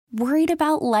Worried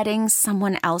about letting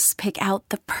someone else pick out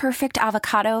the perfect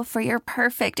avocado for your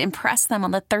perfect impress them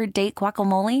on the third date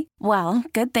guacamole? Well,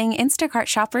 good thing Instacart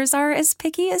shoppers are as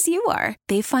picky as you are.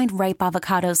 They find ripe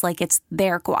avocados like it's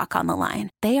their guac on the line.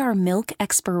 They are milk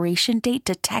expiration date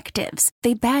detectives.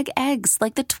 They bag eggs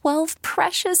like the 12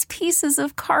 precious pieces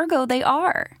of cargo they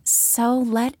are. So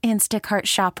let Instacart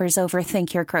shoppers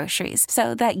overthink your groceries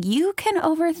so that you can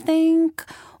overthink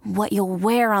what you'll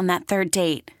wear on that third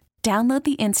date. Download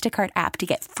the Instacart app to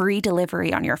get free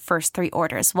delivery on your first 3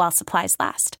 orders while supplies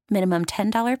last. Minimum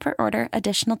 $10 per order.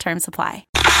 Additional terms apply.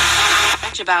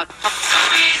 About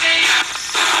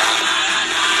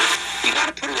you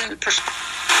gotta put it in perspective.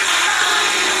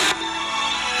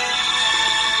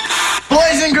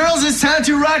 Boys and girls, it's time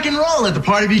to rock and roll. Let the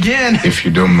party begin. If you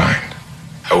don't mind,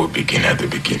 I will begin at the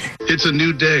beginning. It's a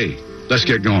new day. Let's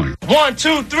get going. 1,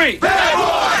 2, 3.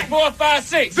 Bad boy! 4, 5,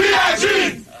 6.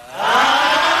 VIG!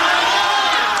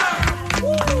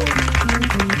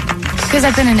 Because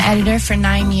I've been an editor for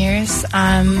 9 years.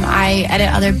 I edit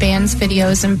other bands'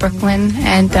 videos in Brooklyn,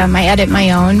 and I edit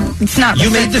my own. It's not.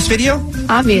 You made this video?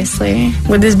 Obviously.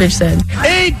 What this bitch said.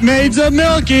 8 maids a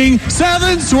milking,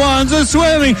 7 swans a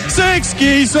swimming, 6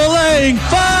 geese a laying,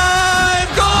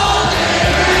 5 gold.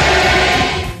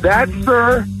 That,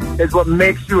 sir, is what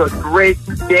makes you a great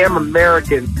damn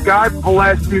American. God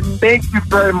bless you. Thank you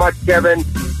very much, Kevin.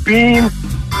 Bean,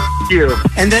 you.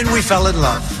 And then we fell in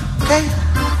love. Okay?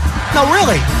 No,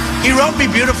 really. He wrote me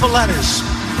beautiful letters.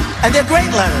 And they're great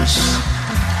letters.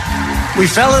 We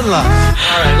fell in love.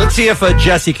 All right, let's see if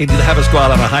Jesse can have us go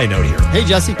out on a high note here. Hey,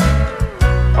 Jesse.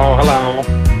 Oh, hello.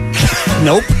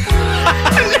 Nope.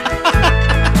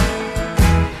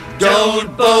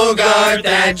 Don't bogart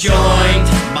that joint,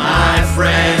 my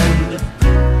friend.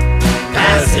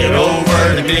 Pass it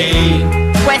over to me.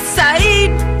 West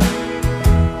Side.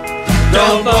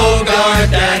 Don't bogart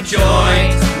that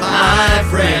joint, my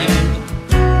friend.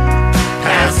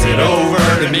 Pass it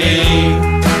over to me.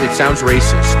 It sounds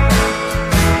racist.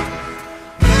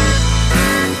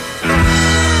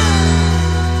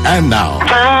 And now,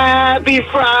 Happy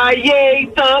Friday.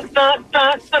 Dun, dun,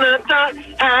 dun, dun, dun, dun.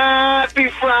 Happy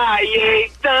Friday.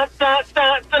 Dun, dun,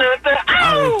 dun, dun, dun, dun.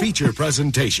 our feature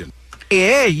presentation.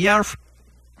 Yeah.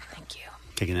 Thank you.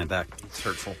 Taking that back. It's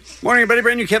hurtful. Morning, everybody.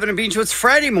 Brand new Kevin and Bean Show. It's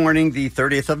Friday morning, the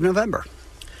 30th of November.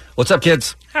 What's up,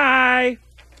 kids? Hi.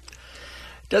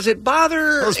 Does it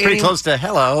bother... That was pretty close to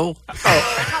hello.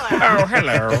 Oh,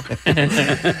 hello.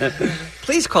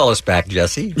 Please call us back,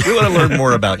 Jesse. We want to learn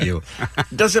more about you.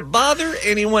 Does it bother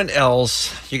anyone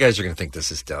else? You guys are going to think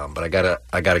this is dumb, but I gotta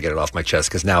get it off my chest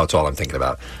because now it's all I'm thinking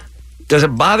about. Does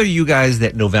it bother you guys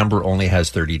that November only has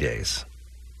 30 days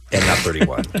and not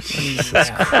 31? Jesus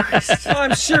Christ. No,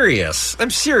 I'm serious.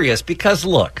 I'm serious because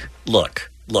look.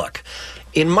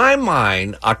 In my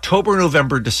mind, October,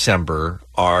 November, December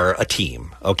are a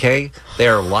team, okay? They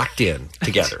are locked in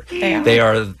together. They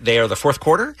are the fourth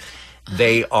quarter.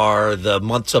 They are the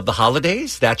months of the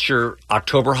holidays. That's your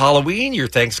October Halloween, your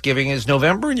Thanksgiving is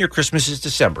November, and your Christmas is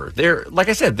December. They're, like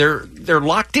I said, they're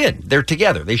locked in. They're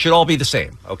together. They should all be the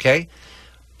same, okay?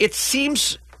 It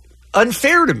seems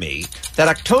unfair to me that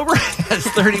October has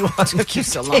 31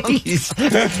 days,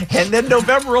 and then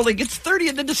November only gets 30,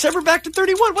 and then December back to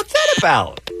 31. What's that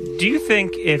about? Do you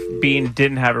think if Bean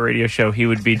didn't have a radio show, he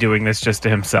would be doing this just to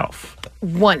himself?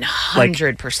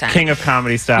 100%. King of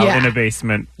comedy style in a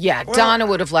basement. Yeah, Donna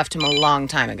would have left him a long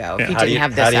time ago if he How didn't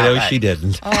have this How do you know outlet. she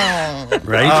didn't? Oh.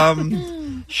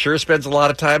 Right? Sure spends a lot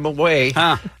of time away.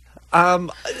 Huh.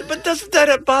 But doesn't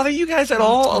that bother you guys at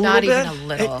all? Not little even bit? a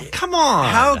little. Come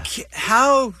on.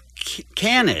 How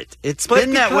can it? It's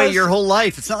been that way your whole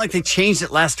life. It's not like they changed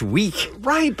it last week.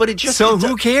 Right, but it just... So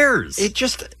who cares?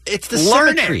 It's the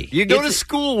learn symmetry. It. You go to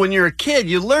school when you're a kid,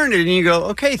 you learn it, and you go,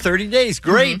 okay, 30 days,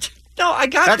 great. Mm-hmm. No, I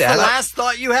got That's that. That's the last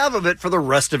thought you have of it for the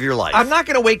rest of your life. I'm not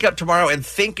going to wake up tomorrow and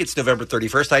think it's November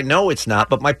 31st. I know it's not,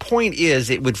 but my point is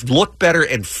it would look better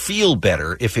and feel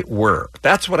better if it were.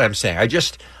 That's what I'm saying.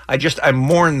 I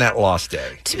mourn that lost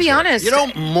day. To be honest, you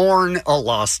don't mourn a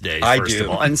lost day, first of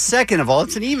all. And second of all,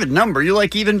 it's an even number. You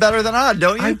like even better than odd,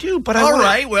 don't you? I do, but all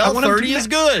right, well, 30 is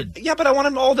good. Yeah, but I want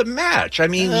them all to match. I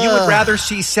mean, you would rather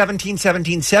see 17,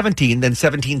 17, 17 than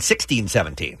 17, 16,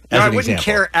 17. No, I wouldn't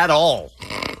care at all.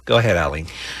 Go ahead, Aline.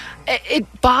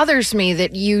 It bothers me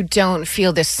that you don't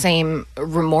feel the same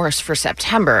remorse for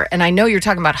September. And I know you're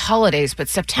talking about holidays, but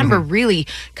September really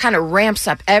kind of ramps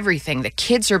up everything. The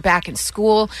kids are back in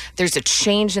school. There's a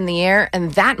change in the air,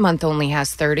 and that month only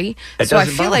has 30. So I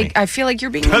feel like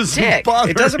you're being a dick.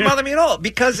 It doesn't bother me at all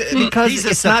because he's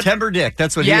a September dick.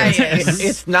 That's what he is.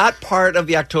 It's not part of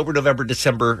the October, November,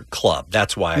 December club.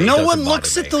 That's why no one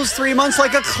looks at those 3 months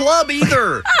like a club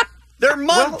either. They're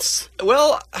months.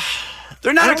 Well,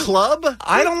 they're not a club.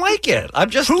 I don't like it. I'm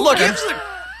just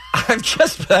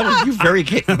that was you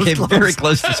came very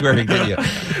close to swearing, didn't you?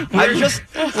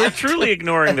 We're truly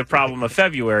ignoring the problem of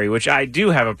February, which I do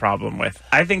have a problem with.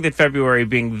 I think that February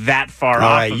being that far off. All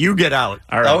right, you get out.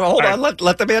 All right. Oh, hold on.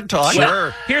 Let the man talk.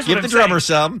 Sure. Here's Give what the I'm drummer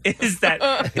saying, some. Is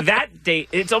that date,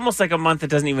 it's almost like a month that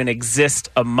doesn't even exist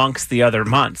amongst the other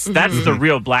months. That's the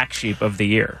real black sheep of the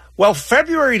year. Well,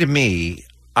 February to me,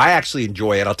 I actually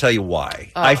enjoy it. I'll tell you why.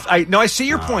 I see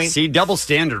your point. See, double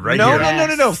standard right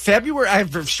here. No. February, I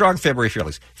have strong February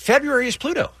feelings. February is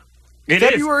Pluto.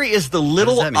 February is the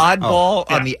little oddball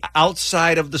on the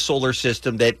outside of the solar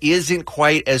system that isn't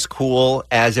quite as cool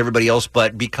as everybody else,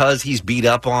 but because he's beat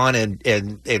up on and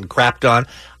crapped on,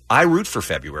 I root for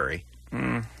February.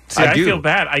 See, I feel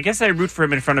bad. I guess I root for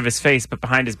him in front of his face, but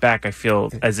behind his back, I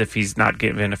feel as if he's not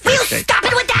given a fair shake. Stop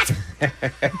it with that!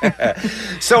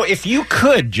 So if you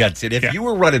could, Judson, if you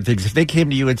were running things, if they came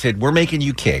to you and said, we're making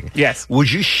you king, yes, would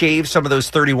you shave some of those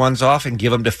 31s off and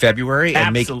give them to February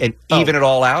and even it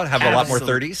all out, have a lot more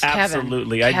 30s?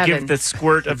 Absolutely. I'd give the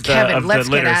squirt of the Kevin, let's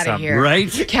litter get out some. of here.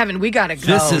 Right? Kevin, we got to go.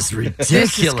 This is ridiculous.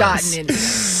 This has gotten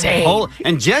insane.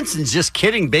 And Jensen's just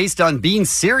kidding based on being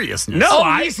serious. No,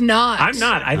 he's not. I'm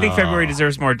not. I think February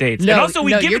deserves more dates. No, and also,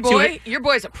 we give it to it. Your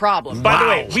boy's a problem. By the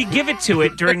way, we give it to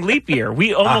it during leap year.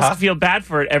 We almost feel bad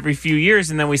for it every few years,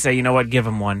 and then we say, you know what, give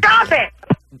him one. Stop it!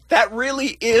 That really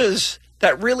is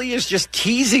just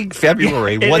teasing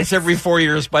February once every 4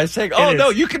 years by saying, no,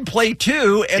 you can play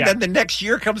too, and then the next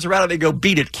year comes around and they go,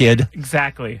 beat it, kid.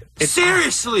 Exactly.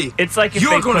 Seriously! It's like if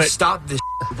you're going to stop this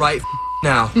right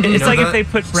now. It's like if they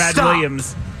put Brad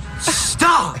Williams...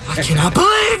 Stop! I cannot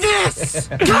believe this!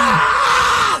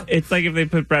 It's like if they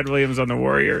put Brad Williams on the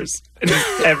Warriors and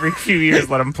just every few years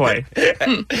let him play.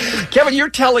 Kevin, you're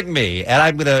telling me, and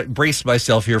I'm going to brace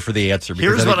myself here for the answer.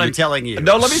 Here's what I'm telling you.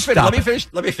 No, let me finish.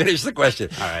 Let me finish the question.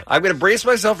 All right. I'm going to brace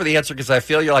myself for the answer because I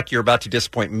feel like you're about to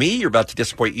disappoint me. You're about to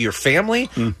disappoint your family.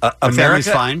 America's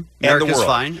fine. America's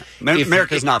fine.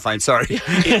 America's not fine. Sorry.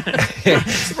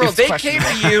 If they came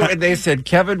to you and they said,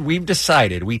 Kevin, we've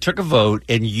decided, we took a vote,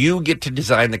 and you get to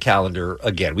design the calendar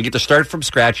again. We get to start from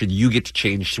scratch, and you get to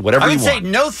change whatever you want. I would say,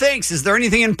 no thanks. Is there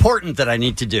anything important that I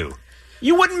need to do?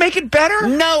 You wouldn't make it better?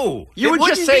 No. You would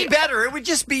just say better. It would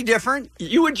just be different.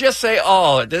 You would just say,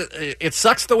 it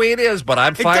sucks the way it is, but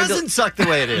I'm fine. It doesn't suck the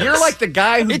way it is. You're like the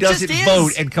guy who doesn't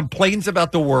vote and complains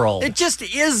about the world. It just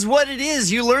is what it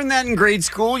is. You learn that in grade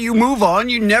school. You move on.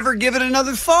 You never give it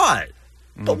another thought.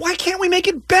 But why can't we make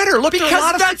it better? Look,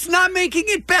 because that's not making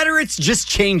it better. It's just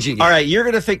changing it. All right, you're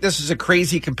going to think this is a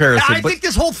crazy comparison. I think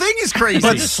this whole thing is crazy.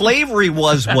 But slavery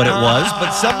was what it was.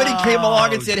 But somebody came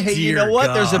along and said, hey, you know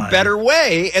what? There's a better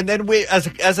way. And then we,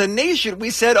 as a nation, we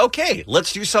said, okay,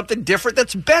 let's do something different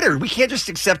that's better. We can't just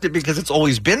accept it because it's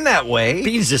always been that way.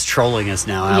 He's just trolling us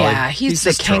now, Allie. Yeah, he's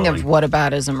the king of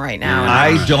whataboutism right now.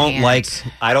 I don't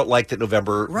like that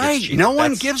November. Right. No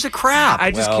one gives a crap.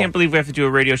 I just can't believe we have to do a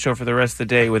radio show for the rest of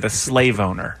the day with a slave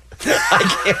owner.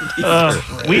 I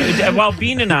can't while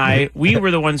Bean and I, we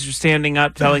were the ones who were standing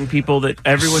up telling people that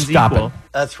everyone's equal.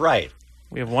 That's right.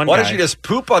 We have one Why guy. don't you just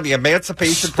poop on the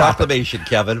Emancipation Proclamation,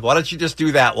 Kevin? Why don't you just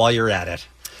do that while you're at it?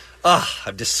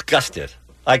 I'm disgusted.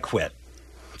 I quit.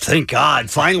 Thank God,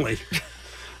 finally.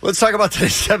 Let's talk about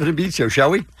today's 7 and Beat show,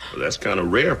 shall we? Well, that's kind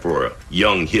of rare for a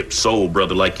young, hip soul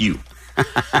brother like you.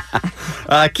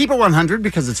 Keep it 100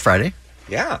 because it's Friday.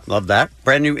 Yeah. Love that.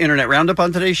 Brand new Internet Roundup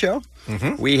on today's show.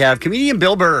 We have comedian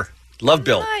Bill Burr. Love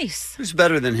Bill. Nice. Who's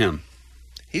better than him?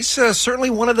 He's certainly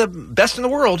one of the best in the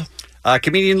world.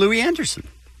 Comedian Louie Anderson.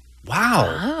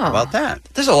 Wow. How about that?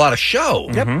 There's a lot of show.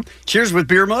 Yep. Cheers with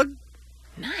beer mug.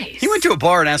 Nice. He went to a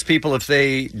bar and asked people if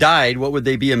they died, what would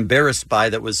they be embarrassed by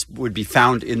that would be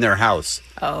found in their house?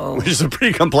 Oh. Which is a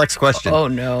pretty complex question. Oh,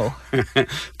 no.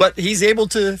 But he's able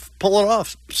to pull it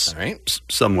off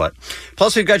somewhat.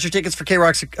 Plus, we've got your tickets for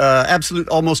K-Rock's Absolute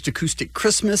Almost Acoustic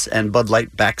Christmas and Bud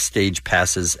Light backstage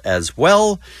passes as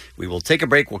well. We will take a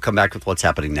break. We'll come back with what's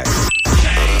happening next.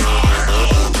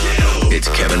 It's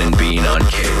Kevin and Bean on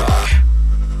K-Rock.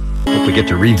 Hope we get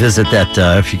to revisit that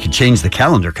if you could change the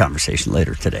calendar conversation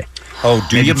later today. Oh,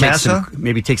 do you, Massa?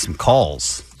 Maybe take some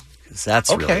calls.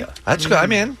 That's okay. That's good.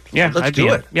 I'm in. Yeah, let's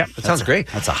do it. Yeah, that sounds great.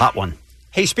 That's a hot one.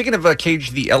 Hey, speaking of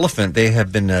Cage the Elephant, they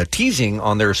have been teasing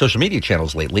on their social media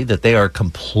channels lately that they are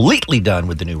completely done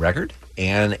with the new record.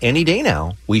 And any day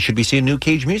now, we should be seeing new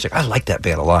Cage music. I like that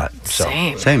band a lot. So,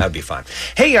 Same. That'd be fun.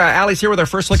 Hey, Allie's here with our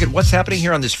first look at what's happening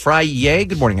here on this Friday.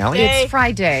 Good morning, Allie. It's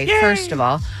Friday, first of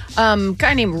all.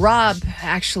 Guy named Rob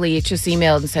actually just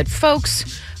emailed and said,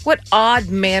 folks, what odd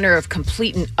manner of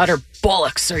complete and utter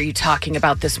bollocks are you talking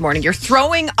about this morning? You're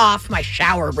throwing off my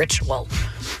shower ritual.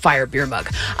 Fire beer mug.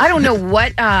 I don't know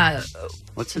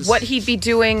what he'd be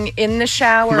doing in the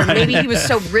shower. Maybe he was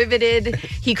so riveted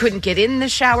he couldn't get in the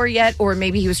shower yet, or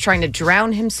maybe he was trying to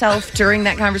drown himself during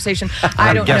that conversation.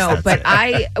 I don't know, but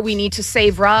we need to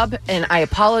save Rob, and I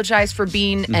apologize for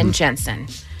Bean and Jensen.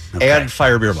 And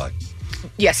Fire Beer Mug.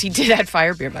 Yes, he did add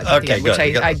Fire Beer Mug at the end, which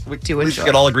I do enjoy. We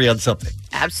can all agree on something.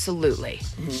 Absolutely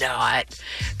not.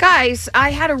 Guys, I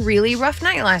had a really rough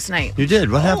night last night. You did?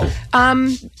 What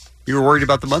happened? You were worried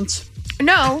about the months?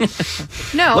 No.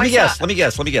 Let me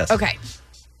guess. Okay.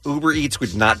 Uber Eats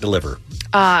would not deliver.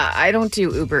 I don't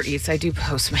do Uber Eats. I do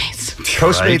Postmates.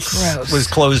 Postmates was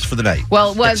closed for the night.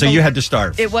 Well, it was. So you had to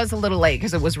starve. It was a little late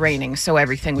because it was raining, so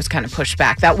everything was kind of pushed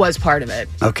back. That was part of it.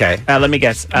 Okay. Let me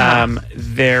guess.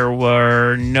 There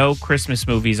were no Christmas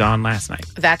movies on last night.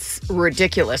 That's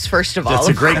ridiculous, first of all.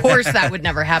 Of course that would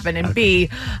never happen. And B,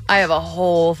 I have a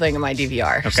whole thing in my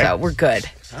DVR, so we're good.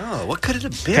 Oh, what could it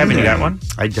have been? Kevin, you got one?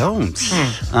 I don't.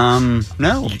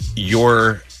 No.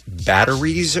 Your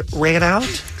batteries ran out?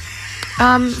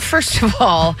 First of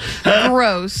all,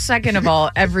 gross. Second of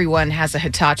all, everyone has a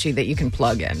Hitachi that you can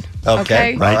plug in.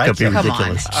 Okay? Right. Don't be Come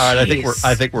ridiculous. on. All right,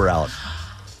 I think we're out.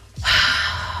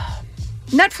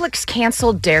 Netflix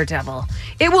canceled Daredevil.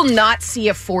 It will not see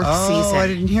a fourth season. Oh, I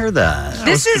didn't hear that.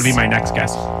 This is going to be my next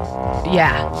guess.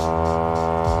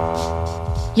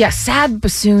 Yeah, sad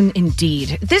bassoon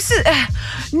indeed. This is...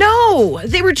 no!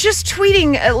 They were just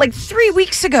tweeting like 3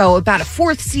 weeks ago about a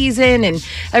fourth season, and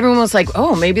everyone was like,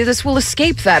 oh, maybe this will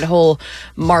escape that whole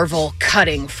Marvel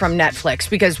cutting from Netflix.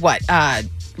 Because what?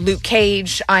 Luke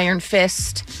Cage, Iron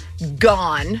Fist,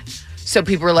 gone. So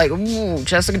people were like, ooh,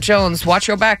 Jessica Jones, watch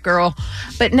your back, girl.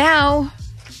 But now,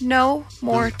 no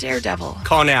more Daredevil.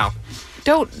 Call now.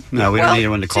 No, we don't need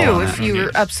anyone to call on if you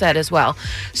were upset as well.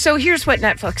 So here's what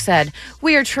Netflix said.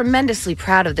 We are tremendously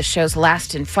proud of the show's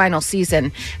last and final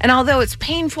season. And although it's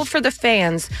painful for the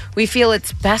fans, we feel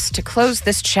it's best to close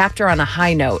this chapter on a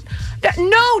high note.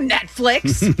 No,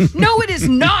 Netflix! No, it is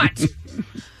not!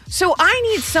 So I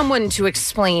need someone to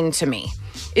explain to me.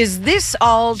 Is this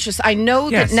all just... I know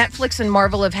that Netflix and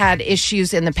Marvel have had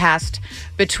issues in the past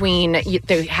between...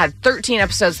 They had 13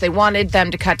 episodes. They wanted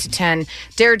them to cut to 10.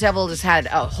 Daredevil has had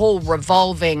a whole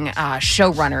revolving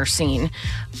showrunner scene.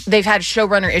 They've had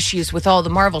showrunner issues with all the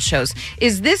Marvel shows.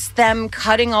 Is this them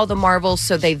cutting all the Marvel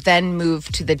so they then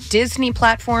move to the Disney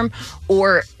platform?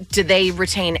 Or do they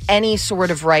retain any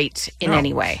sort of right in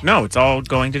any way? No, it's all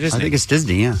going to Disney. I think it's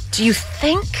Disney, yeah. Do you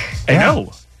think? I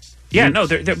know. Yeah, no,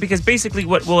 they're, because basically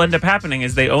what will end up happening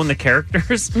is they own the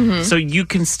characters, so you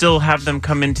can still have them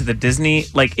come into the Disney.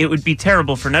 Like, it would be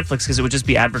terrible for Netflix because it would just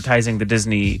be advertising the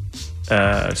Disney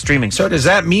streaming service. So does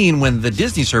that mean when the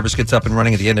Disney service gets up and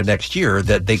running at the end of next year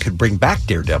that they could bring back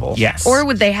Daredevil? Yes. Or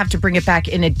would they have to bring it back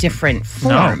in a different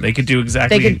form? No, they could do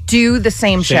exactly... They could do the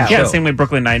same show. Yeah, same way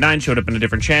Brooklyn Nine-Nine showed up in a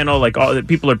different channel. Like, all the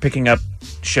people are picking up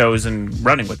shows and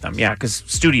running with them. Yeah, because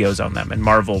studios own them, and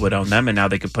Marvel would own them, and now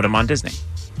they could put them on Disney.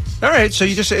 All right, so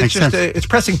it's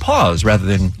pressing pause rather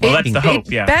than... Well, that's the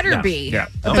hope, It better be. Yeah.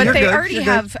 But they already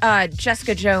have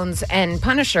Jessica Jones and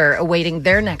Punisher awaiting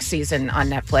their next season on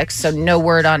Netflix, so no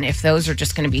word on if those are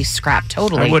just going to be scrapped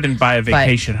totally. I wouldn't buy a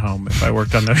vacation home if I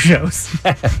worked on those shows.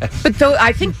 But though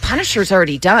I think Punisher's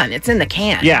already done. It's in the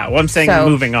can. Yeah, well, I'm saying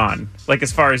moving on. Like,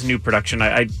 as far as new production,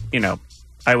 I would...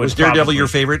 Was Daredevil your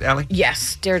favorite, Allie?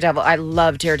 Yes, Daredevil. I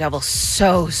love Daredevil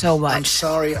so much. I'm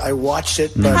sorry, I watched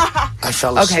it, but I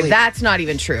fell asleep. Okay, that's not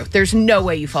even true. There's no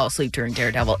way you fall asleep during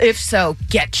Daredevil. If so,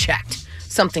 get checked.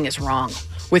 Something is wrong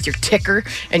with your ticker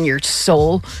and your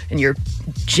soul and your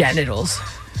genitals.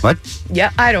 What?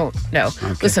 Yeah, I don't know.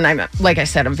 Okay. Listen, like I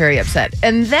said, I'm very upset.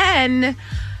 And then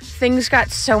things got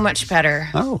so much better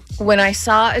when I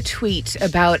saw a tweet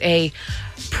about a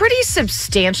pretty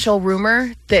substantial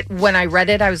rumor that when I read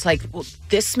it, I was like, well,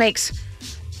 this makes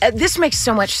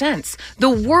so much sense. The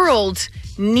world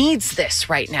needs this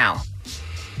right now.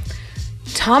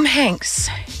 Tom Hanks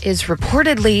is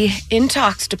reportedly in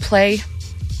talks to play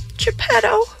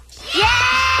Geppetto. Yeah!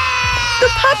 The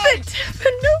puppet,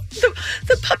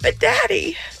 the puppet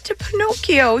daddy to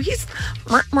Pinocchio. He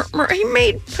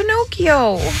made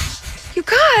Pinocchio. You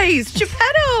guys,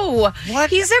 Geppetto. What?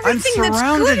 He's everything I'm that's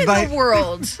surrounded good in by- the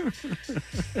world.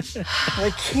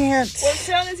 I can't. What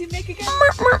sound does he make again?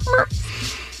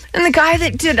 And the guy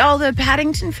that did all the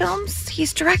Paddington films,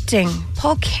 he's directing.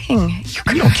 Paul King.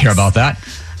 You don't care about that.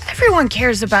 Everyone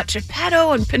cares about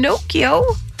Geppetto and Pinocchio.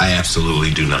 I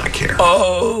absolutely do not care.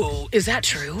 Oh, is that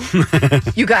true?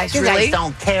 You guys You really? guys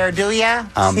don't care, do ya?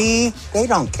 See? They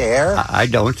don't care. I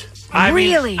don't. I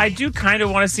mean, Really? I do kind of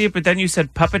want to see it, but then you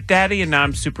said Puppet Daddy, and now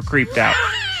I'm super creeped out.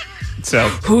 So,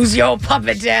 Who's your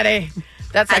puppet daddy?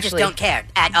 That's I actually... just don't care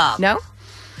at all. No?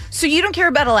 So you don't care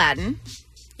about Aladdin?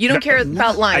 You don't care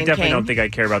about Lion I definitely King? don't think I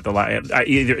care about the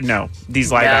either. No,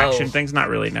 these live action things, not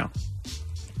really. No,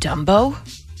 Dumbo?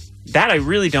 that I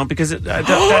really don't because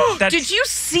that Did you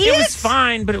see it? It was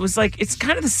fine, but it was like it's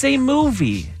kind of the same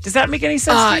movie. Does that make any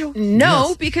sense to you?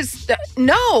 No, because...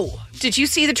 no. Did you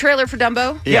see the trailer for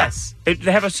Dumbo? Yes. They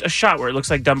have a shot where it looks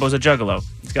like Dumbo's a juggalo.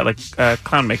 He's got like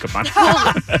clown makeup on.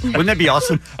 Wouldn't that be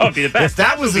awesome? Oh, it'd be the best. If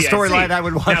that was the movie I'd storyline see. I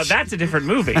would watch. Now that's a different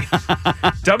movie.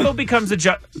 Dumbo becomes a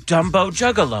Dumbo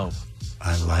juggalo.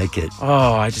 I like it.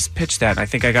 Oh, I just pitched that and I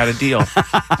think I got a deal.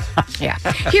 Yeah.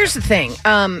 Here's the thing.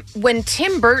 When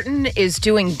Tim Burton is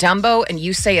doing Dumbo and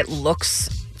you say it looks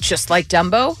just like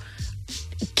Dumbo,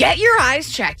 get your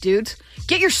eyes checked, dudes.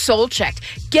 Get your soul checked.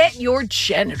 Get your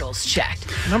genitals checked.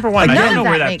 Number one, I None don't know of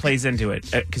where that that makes- plays into it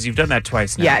because you've done that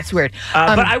twice now. Yeah, it's weird.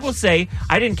 But I will say,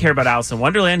 I didn't care about Alice in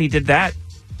Wonderland. He did that.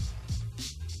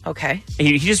 Okay.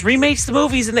 He just remakes the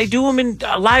movies and they do them in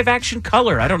live action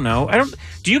color. I don't know.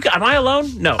 Do you? Am I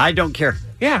alone? No. I don't care.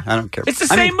 Yeah. I don't care. It's the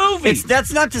same movie.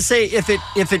 That's not to say if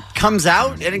it comes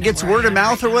out and it gets word of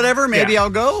mouth or whatever, maybe I'll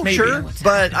go. Maybe. Sure.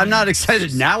 But I'm not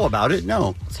excited now about it.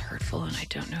 No. It's hurtful and I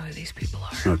don't know who these people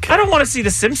are. Okay. I don't want to see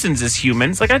The Simpsons as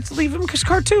humans. Like, I'd leave them as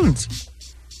cartoons.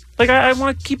 Like, I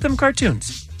want to keep them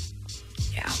cartoons.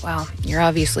 Yeah, well, you're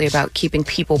obviously about keeping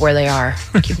people where they are,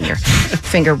 keeping your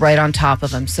finger right on top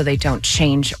of them so they don't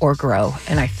change or grow.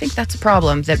 And I think that's a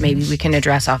problem that maybe we can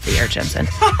address off the air, Jensen.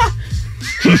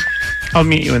 I'll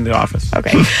meet you in the office.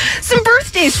 Okay. Some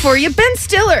birthdays for you. Ben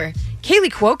Stiller,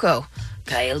 Kaylee Cuoco,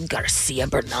 Kyle Garcia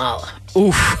Bernal.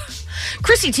 Oof.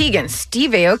 Chrissy Teigen,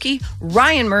 Steve Aoki,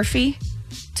 Ryan Murphy.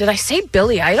 Did I say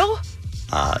Billy Idol?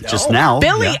 Just now.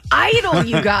 Billy yeah. Idol,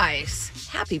 you guys.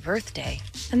 Happy birthday.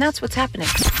 And that's what's happening.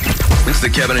 It's the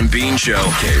Kevin and Bean Show.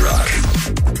 K-Rock.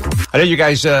 I know you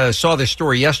guys saw this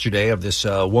story yesterday of this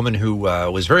woman who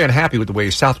was very unhappy with the way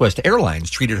Southwest Airlines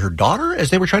treated her daughter as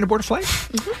they were trying to board a flight.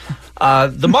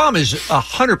 Mm-hmm. The mom is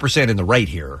 100% in the right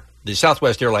here. The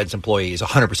Southwest Airlines employee is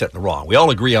 100% in the wrong. We all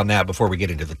agree on that before we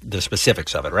get into the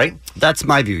specifics of it, right? That's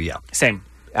my view, yeah. Same.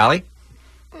 Allie?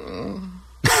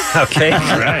 Okay. All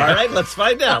right, let's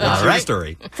find out. Let's hear the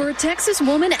story. For a Texas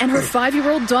woman and her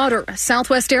 5-year-old daughter, a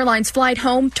Southwest Airlines flight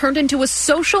home turned into a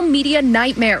social media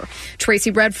nightmare.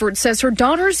 Tracy Redford says her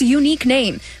daughter's unique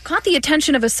name caught the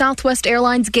attention of a Southwest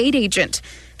Airlines gate agent.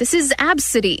 This is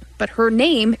ABCDE, but her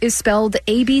name is spelled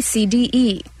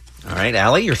ABCDE. All right,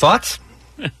 Allie, your thoughts?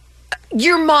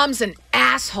 Your mom's an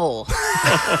asshole.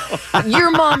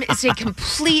 Your mom is a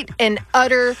complete and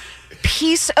utter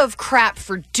piece of crap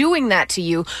for doing that to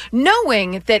you,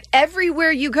 knowing that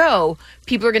everywhere you go,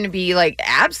 people are going to be like,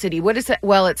 ABCDE, what is that?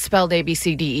 Well, it's spelled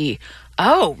ABCDE.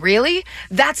 Oh, really?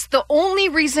 That's the only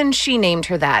reason she named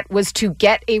her that, was to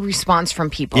get a response from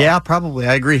people. Yeah, probably.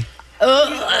 I agree.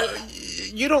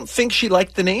 You don't think she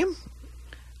liked the name?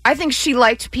 I think she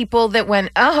liked people that went,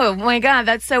 oh my God,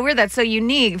 that's so weird. That's so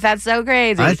unique. That's so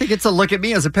crazy. I think it's a look at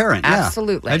me as a parent. Yeah,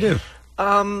 absolutely. I do.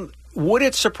 Would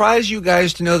it surprise you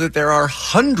guys to know that there are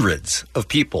hundreds of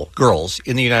people, girls,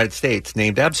 in the United States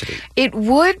named ABCDE? It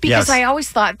would, because Yes. I always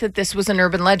thought that this was an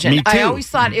urban legend. Me I too. always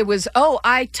thought it was,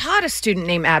 I taught a student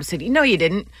named ABCDE. No, you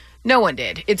didn't. No one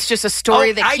did. It's just a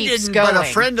story that I keeps didn't, going. but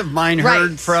a friend of mine Right.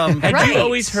 heard from... Had you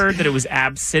always heard that it was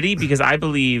ABCDE? Because I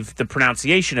believe the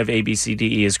pronunciation of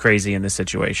ABCDE is crazy in this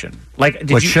situation. Like,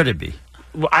 What should it be?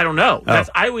 Well, I don't know.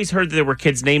 I always heard that there were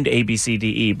kids named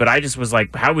ABCDE, but I just was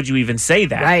like, how would you even say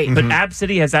that? Right. But Mm-hmm.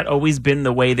 ABCDE, has that always been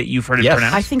the way that you've heard it Yes.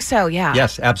 pronounced? I think so, yeah.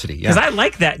 Yes, ABCDE. Because I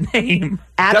like that name.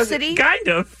 ABCDE? Kind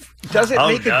of. Does it Oh,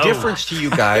 make no. a difference to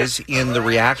you guys in the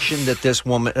reaction that this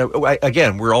woman...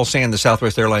 again, we're all saying the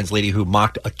Southwest Airlines lady who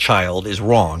mocked a child is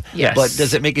wrong. Yes. But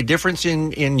does it make a difference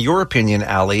in your opinion,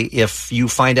 Allie, if you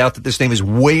find out that this name is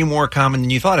way more common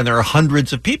than you thought and there are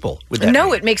hundreds of people with that No,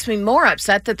 name? it makes me more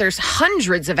upset that there's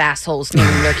hundreds of assholes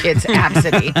naming their kids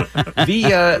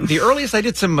ABCDE. The earliest... I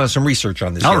did some research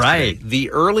on this All yesterday. right.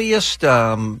 The earliest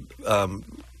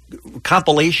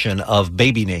compilation of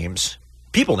baby names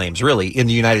people names, really, in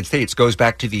the United States goes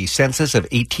back to the census of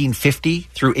 1850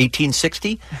 through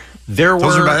 1860.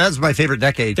 That's my favorite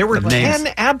decade. There were of 10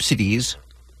 names. Absides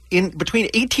in between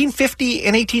 1850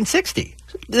 and 1860.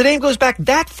 The name goes back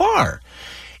that far.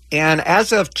 And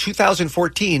as of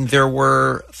 2014, there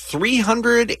were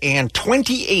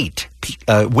 328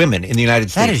 women in the United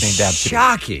States That is named Absidy.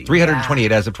 shocking.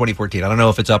 328 as of 2014. I don't know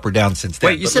if it's up or down since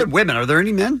then. Wait, you said women. Are there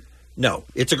any men? No,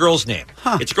 it's a girl's name.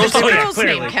 It's a girl's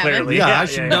name. Clearly. Yeah, I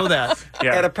should know that.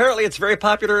 Yeah. And apparently it's very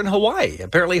popular in Hawaii.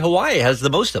 Apparently Hawaii has the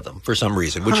most of them for some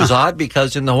reason, which is odd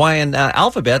because in the Hawaiian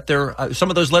alphabet, some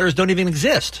of those letters don't even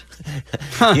exist.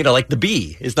 Like the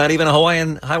B is not even a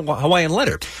Hawaiian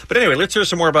letter. But anyway, let's hear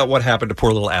some more about what happened to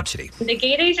poor little Absidy. The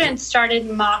gate agent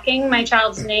started mocking my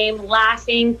child's name,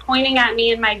 laughing, pointing at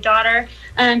me and my daughter,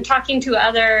 and talking to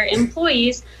other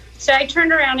employees. So I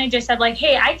turned around and just said, like,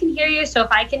 hey, I can hear you. So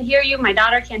if I can hear you, my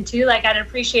daughter can too. Like, I'd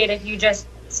appreciate if you just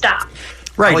stop.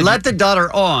 Right. Let the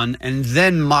daughter on and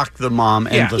then mock the mom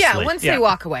endlessly. Yeah, once they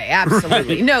walk away.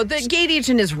 Absolutely. Right. No, the gate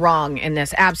agent is wrong in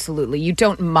this. Absolutely. You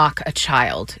don't mock a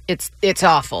child. It's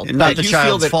awful. Not the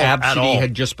child's fault at all. Absidy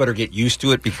had just better get used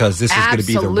to it because this is going to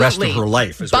be the rest of her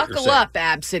life. Is what you're Buckle saying. up,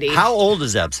 Absidy. How old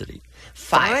is Absidy?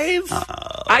 5.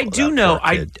 I do know.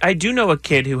 I do know a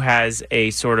kid who has a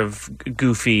sort of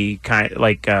goofy kind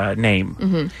name.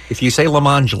 Mm-hmm. If you say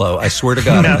Lamangelo, I swear to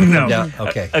God. No.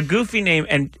 Okay. A goofy name,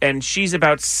 and she's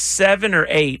about 7 or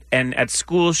 8, and at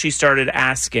school she started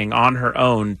asking on her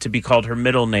own to be called her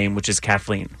middle name, which is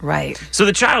Kathleen. Right. So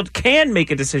the child can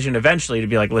make a decision eventually to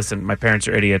be like, listen, my parents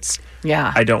are idiots.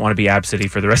 Yeah. I don't want to be Absidy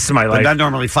for the rest of my life. But not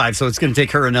normally 5, so it's going to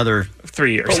take her another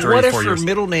 3 years. But what if her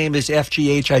middle name is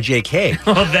FGHIJK?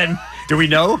 Well, then... Do we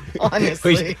know?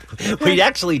 Honestly. we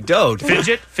actually don't.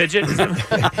 Fidget.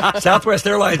 Southwest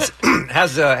Airlines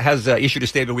has issued a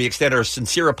statement. We extend our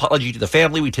sincere apology to the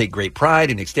family. We take great pride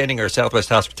in extending our Southwest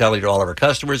hospitality to all of our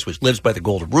customers, which lives by the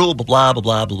golden rule, blah, blah,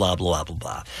 blah, blah, blah, blah,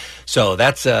 blah. So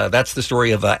that's the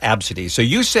story of Absidy. So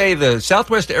you say the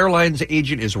Southwest Airlines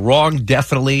agent is wrong,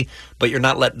 definitely, but you're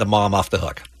not letting the mom off the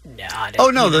hook.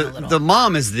 No, the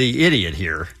mom is the idiot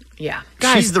here. Yeah.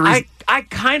 Guys, She's the reason. I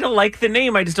kind of like the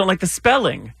name. I just don't like the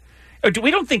spelling.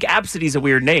 We don't think Absidy's a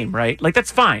weird name, right? Like,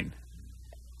 that's fine.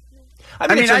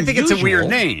 I think it's a weird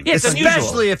name. Yeah, it's especially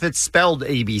unusual. if it's spelled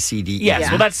ABCDE. Yes,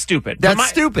 well, that's stupid. That's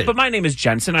stupid. But my name is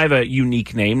Jensen. I have a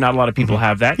unique name. Not a lot of people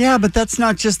have that. Yeah, but that's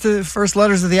not just the first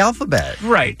letters of the alphabet.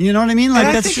 Right. You know what I mean? Like,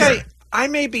 And that's I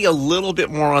may be a little bit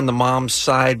more on the mom's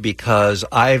side because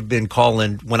I've been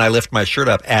calling, when I lift my shirt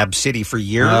up, Ab City for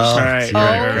years. Oh, right. Oh,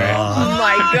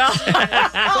 my God.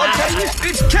 I'll tell you,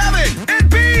 it's Kevin and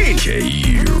Bean.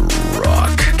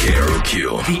 K-Rock.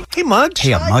 KROQ. Hey, Muggs.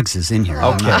 Hey, Muggs is in here.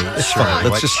 Okay, fine.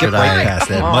 Let's just skip right past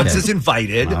that. Muggs Okay. is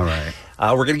invited. All right.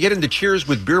 We're going to get into Cheers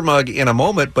with Beer Mug in a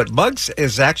moment, but Muggs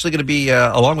is actually going to be,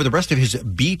 along with the rest of his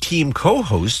B-Team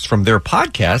co-hosts from their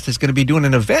podcast, is going to be doing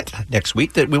an event next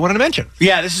week that we wanted to mention.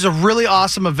 Yeah, this is a really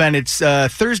awesome event. It's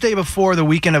Thursday before the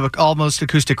weekend of Almost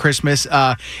Acoustic Christmas.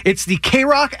 It's the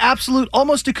K-Rock Absolute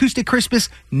Almost Acoustic Christmas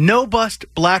No Bust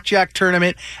Blackjack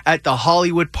Tournament at the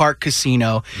Hollywood Park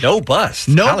Casino. No bust.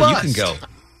 No Holly, bust. you can go.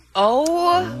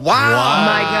 Oh, my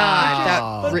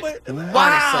God.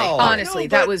 Honestly,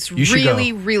 that was You should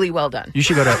really, go. really well done. You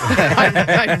should go to.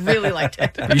 I really liked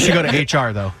it. You should go to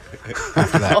HR though.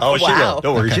 After that. Oh, she will.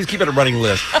 Don't worry. She's keeping a running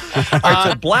list. All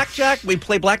right, so blackjack, we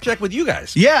play blackjack with you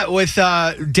guys. Yeah, with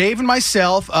Dave and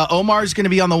myself. Omar's going to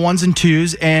be on the ones and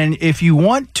twos. And if you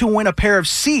want to win a pair of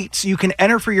seats, you can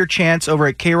enter for your chance over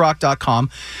at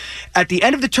krock.com. At the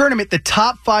end of the tournament, the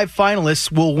top 5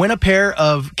 finalists will win a pair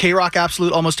of K-Rock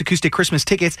Absolute Almost Acoustic Christmas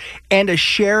tickets and a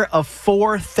share of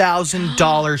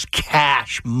 $4,000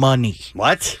 cash money.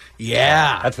 What?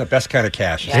 Yeah. That's the best kind of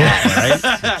cash. Right?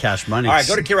 Cash money. All right,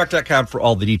 go to krock.com for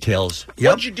all the details.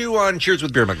 What'd you do on Cheers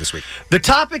with Beer Mug this week? The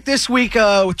topic this week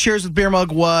with Cheers with Beer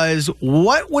Mug was,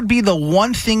 what would be the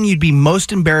one thing you'd be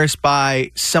most embarrassed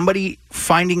by somebody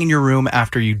finding in your room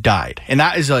after you died? And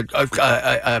that is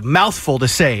a mouthful to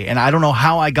say, and I don't know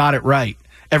how I got it right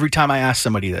every time I ask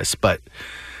somebody this, but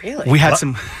Really? we had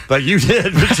some... But you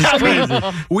did, which is crazy.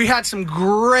 We had some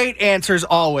great answers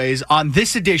always on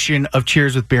this edition of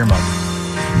Cheers with Beer Mug.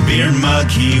 Beer Mug,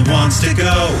 he wants to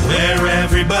go where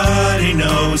everybody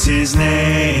knows his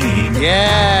name.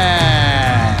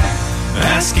 Yeah.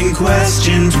 Asking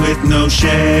questions with no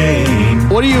shame.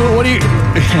 What do you...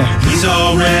 He's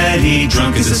already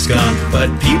drunk as a skunk, but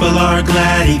people are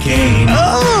glad he came.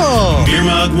 Oh! Beer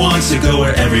Mug wants to go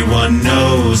where everyone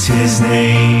knows his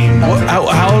name.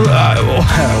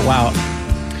 Wow.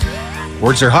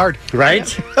 Words are hard.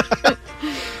 Right?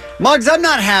 Muggs, I'm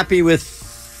not happy with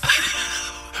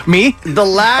me? The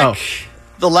lack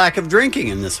the lack of drinking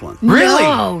in this one. Really?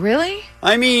 No, really?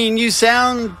 I mean, you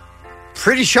sound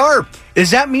pretty sharp.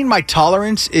 Does that mean my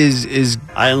tolerance is?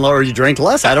 I and Laura, you drank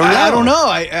less. I don't know. I don't know.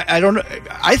 I don't know.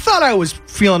 I thought I was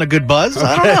feeling a good buzz.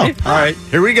 I don't know. All right,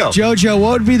 here we go. JoJo,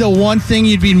 what would be the one thing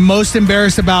you'd be most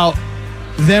embarrassed about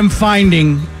them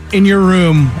finding in your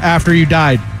room after you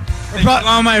died?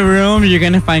 On my room, you're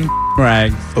gonna find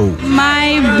rags. Oh.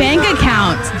 My bank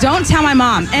account. Don't tell my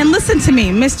mom. And listen to me,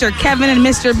 Mr. Kevin and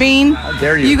Mr. Bean. How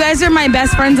dare you? You guys are my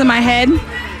best friends in my head.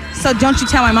 So don't you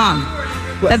tell my mom.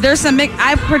 That there's some big...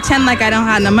 I pretend like I don't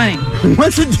have no money.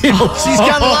 What's the deal? She's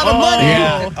got a lot of money.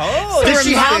 Yeah. So Does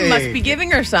she her mom have- must be giving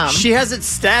her some. She has it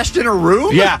stashed in her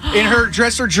room? Yeah, in her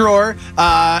dresser drawer,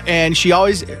 and she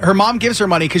always her mom gives her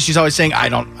money because she's always saying I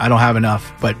don't have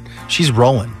enough, but she's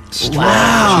rolling. Wow. She's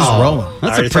rolling.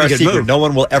 That's All right, a pretty good secret. move. No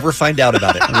one will ever find out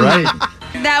about it. Right.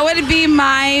 That would be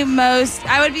my most...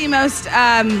 I would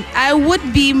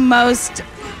be most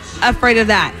afraid of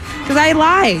that. Because I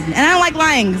lied. And I don't like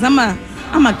lying because I'm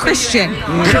a Christian.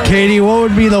 Katie, what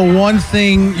would be the one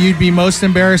thing you'd be most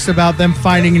embarrassed about them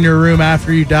finding in your room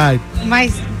after you died?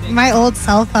 My old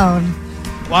cell phone.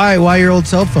 Why? Why your old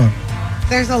cell phone?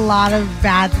 There's a lot of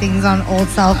bad things on old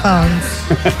cell phones.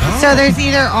 So there's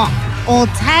either old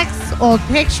texts, old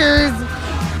pictures.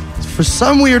 For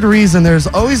some weird reason, there's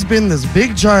always been this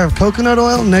big jar of coconut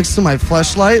oil next to my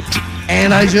fleshlight,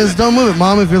 and I just don't move it.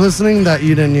 Mom, if you're listening, that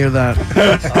you didn't hear that.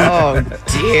 Oh,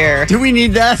 dear. Do we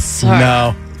need that?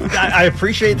 No. I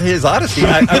appreciate his honesty.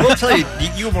 I will tell you,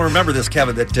 you will remember this,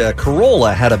 Kevin, that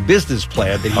Corolla had a business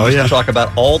plan that he used to talk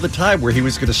about all the time where he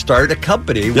was going to start a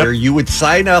company where you would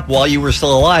sign up while you were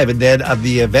still alive, and then on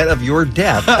the event of your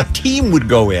death, a team would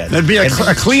go in. That'd be a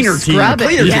cleaner team. Scrub it.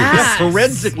 Cleaner team. Yes.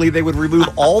 Forensically, they would remove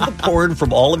all the porn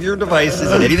from all of your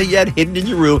devices and anything you had hidden in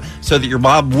your room so that your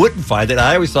mom wouldn't find it.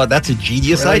 I always thought that's a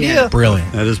genius idea.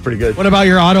 Brilliant. That is pretty good. What about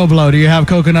your auto blow? Do you have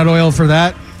coconut oil for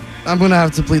that? I'm going to have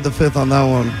to plead the fifth on that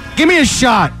one. Give me a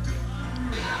shot.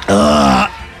 Oh.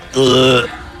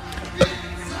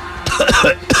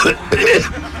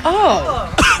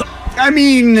 I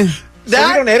mean... So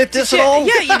we don't edit this at all?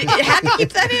 Yeah, you had to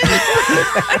keep that in.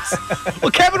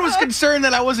 Well, Kevin was concerned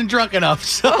that I wasn't drunk enough.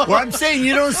 So Well, I'm saying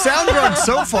you don't sound drunk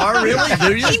so far, really,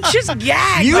 do you? He just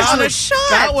gagged Usually, on a shot.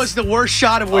 that was the worst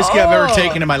shot of whiskey I've ever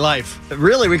taken in my life.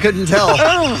 Really? We couldn't tell.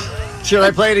 Should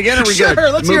I play it again or are we Sure,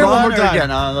 good? let's Move hear it one on more or time.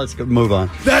 Again? Let's go, move on.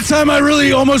 That time I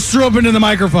really almost threw up into the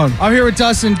microphone. I'm here with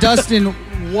Dustin. Dustin,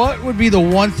 what would be the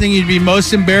one thing you'd be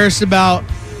most embarrassed about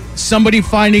somebody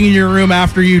finding in your room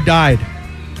after you died?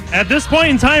 At this point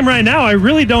in time right now, I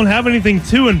really don't have anything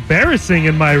too embarrassing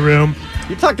in my room.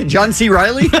 You talking John C.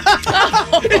 Reilly?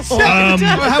 How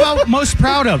about most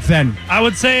proud of, then? I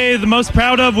would say the most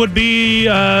proud of would be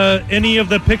any of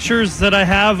the pictures that I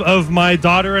have of my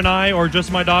daughter and I, or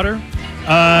just my daughter,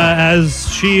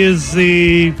 as she is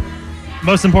the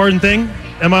most important thing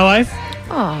in my life.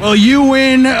 Well, you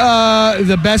win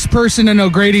the Best Person in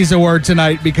O'Grady's Award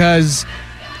tonight because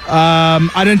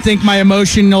I didn't think my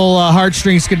emotional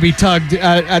heartstrings could be tugged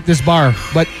at this bar,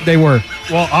 but they were.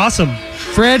 Well, awesome.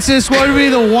 Francis, what would be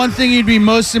the one thing you'd be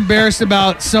most embarrassed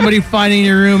about somebody finding in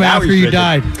your room after you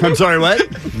died? I'm sorry, what?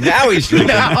 Now he's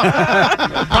drinking.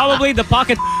 Probably the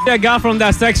pocket I got from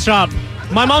that sex shop.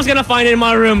 My mom's gonna find it in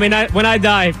my room when I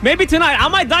die. Maybe tonight. I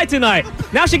might die tonight.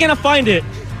 Now she's gonna find it.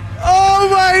 Oh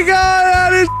my God,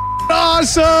 that is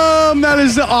awesome! That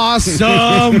is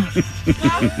awesome.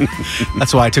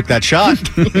 That's why I took that shot.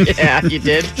 Yeah, you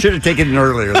did. Should have taken it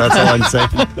earlier. That's all I'm saying.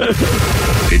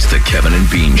 It's the Kevin and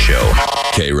Bean Show.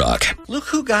 K-Rock. Look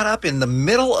who got up in the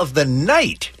middle of the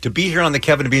night to be here on the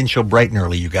Kevin and Bean Show bright and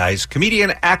early, you guys.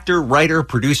 Comedian, actor, writer,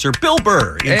 producer, Bill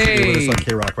Burr. In studio with us on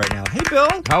K-Rock right now. Hey, Bill.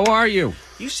 How are you?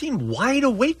 You seem wide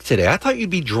awake today. I thought you'd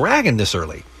be dragging this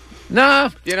early. Nah,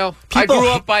 I grew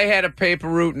up, I had a paper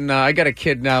route, and I got a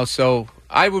kid now, so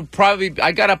I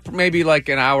got up maybe like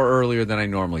an hour earlier than I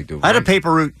normally do. I had a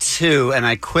paper route too, and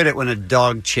I quit it when a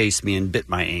dog chased me and bit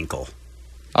my ankle.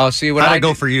 Oh, see, what How'd I it go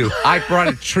did- for you? I brought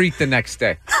a treat the next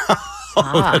day.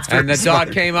 That's very And the smart.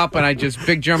 dog came up, and I just,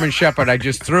 big German Shepherd, I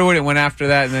just threw it and went after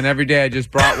that, and then every day I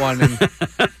just brought one. And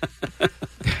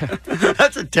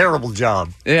That's a terrible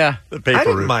job. yeah. The paper I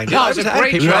didn't route. mind it. No, it was a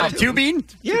great You had job. a two bean?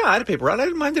 Yeah, I had a paper route. I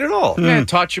didn't mind it at all. Man,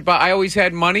 taught you about, I always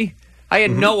had money. I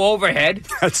had no overhead.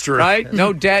 That's true. Right?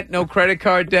 No debt, no credit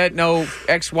card debt, no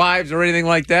ex-wives or anything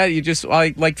like that. You just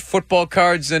like football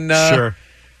cards and Sure.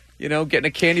 getting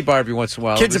a candy bar every once in a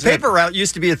while. Kids, a paper route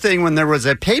used to be a thing when there was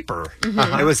a paper.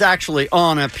 It was actually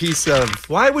on a piece of.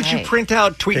 Why would you print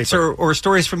out tweets or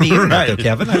stories from the internet, though,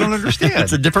 Kevin? I don't understand.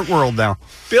 It's a different world now.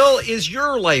 Bill, is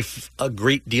your life a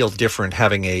great deal different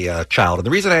having a child? And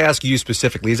the reason I ask you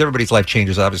specifically is everybody's life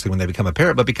changes, obviously, when they become a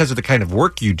parent, but because of the kind of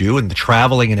work you do and the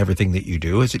traveling and everything that you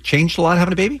do, has it changed a lot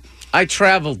having a baby? I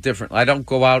travel differently. I don't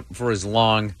go out for as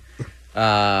long.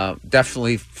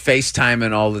 Definitely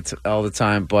FaceTiming all the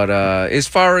time. But as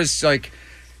far as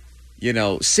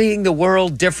seeing the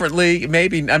world differently,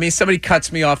 maybe. I mean, somebody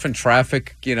cuts me off in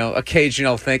traffic. Occasionally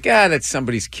I'll think, that's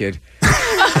somebody's kid.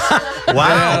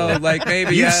 Wow.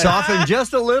 Maybe you softened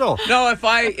just a little. No, if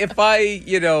I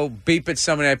beep at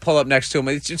somebody, I pull up next to them.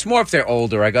 It's more if they're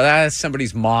older. I go, that's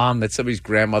somebody's mom, that's somebody's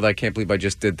grandmother. I can't believe I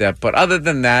just did that. But other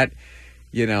than that,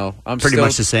 I'm pretty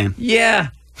much the same.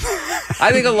 Yeah.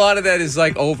 I think a lot of that is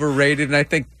overrated, and I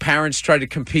think parents try to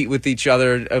compete with each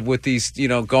other with these,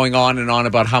 going on and on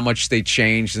about how much they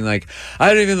changed, and I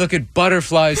don't even look at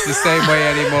butterflies the same way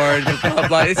anymore. And blah, blah,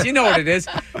 blah. It's, you know what it is?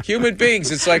 Human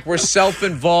beings. It's we're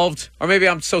self-involved, or maybe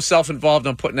I'm so self-involved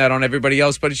I'm putting that on everybody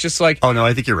else. But it's just oh no,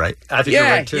 I think you're right. I think you're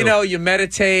right too. You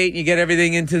meditate, you get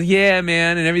everything into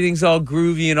man, and everything's all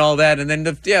groovy and all that, and then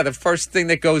the first thing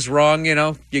that goes wrong,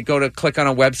 you go to click on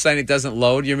a website, and it doesn't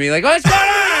load. You're like, what's going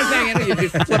on? You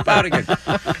just flip out again.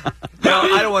 Now,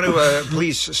 I don't want to.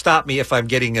 Please stop me if I'm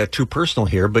getting too personal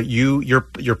here. But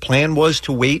your plan was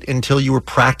to wait until you were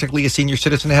practically a senior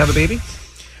citizen to have a baby.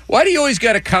 Why do you always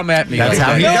got to come at me? That's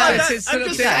how he does.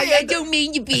 I don't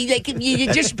mean you be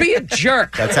you just be a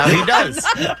jerk. That's how he does.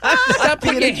 Stop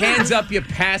putting your hands up, you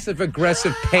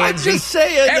passive-aggressive pansy. I'm just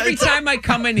saying. Every time I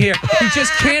come in here, you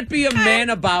just can't be a man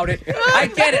about it. I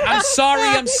get it. I'm sorry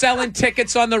I'm selling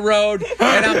tickets on the road,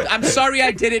 and I'm sorry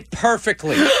I did it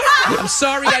perfectly. I'm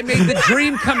sorry I made the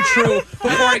dream come true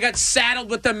before I got saddled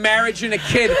with a marriage and a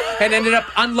kid and ended up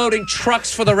unloading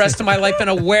trucks for the rest of my life in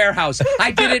a warehouse.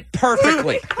 I did it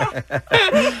perfectly. Let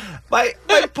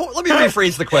me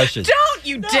rephrase the question. Don't,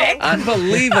 you dick.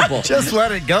 Unbelievable. Just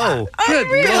let it go.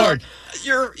 Good Lord.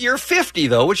 You're 50,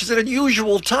 though, which is an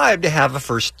unusual time to have a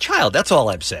first child. That's all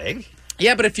I'm saying.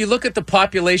 Yeah, but if you look at the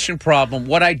population problem,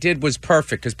 what I did was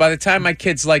perfect. Because by the time my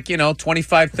kid's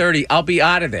 25, 30, I'll be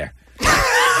out of there.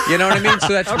 You know what I mean? So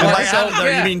that's You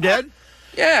mean dead?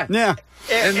 Yeah. Yeah.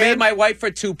 And me and my wife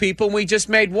are two people, and we just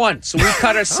made one. So we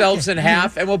cut ourselves in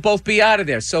half, and we'll both be out of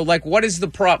there. So, what is the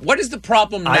problem? What is the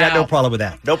problem now? I got no problem with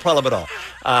that. No problem at all.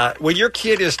 When your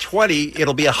kid is 20,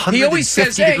 it'll be 150 he always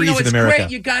says, hey, degrees in it's America.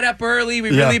 Great. You got up early.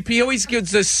 He always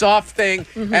gives this soft thing,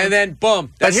 and then,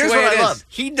 boom. That's here's the way what it I is. love.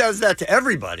 He does that to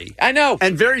everybody. I know.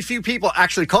 And very few people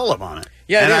actually call him on it.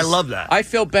 Yeah, and I love that. I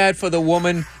feel bad for the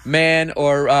woman, man,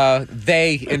 or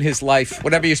they in his life,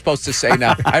 whatever you're supposed to say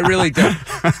now. I really do.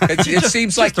 It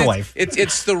seems like the wife.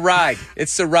 It's the ride.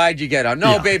 It's the ride you get on.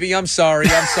 No, baby, I'm sorry.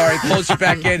 Pulls you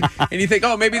back in, and you think,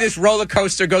 maybe this roller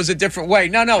coaster goes a different way.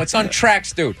 No, it's on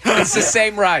tracks, dude. It's the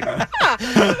same ride.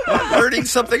 I'm learning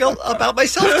something about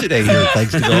myself today here,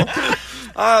 thanks to Bill.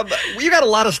 You got a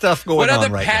lot of stuff going on right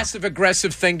now. What other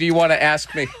passive-aggressive thing do you want to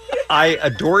ask me? I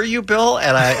adore you, Bill,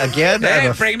 and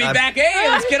bring me back. Hey,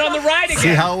 let's get on the ride again. See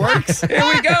how it works? Here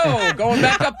we go. Going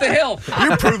back up the hill.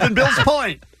 You're proving Bill's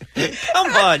point.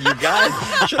 Come on, you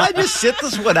guys. Should I just sit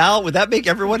this one out? Would that make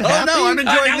everyone happy? Oh, no, I'm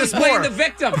enjoying now this he's more. Playing the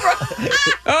victim.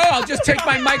 I'll just take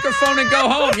my microphone and go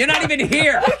home. You're not even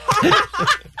here.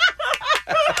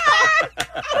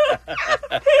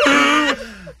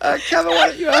 Kevin, why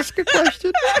don't you ask a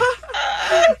question?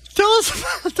 Tell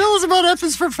us about F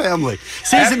is for Family.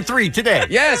 Season 3 today.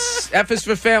 Yes, F is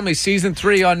for Family. Season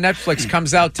 3 on Netflix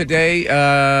comes out today.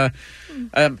 I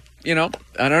don't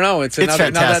know. It's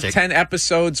another 10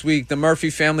 episodes. The Murphy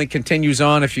family continues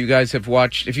on. If you guys have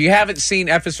watched, if you haven't seen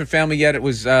F is for Family yet,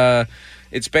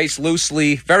 it's based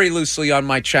very loosely on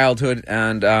my childhood,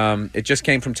 and it just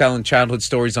came from telling childhood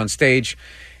stories on stage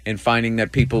and finding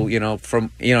that people,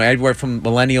 from everywhere from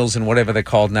millennials and whatever they're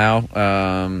called now.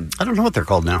 I don't know what they're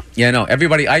called now. Yeah, no.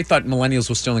 Everybody. I thought millennials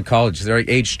were still in college. They're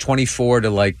age 24 to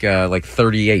like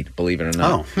 38. Believe it or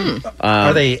not.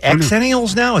 Are they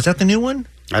Xennials now? Is that the new one?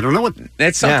 I don't know what.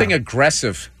 It's something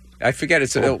aggressive. I forget.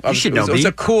 It was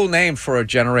a cool name for a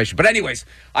generation. But anyways,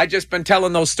 I just been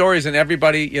telling those stories, and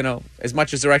everybody, as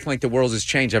much as they're acting like the world has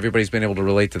changed, everybody's been able to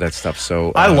relate to that stuff.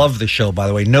 So I love the show, by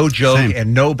the way. No joke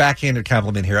and no backhanded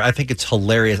compliment here. I think it's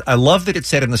hilarious. I love that it's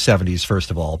set in the 70s,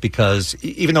 first of all, because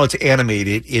even though it's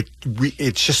animated,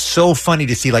 it's just so funny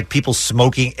to see people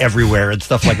smoking everywhere and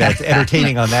stuff like that. It's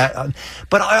entertaining on that.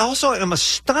 But I also am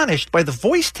astonished by the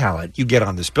voice talent you get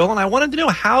on this, Bill, and I wanted to know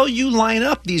how you line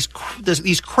up these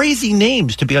crazy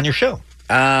names to be on your show.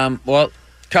 Well,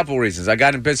 Couple reasons. I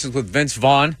got in business with Vince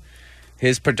Vaughn,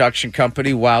 his production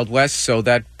company, Wild West, so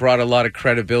that brought a lot of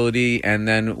credibility. And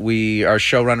then our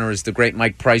showrunner is the great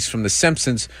Mike Price from The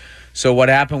Simpsons. So what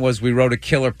happened was we wrote a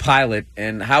killer pilot,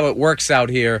 and how it works out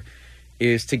here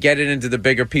is to get it into the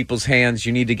bigger people's hands,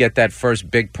 you need to get that first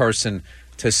big person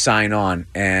to sign on.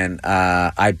 And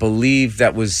I believe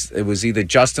it was either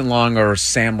Justin Long or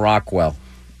Sam Rockwell.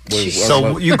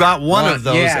 So you got one of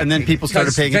those, and then people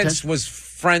started paying attention? Vince was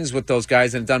friends with those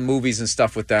guys and done movies and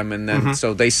stuff with them, and then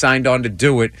so they signed on to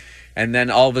do it. And then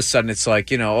all of a sudden it's like,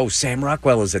 Sam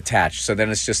Rockwell is attached. So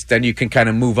then then you can kind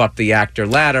of move up the actor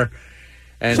ladder.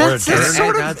 And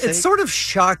it's sort of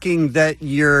shocking that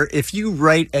if you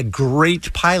write a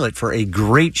great pilot for a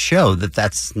great show,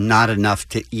 that's not enough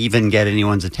to even get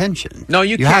anyone's attention. No,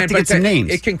 you have to get some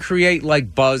names. It can create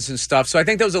like buzz and stuff. So I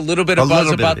think there was a little bit of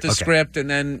buzz about the script, and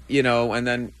then and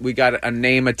then we got a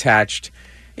name attached.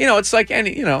 It's like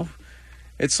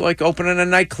it's like opening a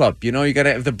nightclub. You got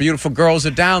to, if the beautiful girls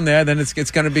are down there, then it's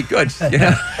going to be good.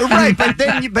 Right, but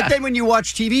then when you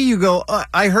watch TV, you go,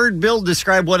 I heard Bill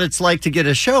describe what it's like to get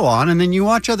a show on, and then you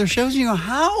watch other shows, and you go,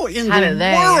 how in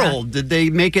the world did they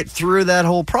make it through that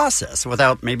whole process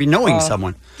without maybe knowing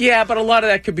someone? Yeah, but a lot of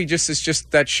that could be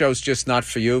just that show's just not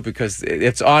for you because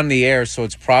it's on the air, so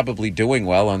it's probably doing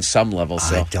well on some level.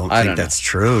 So I don't think that's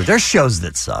true. There's shows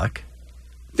that suck.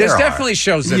 There's definitely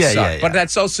shows that suck, but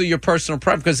that's also your personal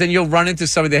preference because then you'll run into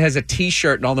somebody that has a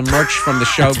T-shirt and all the merch from the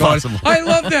show going, I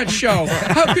love that show.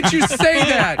 How could you say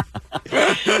that?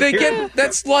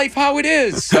 That's life how it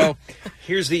is. So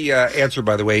here's the answer,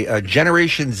 by the way.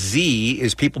 Generation Z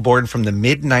is people born from the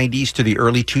mid-'90s to the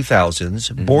early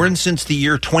 2000s. Born since the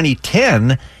year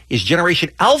 2010 is Generation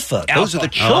Alpha. Those are the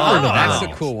children of that's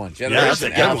now. A cool one.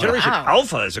 Generation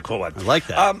Alpha is a cool one. I like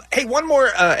that. Hey, one more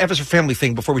F is for Family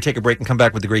thing before we take a break and come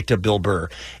back with the great Bill Burr.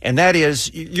 And that is,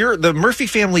 the Murphy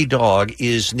family dog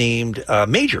is named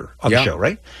Major on the show,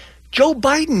 right? Joe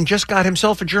Biden just got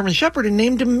himself a German Shepherd and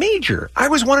named him Major. I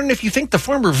was wondering if you think the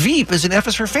former Veep is an F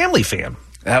is for Family fan.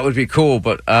 That would be cool,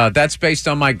 but that's based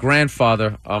on my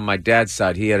grandfather on my dad's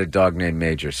side. He had a dog named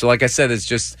Major. So like I said, it's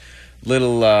just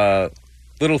little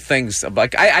things.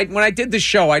 Like when I did the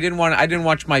show, I didn't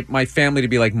want my family to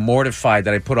be like mortified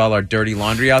that I put all our dirty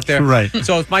laundry out there. Right.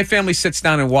 So if my family sits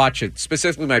down and watch it,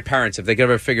 specifically my parents, if they could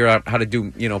ever figure out how to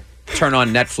do, turn on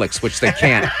Netflix, which they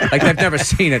can't. Like they've never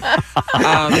seen it.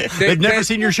 They've never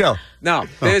seen your show. No,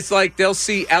 there's they'll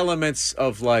see elements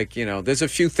of there's a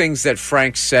few things that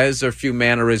Frank says or a few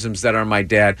mannerisms that are my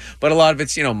dad, but a lot of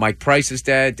it's Mike Price's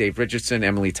dad, Dave Richardson,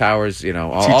 Emily Towers,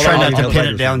 all. So you try not to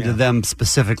pin it down to them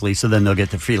specifically, so then they'll get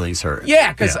their feelings hurt.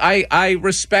 Yeah, because I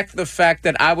respect the fact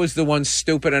that I was the one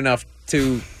stupid enough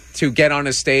to get on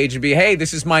a stage and be, hey,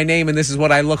 this is my name and this is what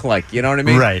I look like. You know what I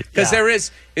mean? Right. Because there is,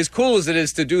 as cool as it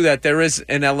is to do that, there is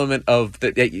an element of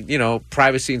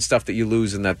privacy and stuff that you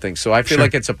lose in that thing. So I feel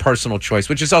like it's a personal choice,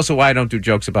 which is also why I don't do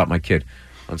jokes about my kid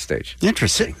on stage.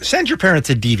 Interesting. Send your parents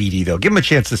a DVD, though. Give them a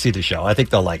chance to see the show. I think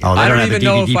they'll like it. I don't even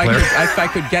know if I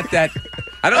could get that.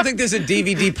 I don't think there's a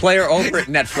DVD player over at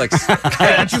Netflix.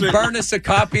 Hey, would you burn us a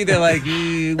copy? They're like,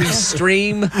 we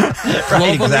stream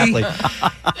globally. Exactly.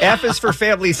 F is for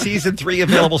Family Season 3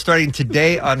 available starting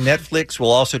today on Netflix.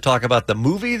 We'll also talk about the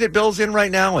movie that Bill's in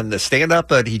right now and the stand-up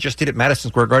that he just did at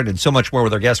Madison Square Garden and so much more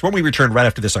with our guests when we return right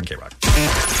after this on K-Rock.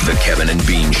 The Kevin and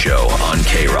Bean Show on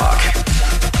K-Rock.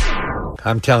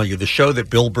 I'm telling you, the show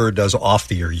that Bill Burr does off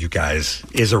the air, you guys,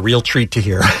 is a real treat to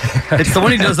hear. It's the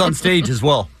one he does on stage as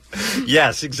well.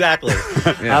 Yes, exactly.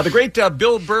 The great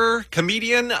Bill Burr,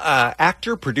 comedian,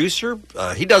 actor, producer.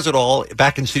 He does it all.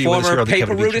 Back in studio with us here on the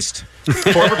Kevin Bean Show.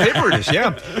 Former paper rootist,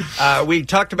 yeah. We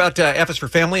talked about F is for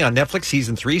Family on Netflix,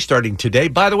 Season 3, starting today.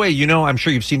 By the way, I'm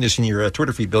sure you've seen this in your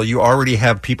Twitter feed, Bill. You already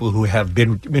have people who have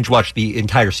binge-watched the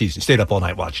entire season, stayed up all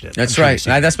night, watched it. That's right.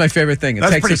 That's my favorite thing. It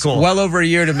takes us well over a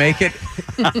year to make it,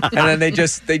 and then they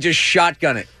just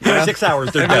shotgun it. 6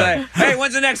 hours, they're done. Like, hey,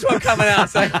 when's the next one coming out?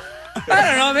 It's like, I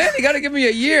don't know, man. You got to give me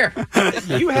a year.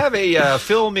 You have a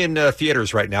film in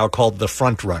theaters right now called The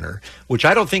Front Runner, which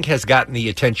I don't think has gotten the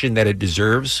attention that it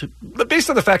deserves. But based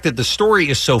on the fact that the story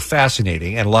is so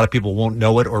fascinating and a lot of people won't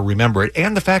know it or remember it,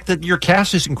 and the fact that your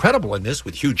cast is incredible in this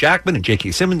with Hugh Jackman and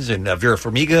J.K. Simmons and Vera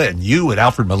Farmiga and you and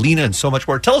Alfred Molina and so much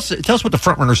more. Tell us what The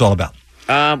Front Runner is all about.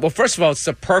 Well, first of all, it's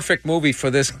the perfect movie for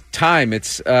this time.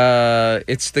 It's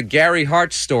the Gary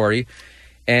Hart story,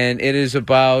 and it is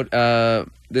about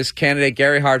this candidate,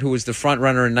 Gary Hart, who was the front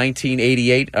runner in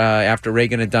 1988 after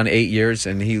Reagan had done 8 years,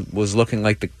 and he was looking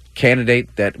like the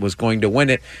candidate that was going to win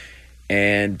it.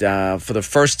 And for the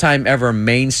first time ever,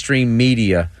 mainstream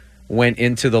media went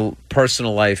into the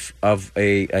personal life of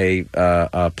a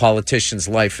politician's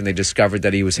life, and they discovered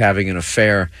that he was having an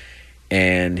affair,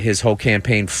 and his whole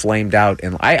campaign flamed out.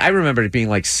 And I remember it being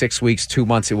like 6 weeks, 2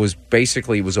 months. It was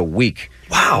a week.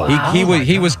 Wow.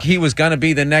 He was going to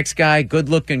be the next guy,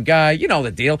 good-looking guy. You know the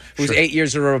deal. It was 8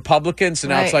 years of a Republican, so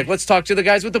now it's like, let's talk to the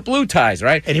guys with the blue ties,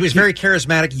 right? And he was very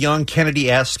charismatic, young,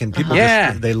 Kennedy-esque, and people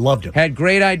they loved him. Had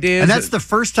great ideas. And that's the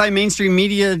first time mainstream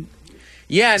media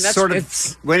and that's, sort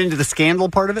of went into the scandal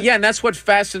part of it? Yeah, and that's what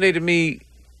fascinated me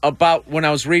about when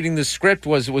I was reading the script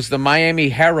was the Miami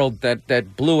Herald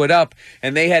that blew it up,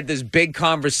 and they had this big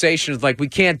conversation like, we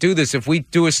can't do this. If we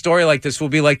do a story like this, we'll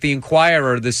be like the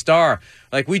Inquirer or the Star.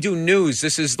 Like, we do news.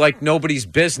 This is like nobody's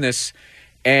business.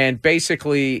 And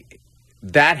basically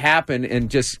that happened and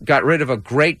just got rid of a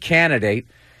great candidate.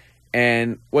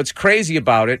 And what's crazy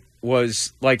about it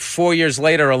was, like, 4 years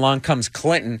later, along comes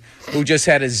Clinton, who just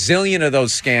had a zillion of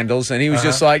those scandals, and he was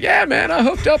just like, yeah, man, I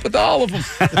hooked up with all of them.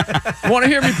 Want to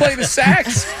hear me play the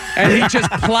sax? And he just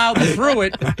plowed through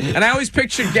it. And I always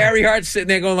pictured Gary Hart sitting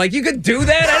there going, like, you could do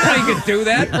that? I didn't know you could do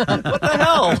that. What the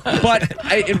hell? But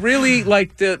it really,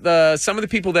 like, the some of the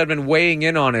people that have been weighing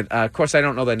in on it, of course, I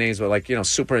don't know their names, but, like,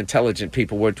 super intelligent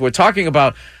people, we're talking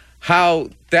about how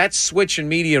that switch in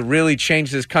media really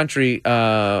changed this country,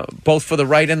 both for the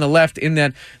right and the left, in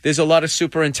that there's a lot of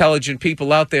super intelligent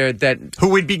people out there who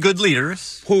would be good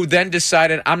leaders, who then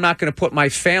decided, I'm not going to put my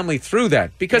family through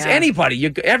that, because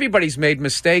everybody's made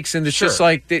mistakes, and it's just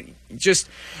like just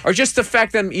the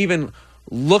fact that I'm even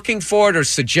looking for it or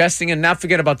suggesting, and not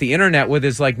forget about the internet where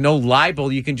there's like no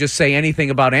libel. You can just say anything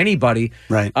about anybody.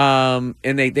 Right. And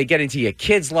they get into your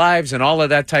kids' lives and all of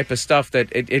that type of stuff that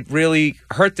it really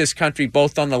hurt this country,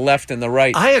 both on the left and the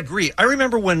right. I agree. I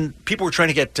remember when people were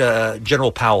trying to get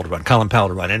General Powell to run, Colin Powell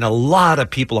to run, and a lot of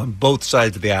people on both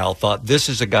sides of the aisle thought this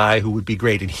is a guy who would be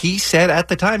great. And he said at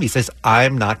the time, he says,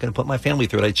 I'm not going to put my family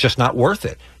through it. It's just not worth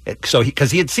it.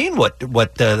 Because he had seen what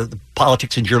the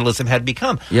politics and journalism had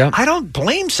become. Yeah. I don't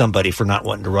blame somebody for not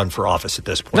wanting to run for office at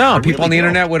this point. No, people on the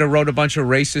internet would have wrote a bunch of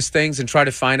racist things and tried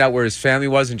to find out where his family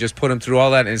was and just put him through all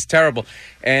that, and it's terrible.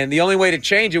 And the only way to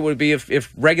change it would be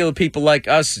if regular people like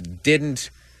us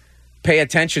didn't pay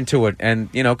attention to it,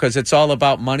 and because it's all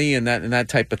about money and that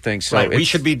type of thing. So we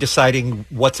should be deciding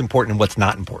what's important and what's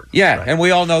not important. Yeah, right? and we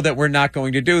all know that we're not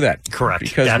going to do that. Correct.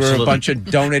 Because Absolutely. we're a bunch of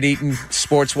donut-eating,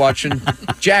 sports-watching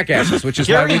jackasses, which is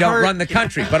why we don't run the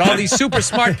country. But all these super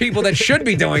smart people that should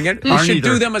be doing it, we should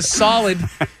do them a solid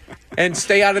and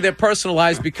stay out of their personal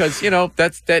lives, because,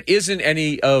 that isn't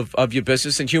any of your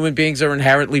business, and human beings are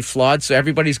inherently flawed, so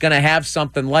everybody's going to have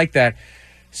something like that.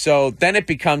 So then it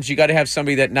becomes, you got to have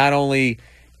somebody that not only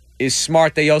is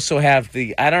smart, they also have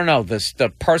the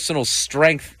personal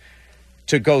strength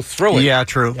to go through it. Yeah,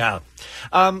 true. Yeah.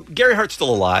 Gary Hart's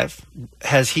still alive.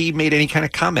 Has he made any kind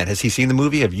of comment? Has he seen the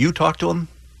movie? Have you talked to him?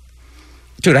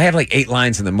 Dude, I have like 8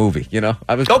 lines in the movie,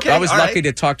 I was lucky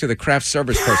to talk to the craft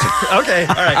service person. Okay,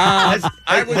 all right.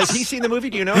 Has he seen the movie?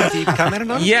 Do you know? Has he commented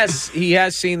on it? Yes, he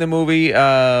has seen the movie.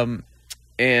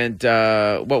 And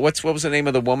what was the name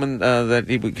of the woman that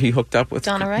he hooked up with?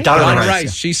 Donna Rice. Donna Rice. Yeah.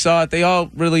 She saw it. They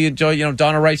all really enjoyed.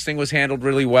 Donna Rice thing was handled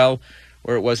really well,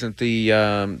 where it wasn't the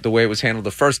way it was handled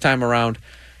the first time around.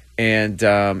 And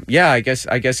I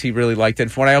guess he really liked it.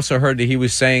 And from what I also heard, that he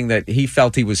was saying that he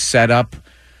felt he was set up.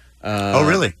 Oh,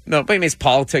 really? No, but I mean, it's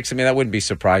politics. I mean, that wouldn't be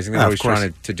surprising. They're always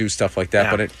trying to do stuff like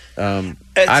that. Yeah.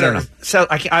 But I don't know. So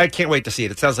I can't wait to see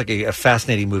it. It sounds like a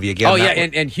fascinating movie again. Oh, yeah,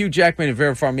 and Hugh Jackman and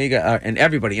Vera Farmiga and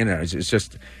everybody in it is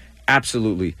just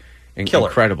absolutely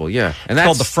incredible. Yeah. And it's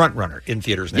called The Front Runner in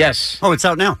theaters now. Yes. Oh, it's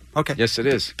out now. Okay. Yes, it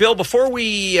is. Bill, before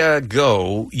we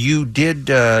go, you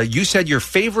said your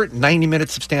favorite 90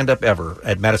 minutes of stand-up ever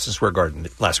at Madison Square Garden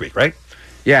last week, right?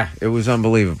 Yeah, it was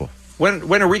unbelievable. When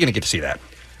are we going to get to see that?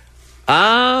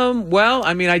 Well,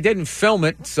 I mean, I didn't film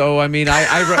it, so I mean, okay,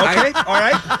 all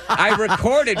right. I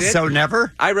recorded it. So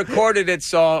never? I recorded it,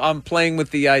 so I'm playing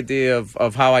with the idea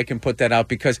of how I can put that out,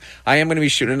 because I am going to be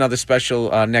shooting another special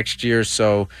next year.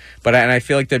 So, but I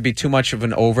feel like there'd be too much of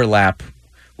an overlap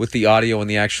with the audio and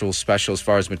the actual special as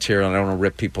far as material, and I don't want to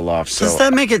rip people off. So does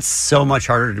that make it so much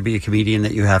harder to be a comedian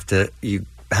that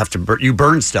you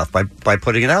burn stuff by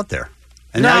putting it out there?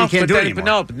 And now you can't do it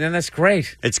anymore. But then that's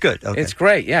great. It's good. Okay. It's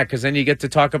great, yeah, because then you get to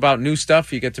talk about new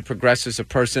stuff. You get to progress as a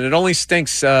person. It only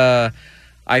stinks, I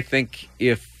think,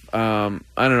 if I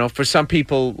don't know. For some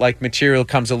people, like, material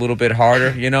comes a little bit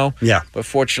harder, you know? Yeah. But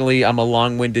fortunately, I'm a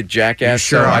long-winded jackass,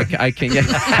 sure so are. I can... Yeah.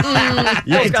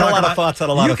 You've got a lot of thoughts on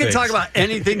a lot of things. You can talk about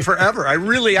anything forever.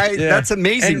 That's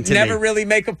amazing and to never me. really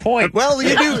make a point. Well,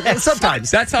 you do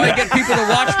sometimes. That's how I get people to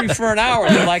watch me for an hour.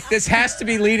 They're like, this has to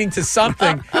be leading to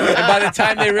something. And by the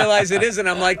time they realize it isn't,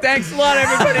 I'm like, thanks a lot,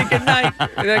 everybody. Good night.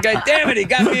 And the guy, damn it, he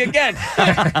got me again.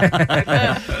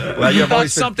 Well, you've thought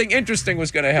always been, something interesting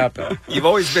was going to happen. you've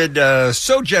always been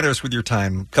so generous with your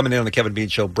time coming in on the Kevin Bean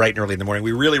Show bright and early in the morning.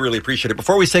 We really, really appreciate it.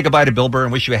 Before we say goodbye to Bill Burr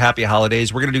and wish you a happy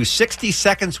holidays, we're going to do 60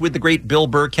 seconds with the great Bill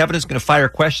Burr. Kevin is going to fire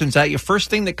questions at you. First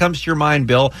thing that comes to your mind,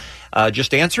 Bill,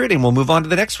 just answer it, and we'll move on to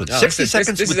the next one. No, 60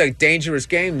 seconds. This is a dangerous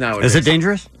game nowadays. Is it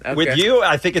dangerous? Okay. With you,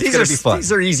 I think it's going to be fun.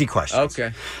 These are easy questions.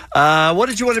 Okay. What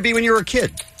did you want to be when you were a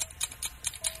kid?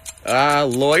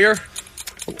 Lawyer.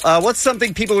 What's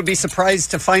something people would be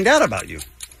surprised to find out about you?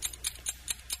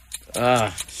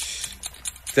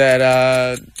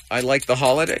 That I like the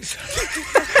holidays.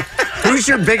 Who's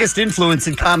your biggest influence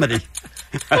in comedy?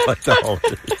 I like the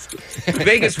holidays.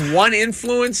 Biggest one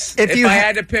influence? If I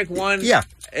had to pick one,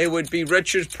 it would be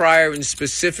Richard Pryor, and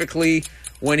specifically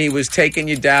when he was taking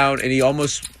you down and he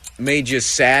almost made you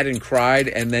sad and cried,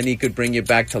 and then he could bring you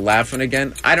back to laughing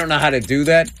again. I don't know how to do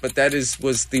that, but that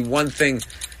was the one thing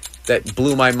that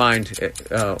blew my mind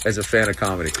as a fan of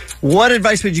comedy. What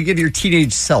advice would you give your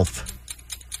teenage self?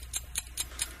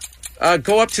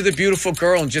 Go up to the beautiful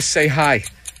girl and just say hi.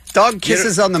 Dog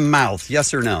kisses on the mouth,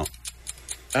 yes or no?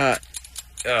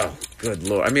 Oh, good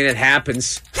Lord. I mean, it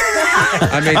happens.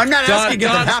 I mean, I'm not asking if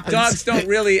it happens. Dogs don't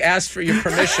really ask for your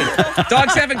permission.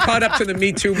 Dogs haven't caught up to the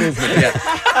Me Too movement yet.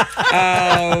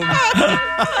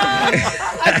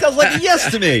 That sounds like a yes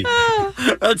to me.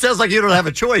 It sounds like you don't have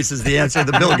a choice is the answer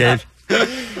that Bill gave.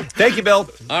 Thank you, Bill.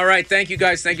 All right. Thank you,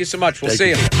 guys. Thank you so much. We'll see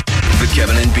you. The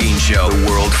Kevin and Bean Show, the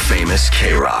world famous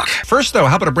K-Rock. First, though,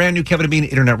 how about a brand new Kevin and Bean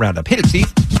Internet Roundup? Hit it,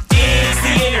 Steve. It's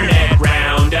the Internet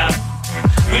Roundup.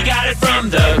 We got it from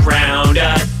the ground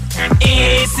up.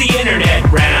 It's the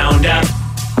Internet Roundup.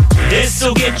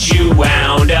 This'll get you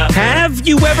wound up. Have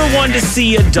you ever wanted to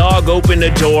see a dog open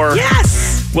a door?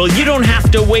 Yes! Well, you don't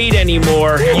have to wait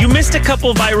anymore. You missed a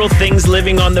couple viral things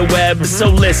living on the web, so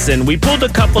listen, we pulled a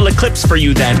couple of clips for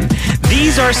you then.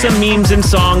 These are some memes and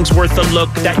songs worth a look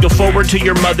that you'll forward to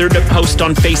your mother to post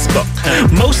on Facebook.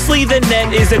 Mostly the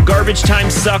net is a garbage time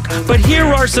suck, but here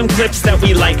are some clips that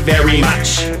we like very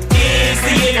much. It's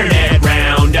the Internet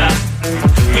Roundup.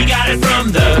 We got it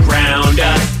from the ground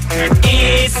up.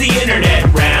 It's the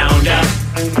Internet Roundup.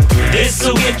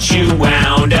 This'll get you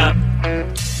wound up.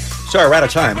 Sorry, we're out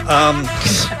of time.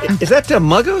 Is that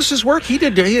Muggos' work? He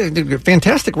did a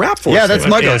fantastic rap for us. Yeah, that's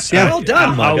Muggos. Yeah. Well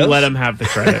done, Muggos. I'll let him have the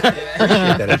credit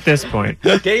at this point.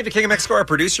 Dave, the King of Mexico, our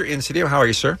producer in studio. How are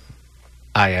you, sir?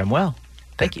 I am well.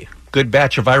 Thank you. Good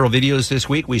batch of viral videos this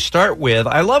week. We start with,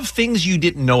 I love things you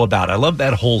didn't know about. I love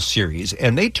that whole series.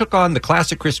 And they took on the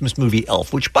classic Christmas movie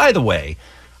Elf, which, by the way,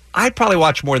 I'd probably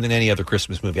watch more than any other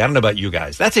Christmas movie. I don't know about you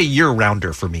guys. That's a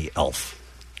year-rounder for me, Elf.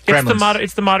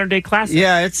 It's the modern day classic.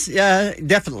 Yeah,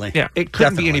 definitely. Yeah, it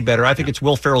couldn't be any better. I think it's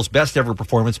Will Ferrell's best ever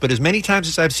performance, but as many times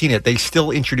as I've seen it, they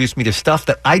still introduce me to stuff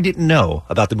that I didn't know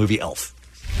about the movie Elf.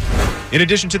 In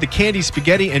addition to the candy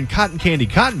spaghetti and cotton candy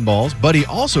cotton balls, Buddy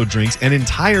also drinks an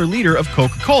entire liter of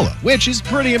Coca-Cola, which is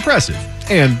pretty impressive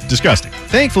and disgusting.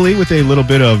 Thankfully, with a little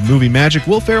bit of movie magic,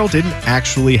 Will Ferrell didn't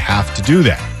actually have to do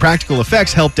that. Practical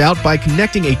effects helped out by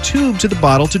connecting a tube to the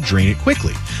bottle to drain it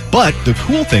quickly. But the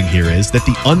cool thing here is that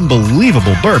the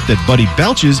unbelievable burp that Buddy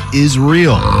belches is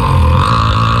real.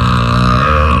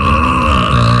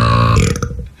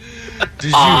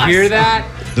 Did you hear that?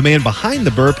 The man behind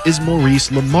the burp is Maurice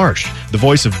LaMarche, the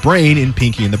voice of Brain in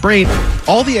Pinky and the Brain.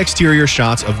 All the exterior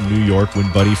shots of New York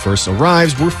when Buddy first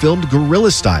arrives were filmed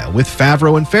guerrilla style, with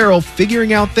Favreau and Ferrell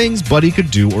figuring out things Buddy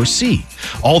could do or see.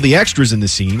 All the extras in the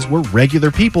scenes were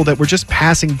regular people that were just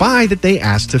passing by that they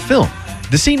asked to film.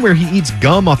 The scene where he eats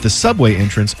gum off the subway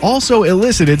entrance also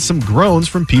elicited some groans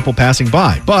from people passing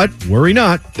by. But worry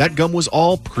not, that gum was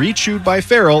all pre-chewed by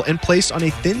Ferrell and placed on a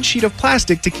thin sheet of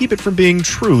plastic to keep it from being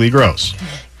truly gross.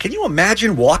 Can you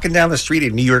imagine walking down the street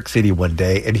in New York City one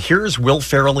day and here's Will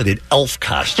Ferrell in an elf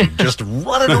costume, just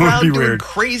running around doing weird,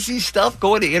 crazy stuff,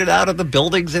 going in and out of the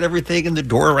buildings and everything, and the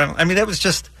door around? I mean, that was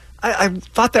just, I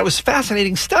thought that was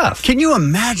fascinating stuff. Can you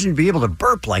imagine being able to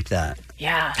burp like that?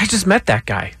 Yeah. I just met that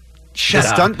guy.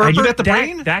 stunt burper? Are you at the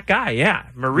brain? That guy, yeah.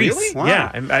 Maurice. Really? Wow.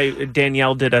 Yeah.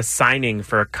 Danielle did a signing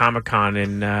for a Comic-Con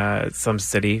in some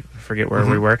city. I forget where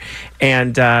we were.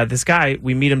 And this guy,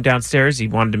 we meet him downstairs. He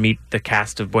wanted to meet the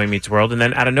cast of Boy Meets World. And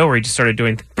then out of nowhere, he just started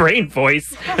doing the brain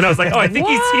voice. And I was like, oh, I think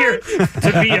he's here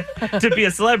to be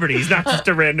a celebrity. He's not just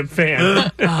a random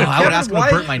fan. I would ask him to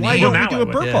burp my Why name. don't we do a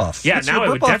burp off? Yeah, Let's do now a I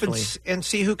burp would off definitely. and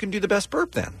see who can do the best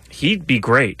burp then. He'd be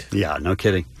great. Yeah, no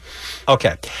kidding.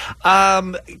 Okay.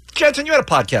 Jensen, you had a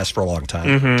podcast for a long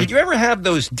time. Did you ever have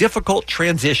those difficult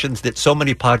transitions that so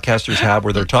many podcasters have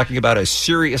where they're talking about a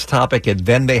serious topic and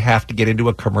then they have to get into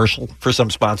a commercial for some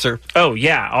sponsor? Oh,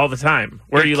 yeah, all the time.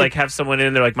 Where you like have someone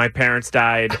in there like my parents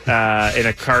died in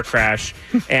a car crash.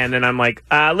 And then I'm like,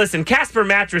 listen, Casper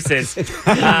mattresses. You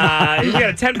got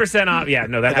a 10% off. Yeah,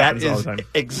 no, that happens all the time.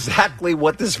 Exactly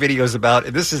what this video is about.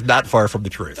 And this is not far from the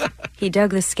truth. He dug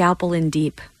the scalpel in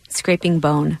deep, scraping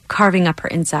bone, carving up her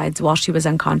insides while she was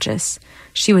unconscious.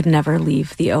 She would never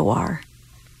leave the OR.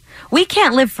 We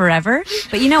can't live forever,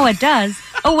 but you know what does?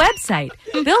 A website.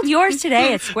 Build yours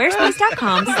today at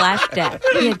squarespace.com/death.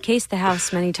 He had cased the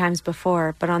house many times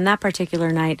before, but on that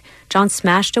particular night, John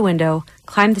smashed a window,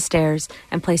 climbed the stairs,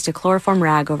 and placed a chloroform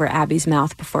rag over Abby's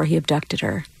mouth before he abducted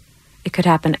her. It could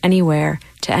happen anywhere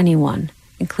to anyone,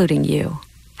 including you.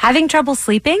 Having trouble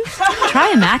sleeping?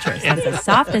 Try a mattress that's as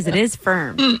soft as it is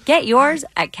firm. Get yours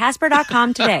at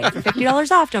Casper.com today. For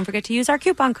 $50 off, don't forget to use our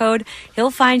coupon code.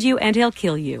 He'll find you and he'll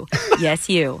kill you. Yes,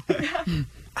 you.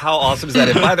 How awesome is that?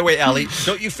 And by the way, Allie,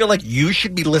 don't you feel like you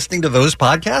should be listening to those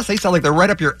podcasts? They sound like they're right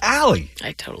up your alley.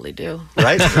 I totally do.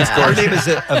 Right? Her name is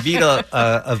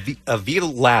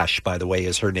Avita Lash, by the way,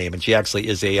 is her name, and she actually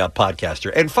is a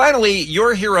podcaster. And finally,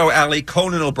 your hero, Allie,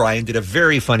 Conan O'Brien, did a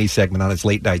very funny segment on his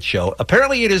late night show.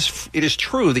 Apparently, it is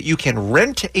true that you can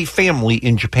rent a family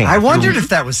in Japan. I wondered if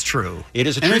that was true. It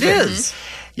is a And true it thing. is.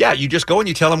 Yeah, you just go and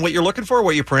you tell them what you're looking for,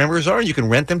 what your parameters are, and you can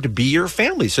rent them to be your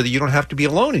family so that you don't have to be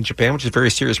alone in Japan, which is a very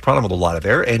serious problem with a lot of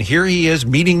there. And here he is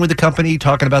meeting with the company,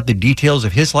 talking about the details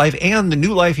of his life and the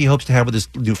new life he hopes to have with his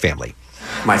new family.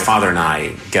 My father and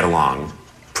I get along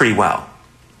pretty well,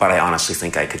 but I honestly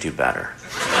think I could do better.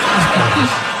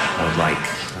 I would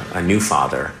like a new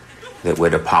father that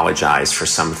would apologize for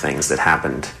some things that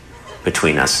happened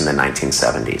between us in the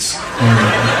 1970s.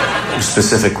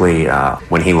 Specifically,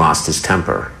 when he lost his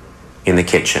temper in the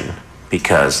kitchen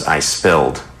because I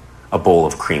spilled a bowl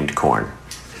of creamed corn.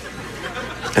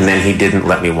 And then he didn't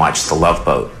let me watch The Love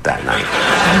Boat that night.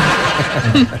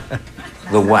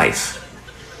 The wife.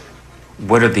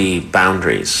 What are the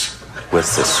boundaries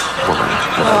with this woman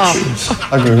that I choose?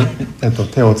 ハグ、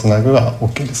手をつなぐは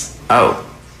OK です。 Oh,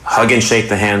 hug and shake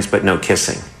the hands, but no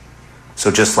kissing. So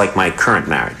just like my current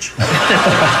marriage.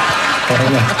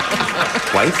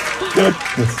 Wife?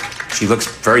 She looks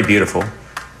very beautiful.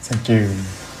 Thank you.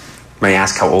 May I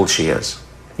ask how old she is?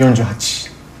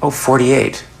 48. Oh,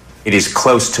 48. It is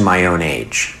close to my own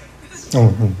age.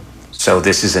 So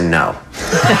this is a no.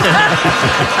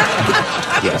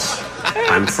 Yes.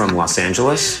 I'm from Los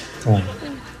Angeles.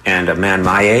 And a man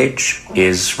my age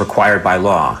is required by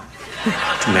law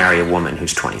to marry a woman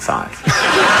who's 25.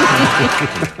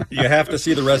 You have to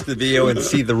see the rest of the video and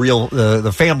see the real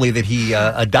the family that he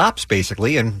adopts,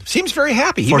 basically, and seems very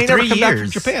happy. He For may never 3 come back from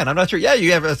years. Japan. I'm not sure. Yeah,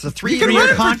 you have a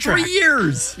 3-year contract. For 3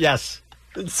 years. Yes.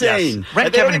 Insane. Yes.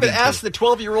 And they don't even ask the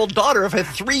 12-year-old daughter if a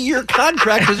 3-year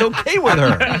contract is okay with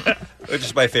her. Which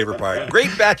is my favorite part.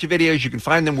 Great batch of videos. You can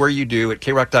find them where you do at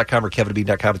krock.com or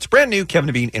kevinandbean.com. It's brand new Kevin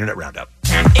and Bean Internet Roundup.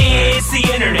 It's the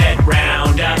Internet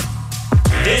Roundup.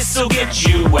 This'll get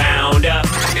you wound up.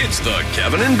 It's the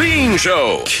Kevin and Bean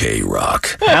Show.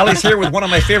 K-Rock. Allie's here with one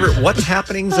of my favorite What's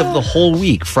Happenings of the whole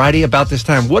week. Friday about this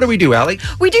time. What do we do, Allie?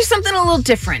 We do something a little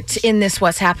different in this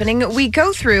What's Happening. We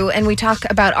go through and we talk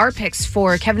about our picks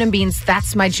for Kevin and Bean's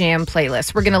That's My Jam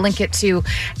playlist. We're going to link it to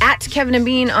 @Kevin and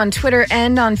Bean on Twitter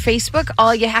and on Facebook.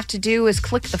 All you have to do is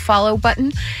click the follow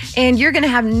button, and you're going to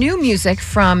have new music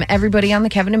from everybody on the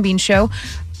Kevin and Bean Show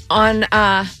on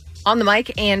the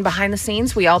mic and behind the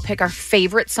scenes. We all pick our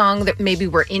favorite song that maybe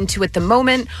we're into at the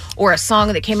moment, or a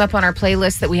song that came up on our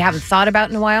playlist that we haven't thought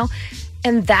about in a while.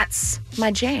 And That's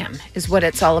My Jam is what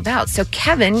it's all about. So,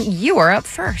 Kevin, you are up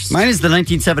first. Mine is the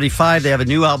 1975. They have a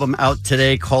new album out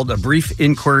today called A Brief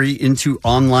Inquiry into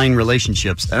Online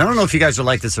Relationships. And I don't know if you guys are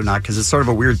like this or not, because it's sort of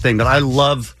a weird thing, but I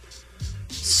love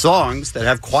songs that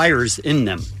have choirs in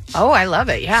them. Oh, I love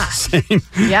it. Yeah.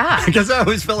 Yeah. Because I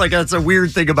always felt like that's a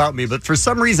weird thing about me, but for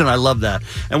some reason I love that.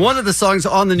 And one of the songs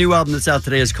on the new album that's out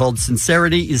today is called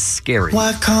Sincerity is Scary.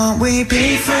 Why can't we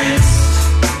be friends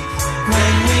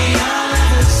when we are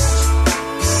lovers?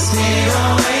 It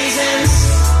always ends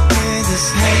with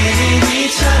us hating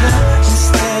each other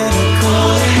instead of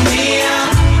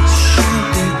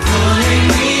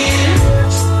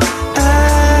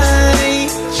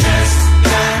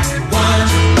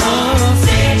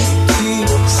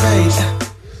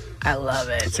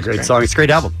a great song. It's a great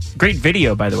album. Great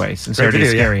video, by the way. Sincerity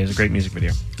is Scary is a great music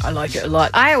video. I like it a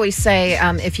lot. I always say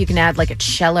if you can add like a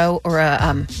cello or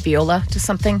a viola to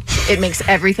something, it makes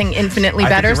everything infinitely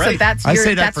better. Right. So that's I your,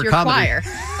 say that that's for your comedy. choir.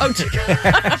 Oh,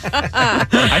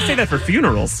 I say that for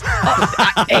funerals.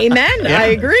 amen. Yeah. I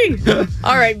agree.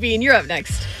 All right, Bean, you're up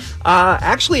next.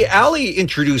 Actually, Allie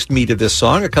introduced me to this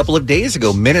song a couple of days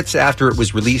ago, minutes after it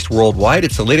was released worldwide.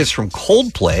 It's the latest from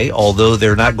Coldplay, although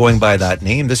they're not going by that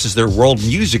name. This is their world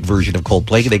music version of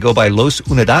Coldplay. They go by Los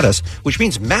Unidades, which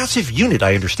means massive unit,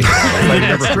 I understand. I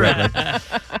remember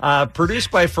correctly. Produced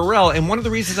by Pharrell. And one of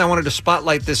the reasons I wanted to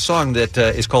spotlight this song that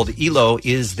is called ELO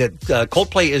is that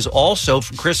Coldplay is also,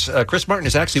 Chris Martin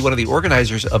is actually one of the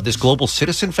organizers of this Global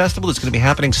Citizen Festival. It's going to be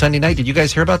happening Sunday night. Did you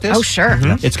guys hear about this? Oh, sure.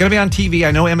 Mm-hmm. It's going to be on TV.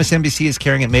 I know MSNBC is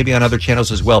carrying it, maybe on other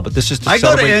channels as well. But this is to I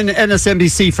celebrate. go to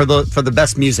MSNBC for the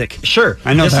best music. Sure,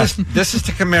 I know this is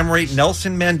to commemorate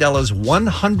Nelson Mandela's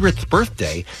 100th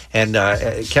birthday. And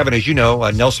Kevin, as you know,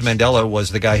 Nelson Mandela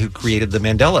was the guy who created the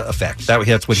Mandela effect.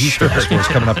 That's what he's famous for, is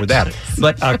coming up with that.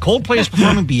 But Coldplay is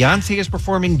performing, Beyonce is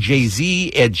performing,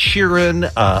 Jay-Z, Ed Sheeran,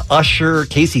 Usher,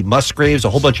 Casey Musgraves, a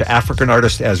whole bunch of African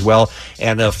artists as well.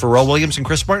 And Pharrell Williams and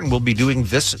Chris Martin will be doing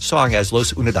this song as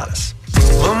Los Unidades.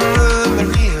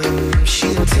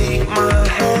 She'll take my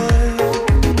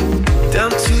hand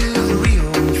down to the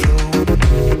real flow.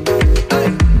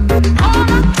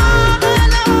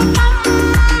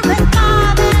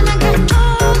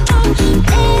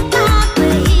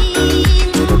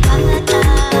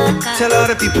 Tell all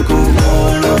the people go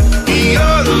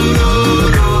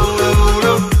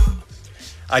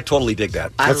I totally dig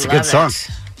that. That's a good song.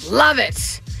 Love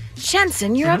it.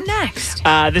 Jensen, you're up next.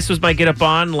 This was my Get Up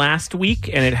On last week,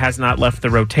 and it has not left the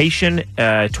rotation.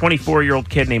 A 24-year-old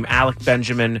kid named Alec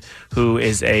Benjamin, who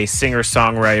is a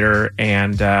singer-songwriter,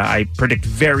 and I predict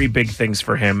very big things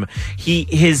for him.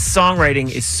 His songwriting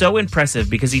is so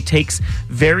impressive because he takes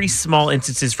very small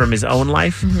instances from his own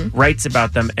life, writes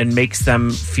about them, and makes them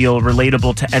feel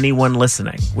relatable to anyone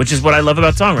listening, which is what I love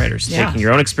about songwriters, taking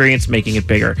your own experience, making it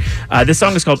bigger. This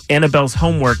song is called Annabelle's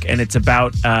Homework, and it's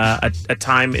about a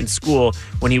time in school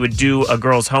when he would do a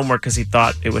girl's homework because he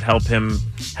thought it would help him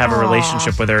have a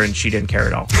relationship with her, and she didn't care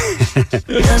at all.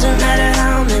 Doesn't matter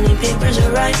how many papers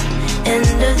are right. End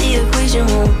of the equation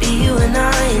won't be you and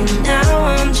I. And now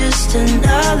I'm just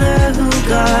another who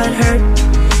got hurt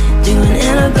doing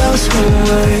Annabelle's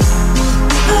homework.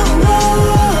 Oh, oh,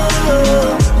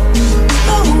 oh, oh.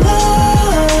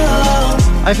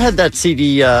 I've had that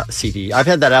CD. I've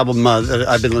had that album that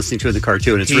I've been listening to in the car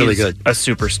too, and it's really good. A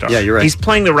superstar. Yeah, you're right. He's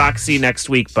playing the Roxy next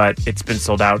week, but it's been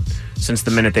sold out since the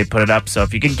minute they put it up. So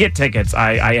if you can get tickets,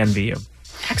 I envy you.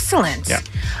 Excellent. Yeah.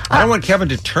 I don't want Kevin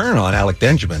to turn on Alec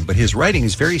Benjamin, but his writing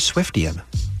is very Swiftian.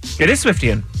 It is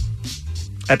Swiftian.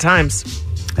 At times.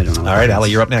 I don't know. All right, Allie,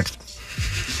 you're up next.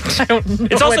 I don't know.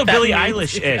 It's also what that Billie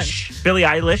means Eilish-ish. Billie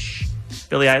Eilish.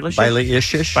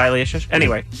 Billie-ish.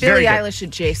 Anyway, Billie Eilish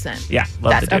adjacent. Yeah,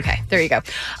 love the dude. Okay, there you go.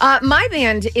 My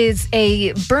band is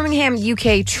a Birmingham,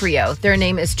 UK trio. Their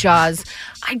name is Jaws.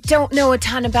 I don't know a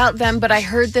ton about them, but I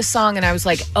heard this song and I was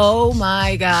like, oh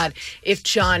my God, if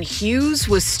John Hughes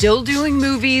was still doing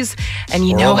movies, and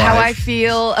you know how I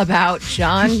feel about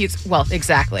John Hughes. Well,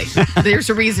 exactly.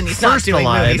 There's a reason he's not doing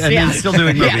movies. And he's still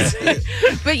doing movies.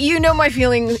 But you know my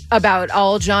feeling about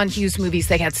all John Hughes movies.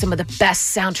 They had some of the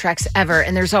best soundtracks ever,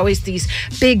 and there's always these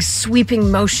big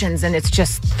sweeping motions, and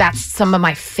that's some of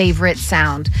my favorite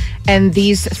sound. And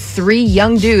these three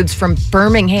young dudes from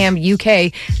Birmingham,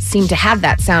 UK seem to have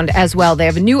that sound as well. They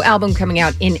have a new album coming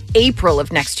out in April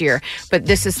of next year, but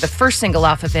this is the first single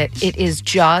off of it. It is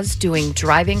Jaws doing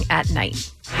Driving at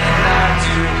Night. And I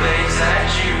do things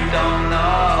that you don't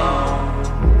know.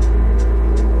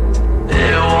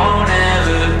 It won't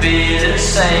ever be the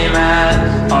same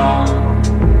at all.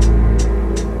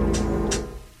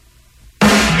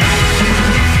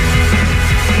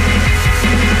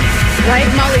 Right?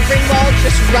 Molly Ringwald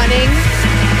just running.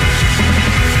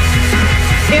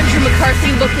 Andrew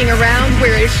McCarthy looking around.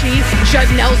 Where is she? Judd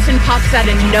Nelson pops out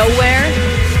of nowhere.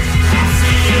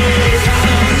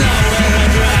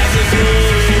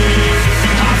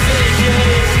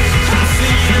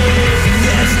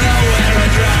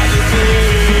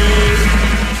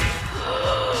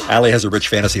 Allie has a rich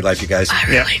fantasy life, you guys. I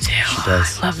really do. She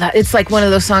does. I love that. It's like one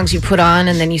of those songs you put on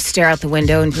and then you stare out the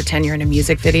window and pretend you're in a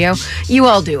music video. You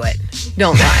all do it.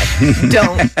 Don't lie.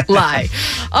 Don't lie.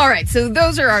 All right, so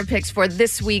those are our picks for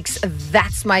this week's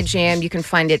That's My Jam. You can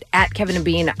find it at Kevin and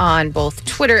Bean on both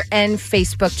Twitter and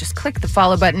Facebook. Just click the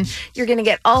follow button. You're going to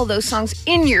get all those songs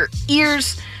in your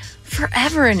ears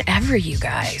forever and ever, you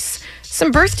guys.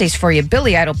 Some birthdays for you.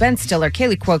 Billy Idol, Ben Stiller,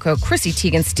 Kaylee Cuoco, Chrissy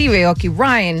Teigen, Steve Aoki,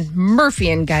 Ryan Murphy,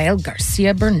 and Gael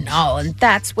Garcia Bernal. And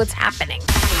that's what's happening.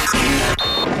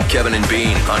 Kevin and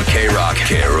Bean on K-Rock,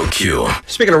 KROQ.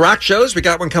 Speaking of rock shows, we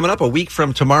got one coming up a week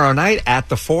from tomorrow night at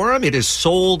the Forum. It is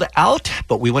sold out,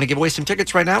 but we want to give away some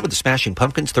tickets right now with the Smashing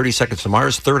Pumpkins, 30 Seconds to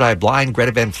Mars, Third Eye Blind,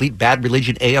 Greta Van Fleet, Bad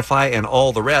Religion, AFI, and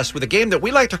all the rest with a game that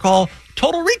we like to call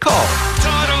Total Recall.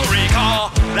 Total Recall,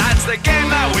 that's the game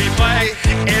that we play.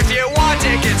 If you want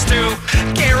tickets to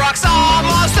K-Rock's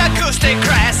Almost Acoustic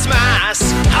Christmas.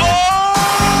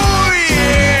 Oh,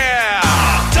 yeah!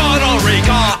 Total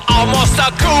Recall, Almost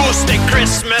Acoustic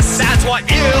Christmas. That's what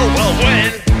you will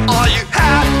win. All you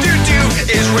have to do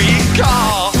is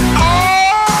recall.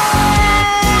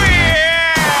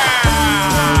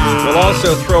 We'll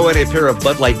also throw in a pair of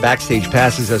Bud Light backstage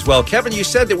passes as well. Kevin, you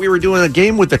said that we were doing a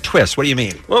game with a twist. What do you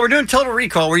mean? Well, we're doing Total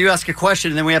Recall, where you ask a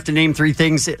question and then we have to name three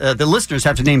things. The listeners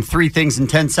have to name three things in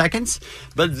 10 seconds.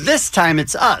 But this time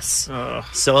it's us.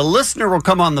 So a listener will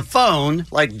come on the phone,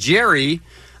 like Jerry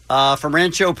from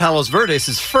Rancho Palos Verdes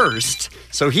is first.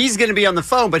 So he's going to be on the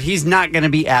phone, but he's not going to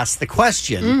be asked the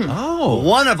question.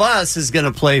 One of us is going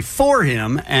to play for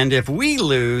him, and if we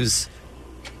lose,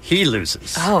 he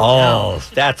loses.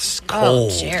 That's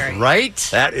cold. Jerry. Right?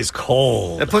 That is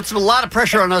cold. It puts a lot of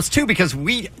pressure on us, too, because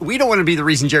we don't want to be the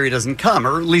reason Jerry doesn't come,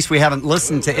 or at least we haven't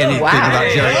listened to anything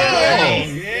about Jerry.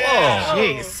 Whoa.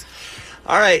 Jeez.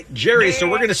 All right, Jerry, so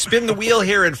we're going to spin the wheel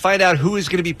here and find out who is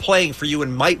going to be playing for you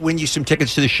and might win you some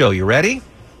tickets to the show. You ready?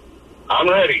 I'm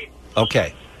ready.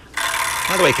 Okay.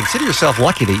 By the way, consider yourself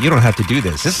lucky that you don't have to do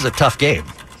this. This is a tough game.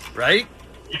 Right?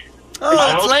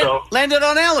 I hope so. Landed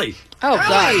on Allie. Oh,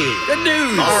 God. Good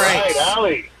news. All right,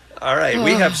 Allie. All right,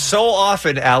 we have so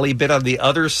often, Allie, been on the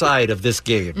other side of this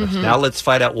game. Mm-hmm. Now let's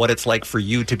find out what it's like for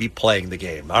you to be playing the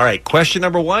game. All right, question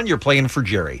number one, you're playing for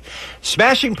Jerry.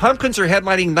 Smashing Pumpkins are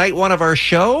headlining night one of our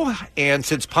show, and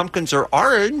since pumpkins are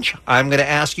orange, I'm going to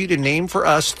ask you to name for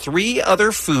us three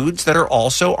other foods that are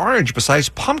also orange. Besides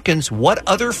pumpkins, what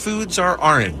other foods are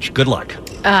orange? Good luck.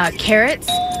 Carrots,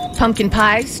 pumpkin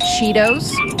pies,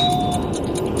 Cheetos.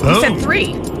 You said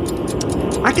three.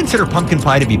 I consider pumpkin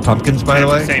pie to be pumpkins, by the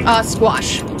way.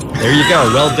 Squash. There you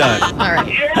go. Well done. All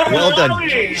right. Well done.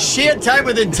 She had time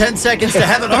within 10 seconds to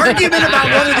have an argument about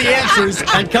one of the answers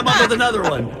and come up with another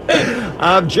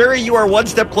one. Jerry, you are one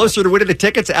step closer to winning the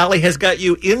tickets. Allie has got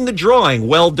you in the drawing.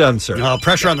 Well done, sir. Oh,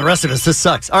 pressure on the rest of us. This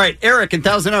sucks. All right, Eric in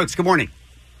Thousand Oaks, good morning.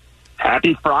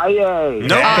 Happy Friday.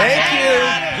 No,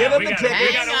 thank you. Give him the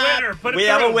tickets. We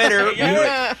have a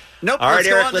winner. Nope, all right, let's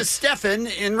Eric, go on to Stefan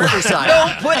in Riverside.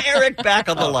 No, put Eric back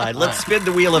on the line. Let's spin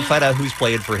the wheel and find out who's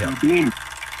playing for him.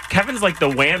 Kevin's like the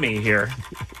whammy here.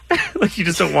 Like you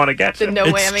just don't want to get The him. no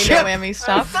whammy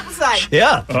stuff. Step aside.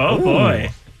 Yeah. Oh,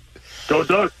 boy. Go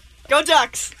Ducks. Go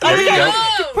Ducks. There you go.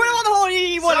 Put him on the hole.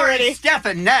 You won already.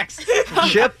 Stefan, next.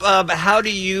 Chip, how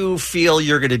do you feel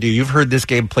you're going to do? You've heard this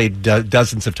game played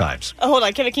dozens of times. Oh, hold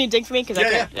on. Can you dig for me?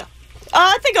 Yeah.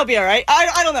 I think I'll be all right.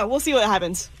 I don't know. We'll see what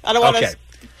happens. I don't want to...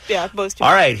 Yeah, both too.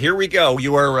 All right, here we go.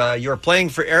 You are playing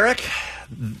for Eric.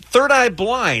 Third Eye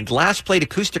Blind last played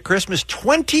Acoustic Christmas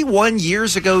 21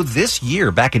 years ago this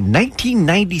year, back in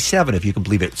 1997, if you can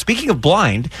believe it. Speaking of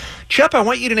blind, Chup, I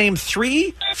want you to name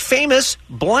three famous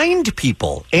blind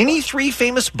people. Any three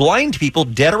famous blind people,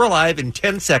 dead or alive, in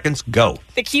 10 seconds. Go.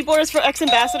 The keyboardist for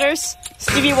Ex-Ambassadors,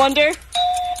 Stevie Wonder,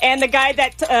 and the guy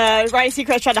that Ryan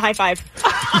Seacrest tried to high five.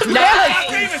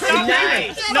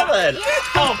 Nice.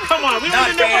 Oh, come on. We don't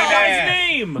even know the guy's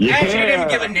name. Yeah. You didn't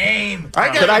give a name.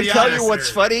 Can I tell you what's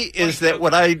funny is that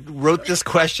when I wrote this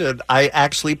question, I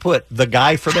actually put the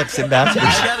guy from Ex-Ambassadors.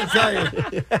 I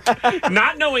gotta tell you.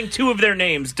 Not knowing two of their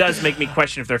names does make me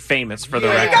question if they're famous for the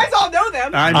record. You guys all know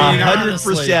them. I mean,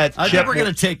 100%. I think we're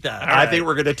going to take that. I think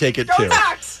we're going to take it, too.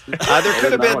 There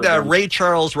could have been Ray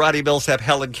Charles, Roddy Millsap,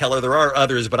 Helen Keller. There are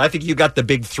others, but I think you got the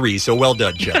big three, so well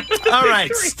done, Chip. All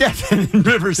right, Stefan in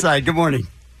Riverside, good morning.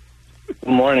 Good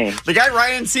morning. The guy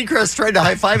Ryan Seacrest tried to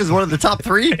high five is one of the top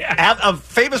three?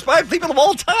 Famous five people of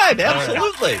all time,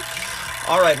 absolutely.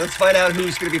 All right, let's find out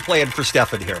who's going to be playing for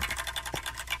Stefan here.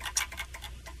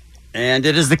 And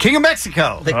it is the King of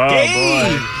Mexico. Dave.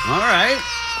 All right.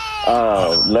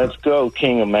 Let's go,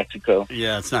 King of Mexico.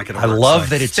 Yeah, it's not going to I work. love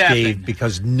that it's Dave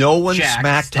because no one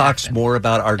smack talks Stefan. more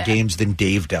about our games than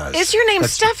Dave does. Is your name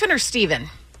Stefan or Steven?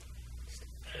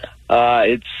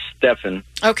 It's Stefan.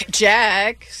 Okay,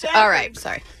 Jack. All right,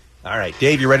 sorry. All right,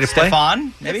 Dave, you ready to play?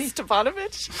 Stefan, maybe?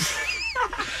 Stefanovich?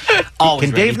 Always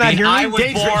Can Dave not hear me? I was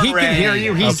born he can hear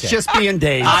you. He's just being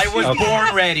Dave. I was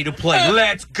born ready to play.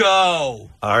 Let's go.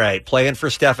 All right, playing for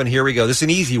Stefan. Here we go. This is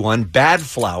an easy one. Bad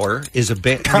Flower is a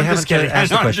band. I'm just kidding.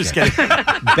 I'm just kidding.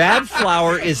 Bad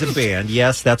Flower is a band.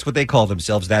 Yes, that's what they call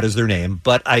themselves. That is their name.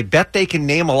 But I bet they can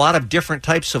name a lot of different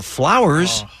types of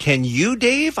flowers. Can you,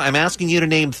 Dave? I'm asking you to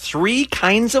name 3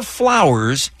 kinds of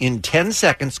flowers in 10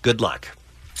 seconds. Good luck.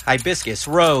 Hibiscus,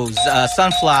 rose,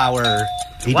 sunflower.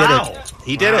 He did it.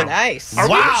 He did it. Nice. Are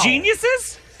we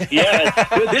geniuses? Yes,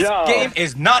 good This job. game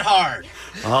is not hard.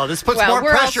 Oh, this puts Well, more we're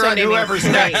pressure also on naming whoever's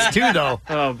 3. next, too, though.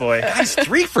 Oh, boy. Guys,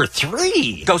 3 for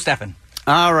 3. Go, Stefan.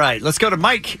 All right, let's go to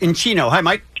Mike in Chino. Hi,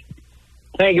 Mike.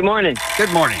 Hey, good morning.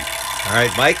 Good morning. All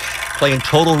right, Mike, playing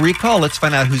Total Recall. Let's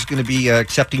find out who's going to be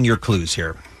accepting your clues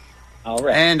here. All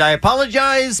right. And I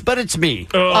apologize, but it's me.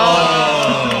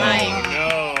 Mike.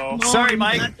 Sorry,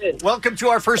 Mike. Welcome to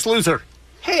our first loser.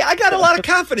 Hey, I got a lot of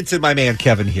confidence in my man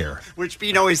Kevin here. Which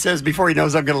Bean always says before he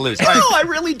knows I'm going to lose. No, I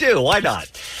really do. Why not?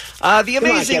 The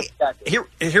amazing...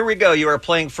 Here we go. You are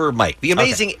playing for Mike. The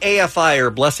amazing AFI are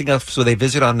blessing us with a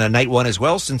visit on night 1 as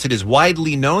well, since it is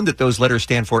widely known that those letters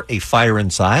stand for a fire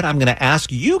inside. I'm going to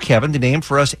ask you, Kevin, to name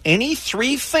for us any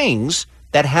 3 things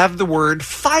that have the word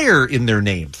fire in their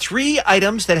name. 3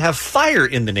 items that have fire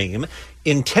in the name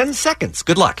in 10 seconds.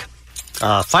 Good luck.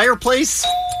 Fireplace,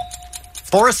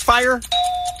 forest fire,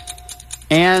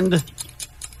 and...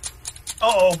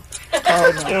 Oh, no.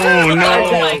 Oh,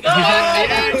 my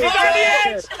God. He's on the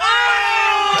edge.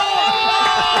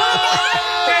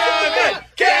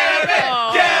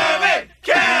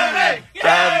 Kevin!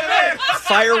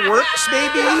 Fireworks,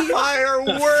 maybe?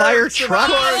 Fireworks. Fire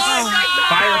trucks?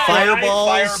 Fireball.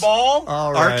 Fireball.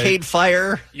 All right. Arcade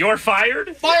fire. You're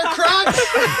fired? Firecracker.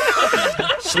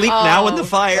 Sleep now in the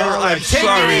fire. I'm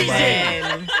sorry, Mike.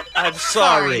 Amazing. I'm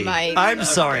sorry. Mike. I'm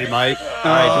sorry, Mike.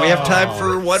 All right, do we have time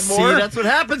for one more? See, that's what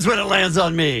happens when it lands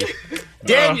on me.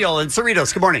 Daniel and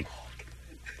Cerritos, good morning.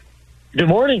 Good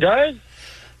morning, guys.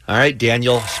 All right,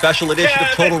 Daniel, special edition of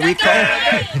Total Recall.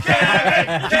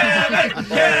 Kevin.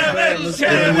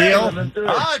 the wheel.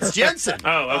 Oh, it's Jensen.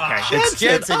 Oh, okay. It's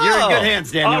Jensen. You're in good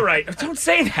hands, Daniel. All right. Don't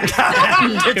say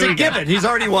that. It's a given. He's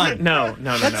already won. No.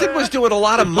 Jensen was doing a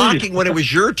lot of mocking when it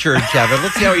was your turn, Kevin.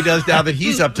 Let's see how he does now that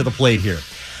he's up to the plate here.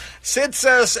 Since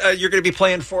you're going to be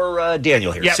playing for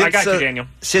Daniel here. Yeah, Since, I got you, Daniel.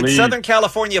 Since Southern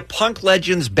California punk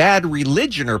legends Bad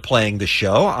Religion are playing the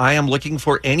show, I am looking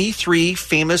for any 3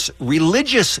 famous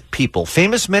religious people,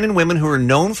 famous men and women who are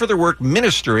known for their work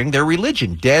ministering their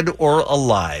religion, dead or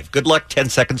alive. Good luck. 10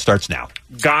 seconds starts now.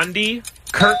 Gandhi,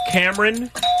 Kirk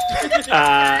Cameron,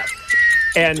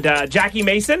 and Jackie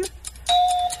Mason.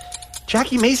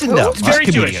 Jackie Mason? No. He's very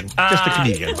comedian. Jewish. Just a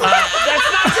comedian. That's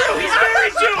not true. He's very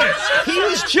Jewish. He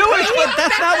is Jewish, but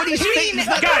that's not what he's thinking.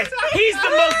 Guys, he's the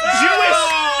most Jewish.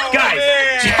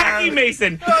 Jackie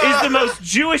Mason is the most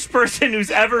Jewish person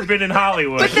who's ever been in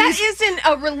Hollywood. But that isn't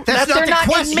a... That's they're not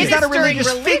the question. He's not a religious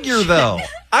religion. figure, though.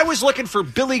 I was looking for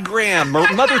Billy Graham,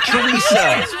 Mother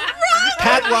Teresa,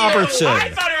 Pat Robertson. I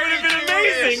thought it would have been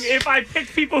amazing if I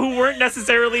picked people who weren't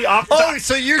necessarily off the top.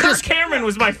 So you're Kirk just... Cameron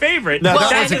was my favorite. No, Well,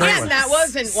 that was a great again, one. that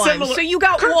wasn't one. Similar- So you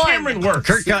got Kirk one. Cameron works.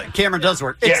 Kirk Cameron does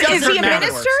work. Yeah. It doesn't Is he a matter.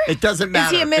 minister? It doesn't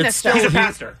matter. Is he a minister? He's a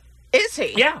pastor. Is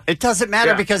he? Yeah. It doesn't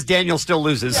matter Yeah. because Daniel still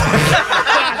loses.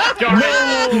 Darn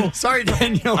it. Sorry,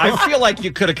 Daniel. I feel like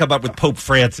you could have come up with Pope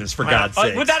Francis, for God's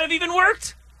sake. Would that have even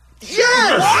worked?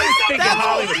 Yes!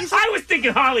 I was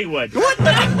thinking Hollywood. What the?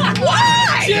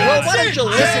 Why? Well, why don't you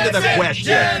listen to the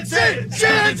question?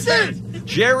 Jensen!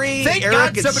 Jerry, Thank Eric, God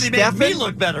and somebody Stefan. made me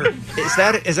look better. Is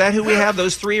that who we have?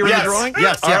 Those 3 are in the drawing?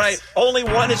 Yes. All right. Only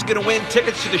one is going to win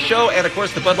tickets to the show and, of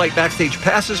course, the Bud Light backstage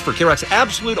passes for K-Rock's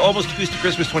Absolute Almost Acoustic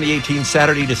Christmas 2018,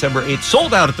 Saturday, December 8th.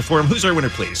 Sold out at the Forum. Who's our winner,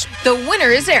 please? The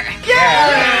winner is Eric.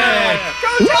 Yeah!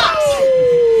 Go Ducks!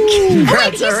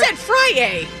 Wait, he Eric. said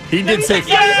Friday. He did say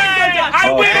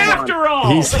I win after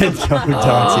all. He said go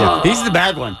Ducks, yeah. He's the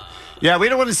bad one. Yeah, we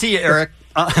don't want to see you, Eric.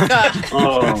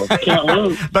 Can't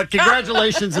lose. But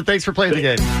congratulations and thanks for playing the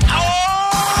game.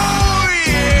 Oh,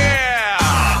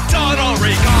 yeah! Total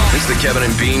Recall. It's the Kevin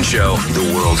and Bean Show,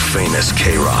 the world famous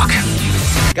K-Rock.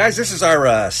 Guys, this is our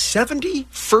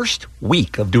 71st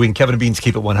week of doing Kevin and Bean's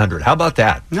Keep It 100. How about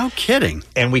that? No kidding.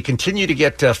 And we continue to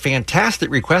get fantastic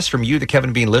requests from you, the Kevin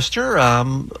and Bean listener.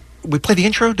 We play the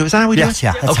intro? Is that how we do it?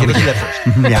 Yeah. That's Okay, how we let's do do that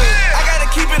it. first. Yeah. I gotta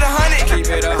keep it 100. Keep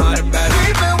it 100, baby.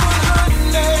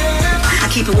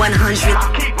 Keep it 100. I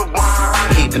keep it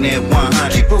 100. Keeping it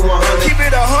 100. Keep it 100. Keep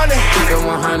it 100. Keep it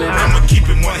 100. I'ma keep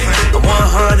it 100.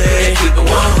 100. Keep it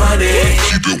 100.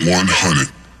 Keep it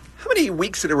 100. How many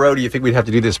weeks in a row do you think we'd have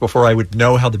to do this before I would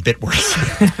know how the bit works?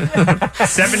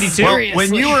 72. Well,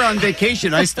 when you were on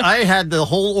vacation, I had the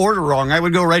whole order wrong. I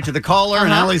would go right to the caller,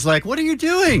 and Allie's like, "What are you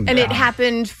doing?" And it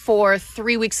happened for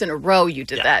 3 weeks in a row. You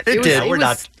did that. It did. We're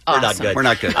not good. We're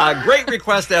not good. Great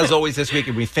request as always this week,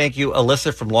 and we thank you.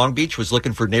 Alyssa from Long Beach was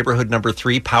looking for neighborhood number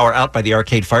 3, "Power Out" by the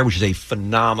Arcade Fire, which is a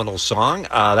phenomenal song.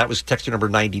 That was texture number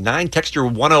 99. Texture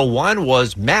 101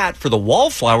 was Matt for the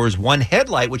Wallflowers One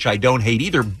Headlight, which I don't hate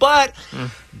either. But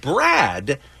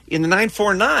Brad in the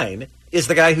 949 is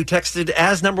the guy who texted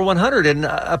as number 100, and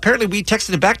apparently we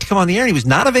texted him back to come on the air, and he was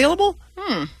not available.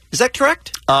 Is that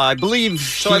correct? I believe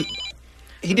so.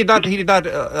 He did not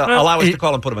allow us to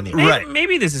call and put him on the air.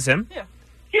 Maybe this is him.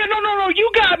 Yeah, no,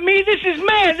 you got me.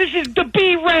 This is the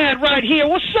B-Rad right here.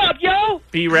 What's up, yo?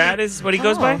 B-Rad is what he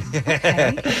goes by?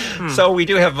 So we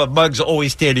do have Muggs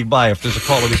always standing by if there's a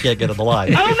caller we can't get on the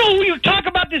line. I don't know who you talk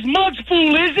about this Muggs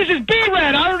fool is. This is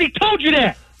B-Rad. I already told you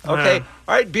that. Okay.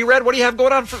 All right, B-Rad, what do you have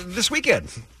going on for this weekend?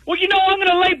 Well, I'm going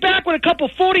to lay back with a couple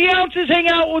 40 ounces, hang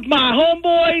out with my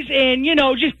homeboys, and,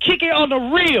 just kick it on the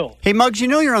reel. Hey, Muggs,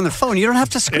 you're on the phone. You don't have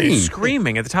to scream. He's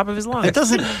screaming at the top of his lungs. It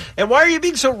doesn't... And why are you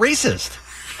being so racist?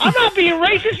 I'm not being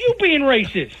racist. You being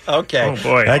racist. Okay. Oh,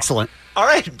 boy. Excellent. All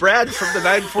right, Brad from the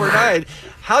 949.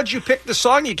 How'd you pick the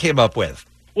song you came up with?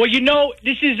 Well,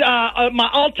 this is my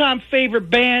all-time favorite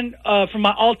band from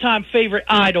my all-time favorite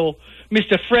idol,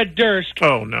 Mr. Fred Durst.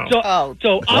 Oh, no.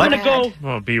 So I'm going to go...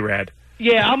 Oh, B-Rad.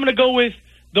 Yeah, I'm going to go with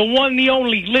the one, the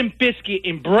only Limp Bizkit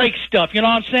and Break Stuff. You know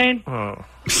what I'm saying? Oh.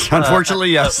 Unfortunately,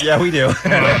 yes. Yeah, we do. Keep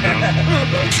it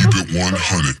 100.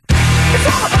 It's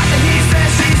all about the he said,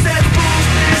 she said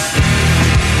bullshit.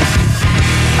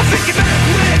 I think you better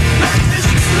quit, let this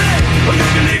shit slip, or you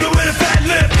can leave it with a fat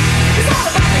lip. It's all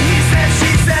about the he said,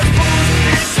 she said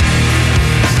bullshit.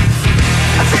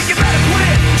 I think you better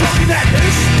quit, talking that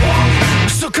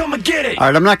ish, so come and get it. All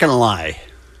right, I'm not going to lie.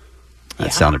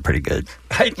 That sounded pretty good.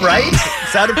 Right?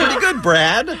 Sounded pretty good,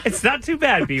 Brad. It's not too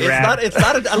bad, B-Rad. It's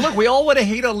not. Look, we all want to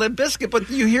hate on Limp Bizkit, but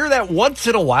you hear that once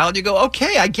in a while, and you go,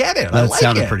 okay, I get it. I That like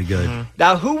sounded it. pretty good.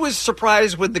 Now, who was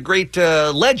surprised when the great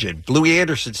legend, Louie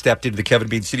Anderson, stepped into the Kevin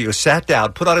Bean studio, sat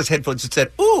down, put on his headphones, and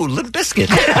said, ooh, Limp Bizkit.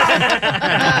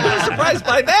 Who was surprised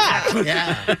by that?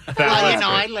 Yeah. Well,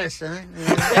 I listen.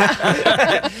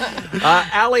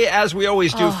 Allie, as we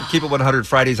always do for Keep It 100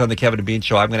 Fridays on the Kevin and Bean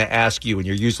Show, I'm going to ask you, and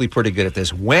you're usually pretty good at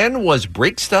this. When was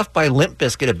Break Stuff by Limp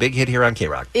Bizkit a big hit here on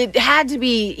K-Rock? It had to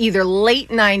be either late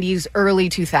 90s, early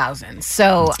 2000s.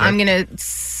 So Okay. I'm going to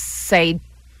say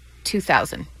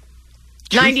 2000.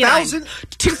 99.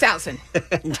 2000.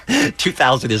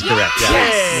 2000 is correct. Yeah.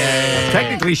 Yes.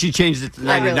 Technically, she changed it to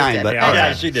I really 99, did. but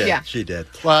Yeah, she did. Yeah. She did.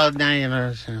 Well, now you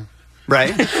know.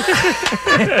 right?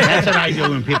 That's what I do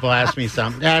when people ask me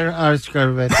something. I was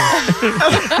going You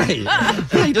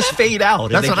just fade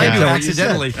out. That's what I do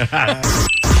accidentally.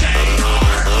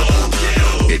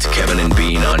 It's Kevin and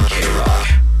Bean on K-Rock.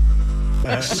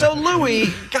 So,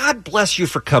 Louie, God bless you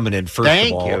for coming in. First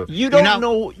Thank of all, you. You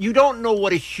don't know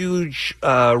what a huge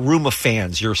room of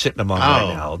fans you're sitting among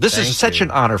right now. This is such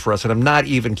an honor for us, and I'm not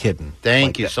even kidding.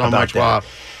 Thank you so much. Well,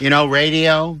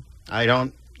 radio. I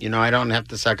don't have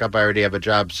to suck up. I already have a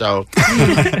job. So,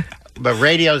 but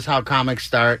radio's how comics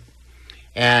start,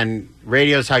 and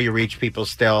radio's how you reach people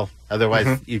still.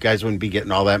 Otherwise, you guys wouldn't be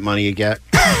getting all that money you get.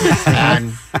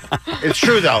 And it's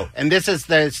true though, and this is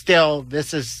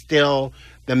still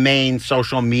the main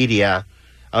social media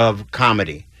of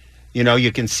comedy.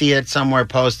 You can see it somewhere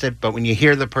posted, but when you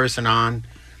hear the person on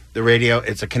the radio,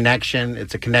 it's a connection.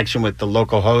 It's a connection with the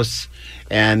local hosts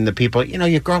and the people.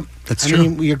 You grow. That's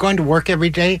true. You're going to work every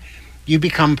day. You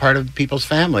become part of people's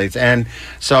families, and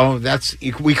so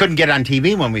we couldn't get on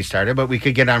TV when we started, but we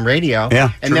could get on radio.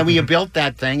 Yeah, and then we built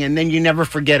that thing, and then you never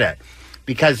forget it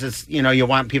because it's you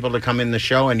want people to come in the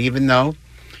show, and even though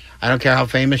I don't care how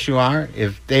famous you are,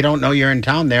 if they don't know you're in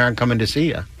town, they aren't coming to see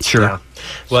you. Sure. Yeah.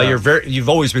 Well, you've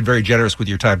always been very generous with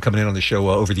your time coming in on the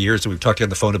show over the years, and we've talked to you on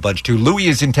the phone a bunch too. Louie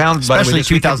is in town, Especially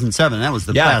 2007. That was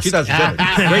the best.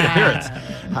 2007. Great appearance.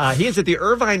 He is at the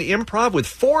Irvine Improv with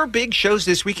 4 big shows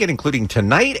this weekend, including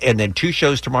tonight, and then 2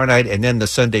 shows tomorrow night, and then the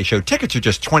Sunday show. Tickets are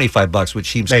just $25,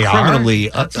 which seems criminally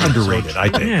underrated. I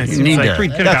think Yeah,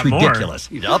 that's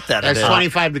ridiculous. You'd up that. That's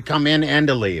 $25 to come in and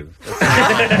to leave. We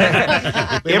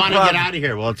want to get out of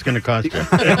here. Well, it's going to cost you.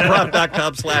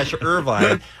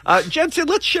 Improv.com/Irvine. Jensen,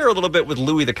 let's share a little bit with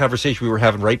Louie the conversation we were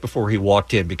having right before he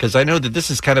walked in, because I know that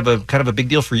this is kind of a big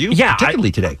deal for you,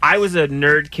 particularly today. I was a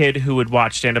nerd kid who would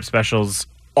watch stand-up specials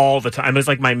all the time. It was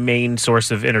like my main source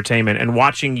of entertainment, and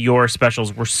watching your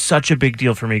specials were such a big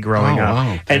deal for me growing up.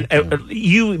 Wow. And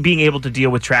you being able to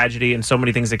deal with tragedy and so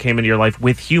many things that came into your life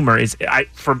with humor is,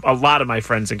 for a lot of my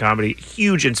friends in comedy,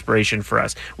 huge inspiration for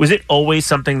us. Was it always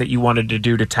something that you wanted to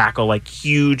do, to tackle like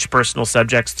huge personal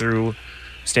subjects through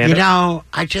stand-up?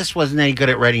 I just wasn't any good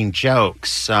at writing jokes,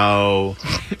 so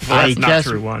that's not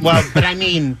true one. Well, but I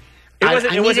mean, you weren't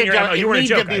a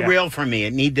joke to be real for me.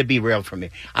 It needed to be real for me.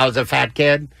 I was a fat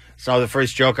kid, so the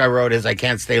first joke I wrote is, "I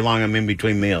can't stay long. I'm in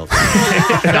between meals." So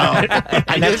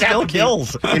that still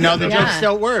kills. The joke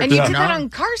still works. And you did that on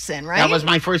Carson, right? That was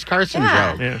my first Carson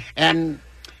Yeah. joke. Yeah. And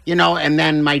and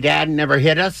then my dad never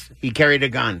hit us. He carried a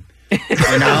gun.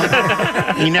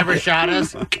 He never shot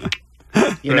us.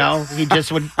 He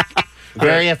just would.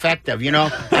 Very effective.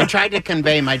 I tried to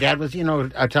convey, my dad was,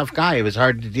 a tough guy. It was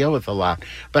hard to deal with a lot.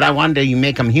 But I wanted to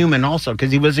make him human also,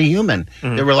 because he was a human.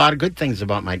 Mm-hmm. There were a lot of good things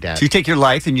about my dad. So you take your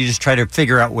life and you just try to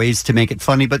figure out ways to make it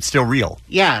funny but still real.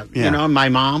 Yeah. My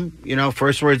mom,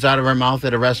 first words out of her mouth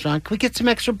at a restaurant, "Can we get some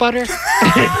extra butter?"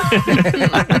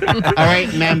 All right,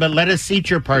 man, but let us seat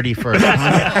your party first.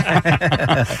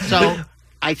 Huh? So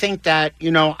I think that,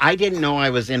 I didn't know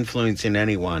I was influencing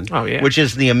anyone, which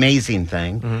is the amazing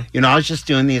thing. Mm-hmm. I was just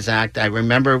doing these acts. I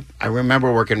remember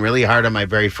working really hard on my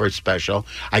very first special.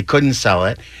 I couldn't sell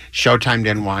it. Showtime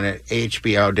didn't want it.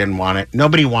 HBO didn't want it.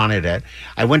 Nobody wanted it.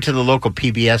 I went to the local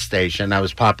PBS station. I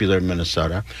was popular in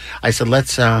Minnesota. I said,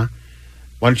 why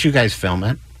don't you guys film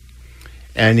it?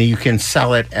 And you can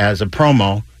sell it as a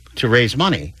promo to raise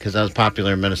money, because I was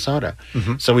popular in Minnesota.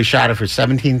 Mm-hmm. So we shot it for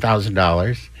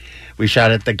 $17,000. We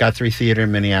shot at the Guthrie Theater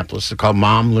in Minneapolis. It's called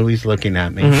Mom, Louie's Looking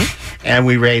at Me. Mm-hmm. And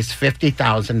we raised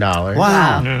 $50,000.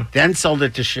 Wow. Yeah. Then sold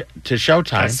it to Showtime.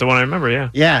 That's the one I remember, yeah.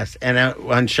 Yes. And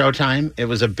on Showtime, it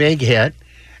was a big hit.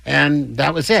 And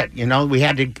that was it. We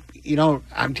had to,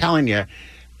 I'm telling you,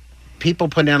 people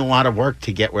put in a lot of work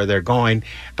to get where they're going.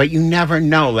 But you never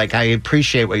know. Like, I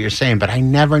appreciate what you're saying, but I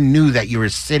never knew that you were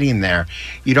sitting there.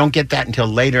 You don't get that until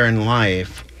later in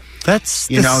life. That's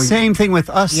the same thing with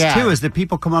us, too, is that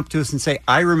people come up to us and say,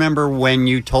 "I remember when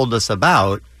you told us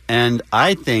about," and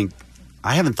I think,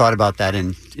 I haven't thought about that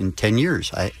in 10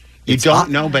 years. You don't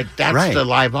know, but that's the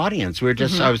live audience. We were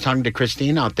just, I was talking to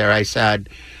Christine out there. I said,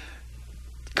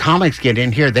 comics get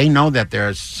in here. They know that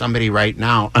there's somebody right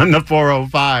now on the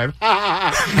 405.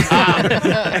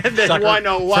 And then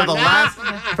 101.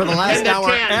 For the last hour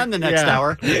and the next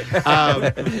hour.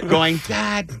 Going,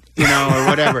 "Dad," or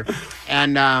whatever.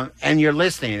 And you're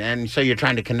listening. And so you're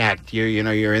trying to connect. You're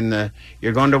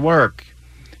going to work.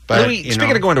 But, Louie,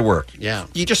 speaking of going to work, yeah,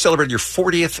 you just celebrated your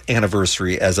 40th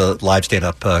anniversary as a live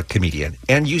stand-up comedian.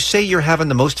 And you say you're having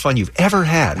the most fun you've ever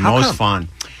had. How come? Fun.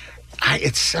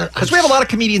 Because we have a lot of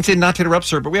comedians in, not to interrupt,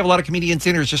 sir, but we have a lot of comedians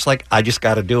in who's just like, I just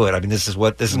got to do it. I mean, this is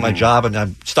my job, and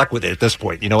I'm stuck with it at this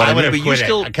point. You know what I mean? I would have quit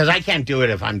it, because I can't do it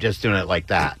if I'm just doing it like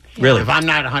that. Really? If I'm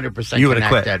not 100%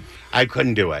 connected, I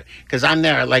couldn't do it. Because I'm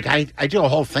there, like, I do a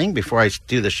whole thing before I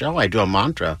do the show. I do a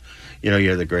mantra.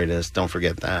 You're the greatest. Don't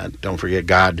forget that. Don't forget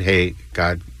God. Hey,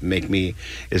 God, make me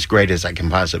as great as I can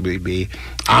possibly be.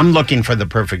 I'm looking for the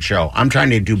perfect show. I'm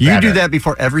trying to do better. You do that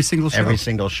before every single show? Every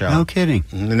single show. No kidding.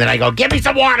 And then I go, "Give me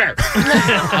some water."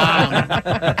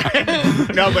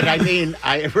 No, but I mean,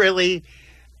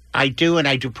 I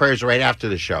do prayers right after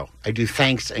the show. I do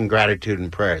thanks and gratitude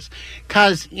and prayers.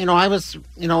 Because, I was,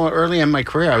 early in my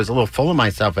career, I was a little full of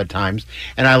myself at times,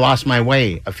 and I lost my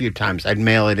way a few times. I'd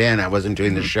mail it in. I wasn't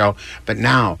doing the show. But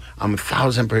now I'm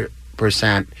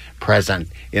 1,000% present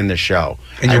in the show.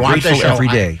 And you're grateful every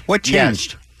day. What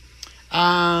changed?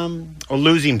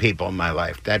 Losing people in my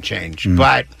life. That changed.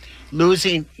 But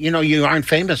losing, you aren't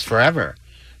famous forever.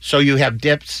 So you have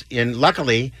dips in,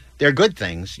 luckily, they're good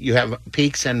things. You have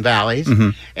peaks and valleys,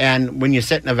 and when you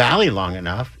sit in a valley long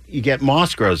enough, you get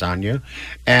moss grows on you,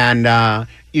 and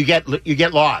you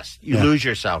get lost. You lose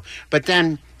yourself. But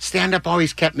then stand-up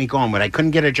always kept me going. When I couldn't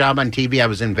get a job on TV, I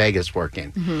was in Vegas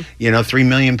working. 3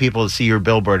 million people see your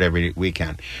billboard every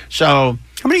weekend. So,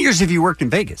 how many years have you worked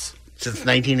in Vegas? Since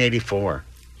 1984.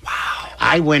 Wow.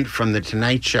 I went from the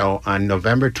Tonight Show on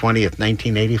November 20th,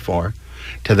 1984,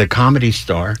 to the Comedy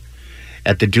Store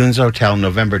at the Dunes Hotel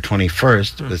November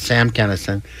 21st with Sam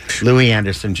Kinison, Louie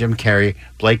Anderson, Jim Carrey,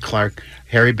 Blake Clark,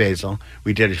 Harry Basil.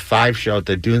 We did a 5-show at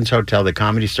the Dunes Hotel, the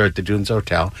Comedy Store at the Dunes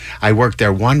Hotel. I worked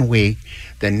there 1 week.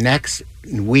 The next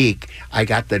week, I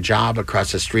got the job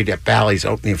across the street at Bally's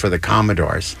opening for the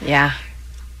Commodores. Yeah.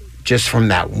 just from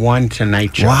that one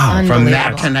Tonight Show. Wow. From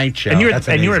that Tonight Show. And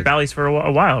you were at Bally's for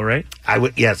a while, right? I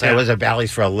was at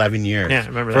Bally's for 11 years. Yeah, I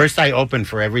remember that. First, I opened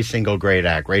for every single great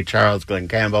act: Ray Charles, Glenn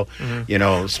Campbell,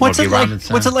 Smokey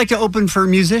Robinson. What's it like to open for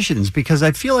musicians? Because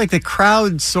I feel like the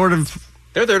crowd sort of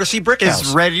they're there to see Brickhouse.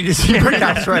 Is ready to see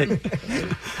Brickhouse, right?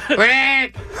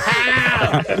 Brickhouse!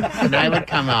 And I would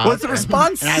come out. What's the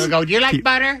response? And I would go, "Do you like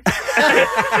butter?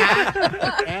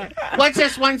 What's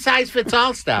this one size fits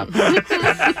all stuff?"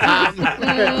 I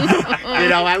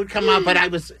would come out, but I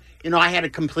was. I had a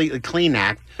completely clean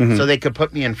act, so they could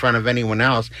put me in front of anyone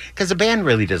else because the band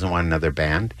really doesn't want another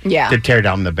band to tear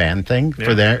down the band thing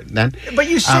for their then. But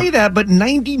you say that, but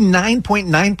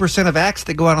 99.9% of acts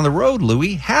that go out on the road,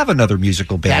 Louie, have another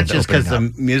musical band. That's just because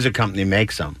the music company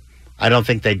makes them. I don't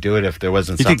think they'd do it if there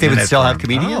wasn't. You think they would still have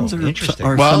comedians or interesting?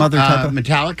 Or some other type of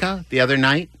Metallica the other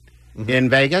night in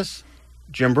Vegas,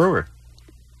 Jim Brewer.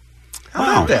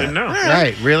 Wow. I didn't know.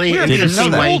 Right, really? We're Didn't so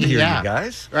see old here, yeah. you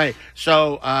guys. Right.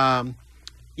 So, I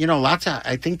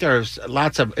think there's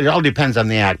lots of, it all depends on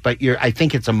the act, but I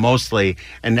think it's mostly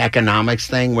an economics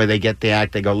thing where they get the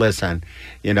act, they go, listen,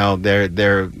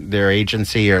 their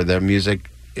agency or their music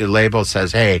label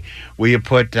says, hey, will you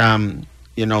put, Limp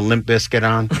Bizkit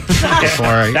on?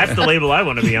 That's the label I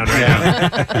want to be on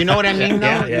right now. You know what I mean,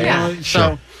 though? Yeah.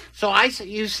 So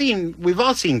we've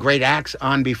all seen great acts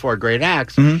on before great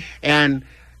acts. And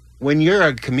when you're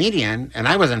a comedian, and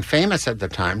I wasn't famous at the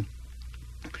time,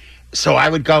 so I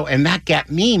would go, and that got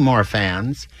me more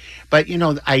fans. But,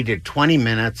 I did 20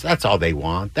 minutes. That's all they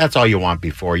want. That's all you want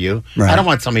before you. Right. I don't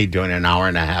want somebody doing an hour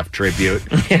and a half tribute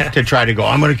to try to go,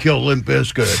 I'm going to kill Limp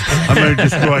Bizkit. I'm going to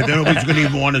destroy. Nobody's going to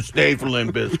even want to stay for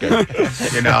Limp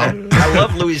Bizkit. I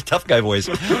love Louie's tough guy voice.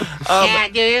 Yeah,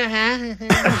 do you,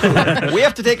 huh? We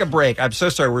have to take a break. I'm so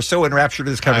sorry. We're so enraptured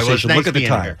in this conversation. nice Look at the being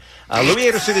time. Louie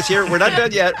Anderson is here. We're not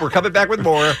done yet. We're coming back with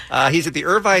more. He's at the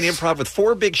Irvine Improv with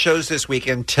 4 big shows this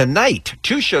weekend. Tonight,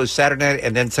 2 shows Saturday night,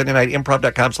 and then Sunday night,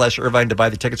 improv.com/Irvine to buy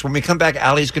the tickets. When we come back,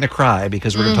 Allie's going to cry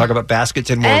because we're going to talk about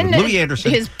baskets and more with Louie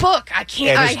Anderson. His book. I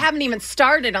can't. I haven't even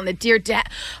started on the Dear Dad.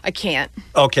 I can't.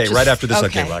 Okay, right after this on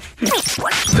K-Rock.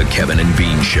 The Kevin and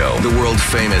Bean Show, the world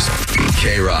famous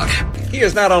K-Rock. He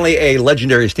is not only a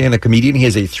legendary stand-up comedian, he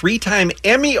is a 3-time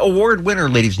Emmy Award winner,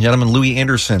 ladies and gentlemen. Louie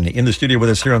Anderson in the studio with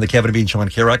us here on the Kevin and Bean Show on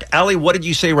K-Rock. Allie, what did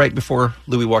you say right before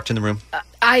Louie walked in the room?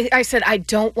 I said I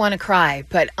don't want to cry,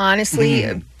 but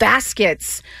honestly,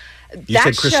 baskets. You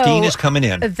said Christine is coming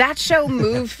in. That show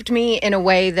moved me in a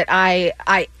way that I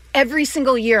every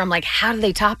single year I'm like, how do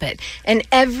they top it? And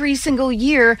every single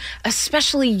year,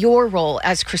 especially your role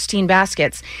as Christine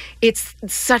Baskets, it's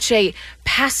such a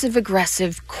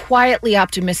passive-aggressive, quietly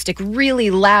optimistic, really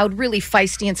loud, really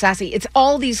feisty and sassy. It's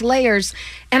all these layers,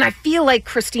 and I feel like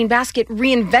Christine Basket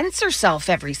reinvents herself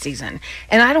every season.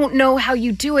 And I don't know how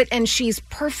you do it, and she's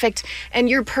perfect, and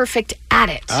you're perfect at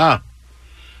it. I'm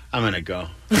going to go.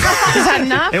 Is that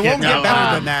enough? It won't get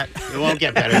better than that. It won't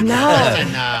get better than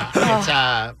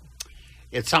that.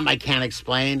 It's something I can't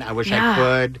explain. I wish I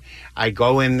could. I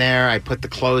go in there, I put the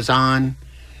clothes on,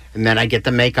 and then I get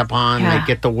the makeup on, I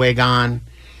get the wig on,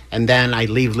 and then I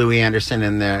leave Louie Anderson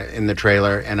in the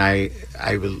trailer, and I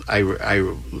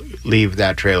leave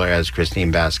that trailer as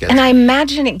Christine Basket. And I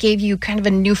imagine it gave you kind of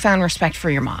a newfound respect for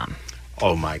your mom.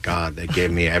 Oh my God, they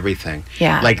gave me everything.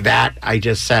 Yeah. Like that, I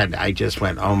just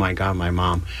went, oh my God, my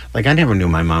mom. Like I never knew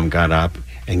my mom got up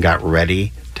and got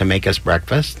ready to make us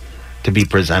breakfast, to be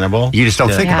presentable. You just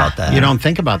don't think about that. You don't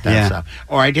think about that stuff.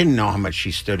 Or I didn't know how much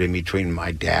she stood in between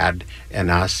my dad and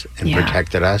us and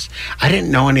protected us. I didn't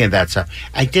know any of that stuff.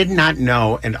 I did not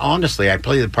know, and honestly, I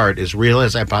play the part as real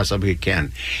as I possibly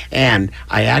can. And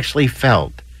I actually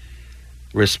felt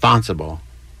responsible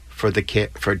for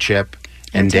for Chip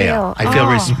and Dale. I feel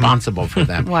responsible for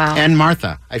them. Wow. And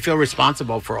Martha. I feel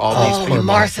responsible for all these people.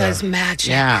 Martha's magic.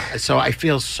 Yeah. So I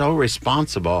feel so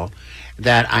responsible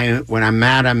that when I'm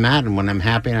mad, I'm mad. And when I'm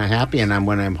happy, I'm happy. And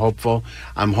when I'm hopeful,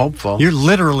 I'm hopeful. You're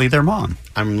literally their mom.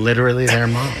 I'm literally their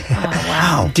mom.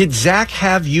 Wow. Did Zach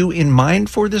have you in mind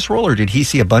for this role, or did he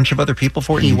see a bunch of other people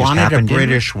for it? He and wanted just a happened in?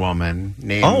 British woman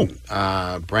named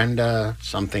Brenda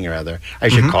something or other. I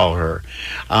should call her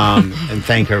and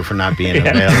thank her for not being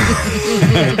available.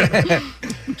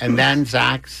 And then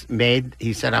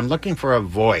he said, I'm looking for a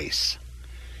voice.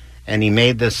 And he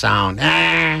made the sound,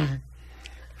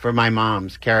 for my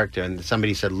mom's character. And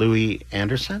somebody said, Louie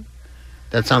Anderson?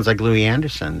 That sounds like Louie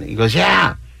Anderson. He goes,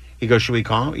 yeah. He goes, should we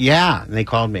call him? Yeah. And they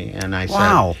called me. And I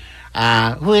said,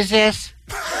 who is this?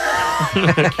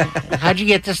 How'd you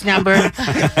get this number?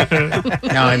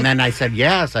 No, and then I said,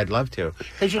 yes, I'd love to.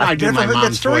 Because, I do my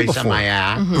mom's voice on my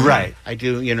act. Right. I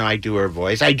do, I do her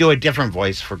voice. I do a different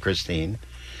voice for Christine.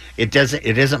 It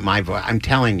isn't my voice. I'm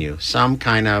telling you, some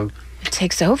kind of It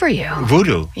takes over you.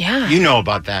 voodoo. Yeah. You know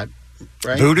about that,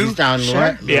 right? Voodoo? He's down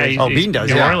Sure. Yeah, Bean does.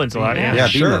 New yeah. Orleans a lot. Yeah. Yeah,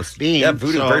 Sure. Bean does. Bean. Yeah,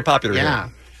 voodoo, very popular here. Yeah.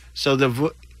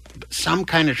 So some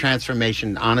kind of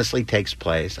transformation honestly takes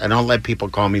place. I don't let people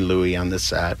call me Louie on the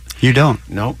set. You don't?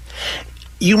 Nope.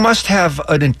 You must have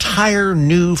an entire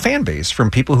new fan base from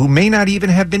people who may not even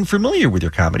have been familiar with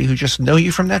your comedy, who just know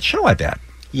you from that show, I bet.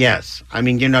 Yes. I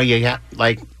mean, you have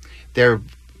like they're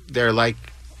like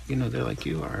they're like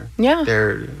you are. Yeah.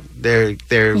 They're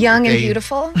Young and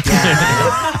beautiful.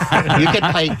 You could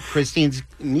play Christine's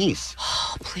niece.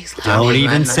 Oh, please let Don't me.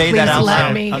 even say Please that out let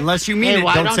loud. me. Unless you mean Hey, it,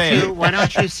 why don't say it. Why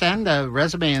don't you send a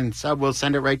resume and we'll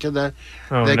send it right to the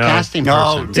Oh, the no. casting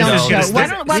No, person. This is gonna- Why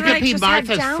don't You could I be just head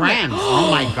Martha's down friend. there?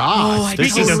 Oh my Oh, gosh. I'd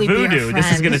Speaking of totally be voodoo, our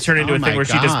this is going to friend. turn into Oh a thing my where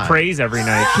she just God. prays every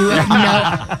night. You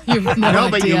have no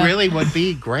But idea. you really would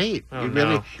be great. Oh, you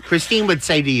really. no. Christine would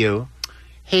say to you,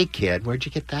 "Hey kid, where'd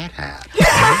you get that hat?"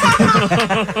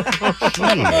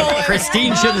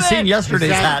 Christine should have seen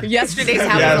yesterday's hat. Yesterday's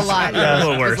hat was a lot. A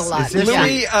little It worse. was a lot.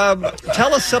 Louis,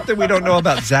 tell us something we don't know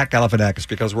about Zach Galifianakis,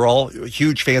 because we're all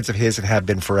huge fans of his and have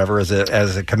been forever as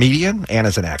a comedian and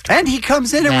as an actor. And he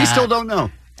comes in and we still don't know.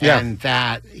 And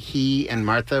that he and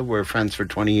Martha were friends for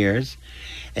 20 years,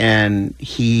 and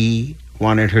he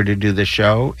wanted her to do the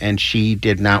show, and she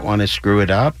did not want to screw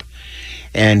it up,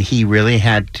 and he really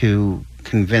had to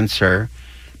convince her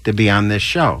to be on this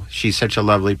show. She's such a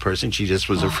lovely person. She just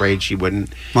was afraid she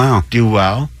wouldn't do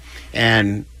well,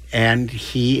 and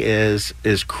he is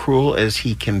as cruel as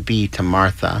he can be to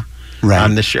Martha. Right.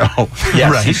 On the show,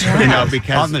 Yes, right.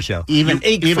 because On the show. even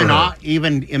for her.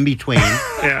 even in between,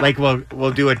 like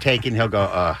we'll do a take and he'll go,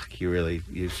 "Oh,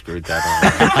 you screwed that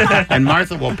up," and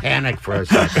Martha will panic for a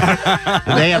second.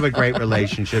 They have a great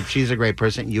relationship. She's a great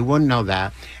person. You wouldn't know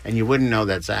that, and you wouldn't know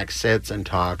that Zach sits and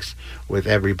talks with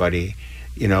everybody.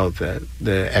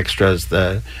 The extras,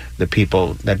 the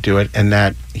people that do it, and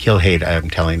that he'll hate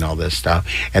I'm telling all this stuff,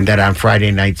 and that on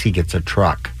Friday nights he gets a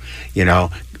truck,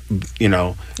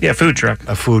 Food truck.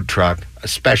 A food truck, a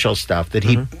special stuff that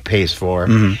he pays for,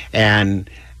 and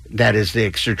that is the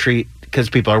extra treat because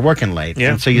people are working late.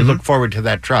 Yeah. And so you look forward to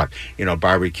that truck,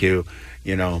 barbecue,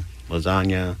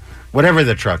 lasagna, whatever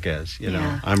the truck is,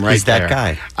 I'm right He's there.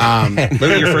 that guy.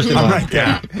 Louis, you're first in line.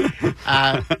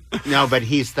 No, but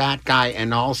he's that guy,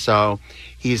 and also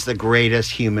he's the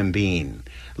greatest human being.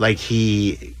 Like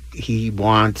he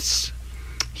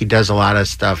does a lot of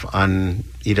stuff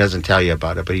he doesn't tell you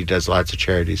about it, but he does lots of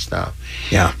charity stuff.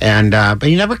 Yeah. And but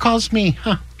he never calls me.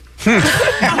 Huh.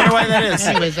 I wonder why that is.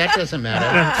 Anyways, that doesn't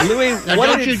matter. Louis, Now,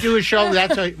 don't you do a show?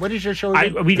 What is your show? I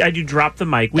do Drop the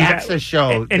Mic. That's the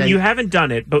show. And you haven't done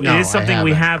it, but No, it is something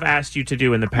we I have haven't. asked you to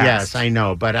do in the past. Yes, I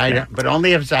know, but but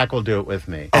only if Zach will do it with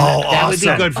me. Oh, that would be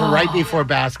awesome. good for right before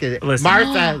basket. Listen.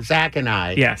 Martha, Zach, and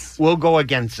I. Yes. We'll go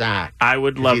against Zach. I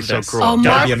would love He's this. so cruel. Oh,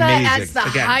 That would be Martha amazing. as the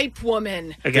Again. hype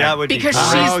woman. Again. That would be Because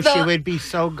great. she's the... she would be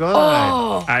so good.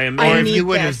 Oh, I am. Or I if need you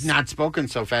would this. have not spoken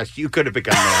so fast, you could have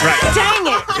become that. Right. Dang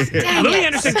it. Dang Louie it.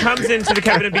 Anderson comes into the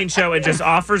Kevin and Bean show and just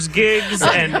offers gigs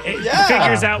and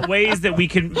figures out ways that we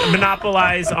can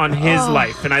monopolize on his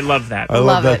life, and I love that. I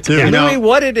love that too. Louis,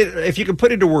 what did it, if you could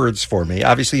put into words for me,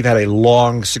 obviously you've had a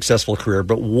long, successful career,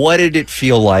 but what did it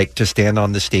feel like to stand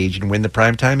on the stage and win the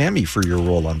Primetime Emmy for your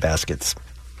role on Baskets?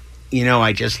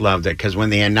 I just loved it because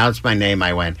when they announced my name,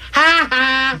 I went, ha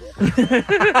ha!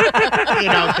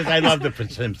 Because I love the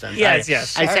Simpsons. Yes, I yes.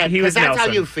 said, He was that's how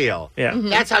Nelson. you feel. Yeah.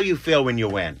 That's how you feel when you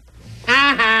win.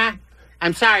 Ha ha!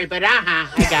 I'm sorry, but I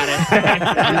got it.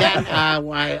 And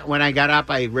then when I got up,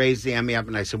 I raised the Emmy up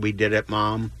and I said, "We did it,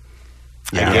 Mom."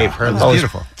 Yeah. I gave her That the was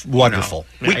beautiful. wonderful.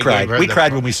 We I gave cried. her We the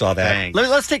cried when we saw that.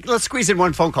 Thanks. Let's squeeze in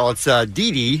one phone call. It's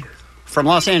Dee Dee from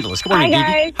Los Angeles. Good morning, Hi,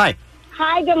 Dee Dee. guys. Hi.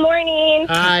 Hi, good morning.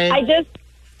 Hi.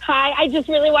 I just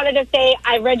really wanted to say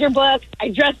I read your book. I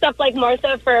dressed up like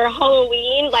Martha for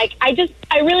Halloween.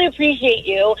 I really appreciate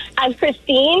you as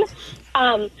Christine.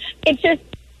 It's just,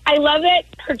 I love it.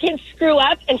 Her kids screw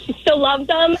up and she still loves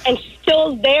them and she's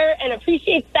still there and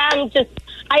appreciates them.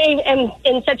 I am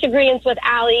in such agreement with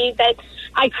Allie that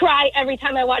I cry every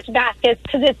time I watch Baskets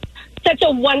because it's such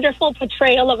a wonderful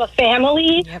portrayal of a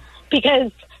family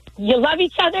because you love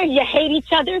each other, you hate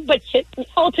each other, but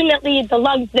ultimately the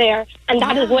love's there, and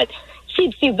that is what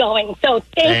keeps you going. So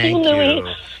thank you, Louie.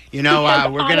 We're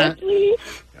gonna. Honestly,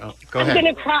 Go I'm ahead.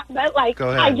 gonna cry, but Go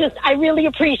ahead. I really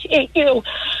appreciate you.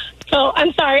 So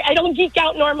I'm sorry, I don't geek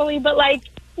out normally, but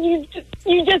you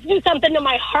just do something to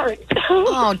my heart.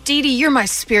 Oh, Dee Dee, you're my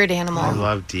spirit animal. I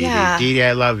love Dee Dee. Yeah. Dee Dee,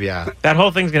 I love ya. That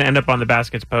whole thing's going to end up on the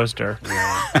Baskets poster. For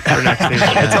next season.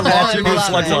 It's a long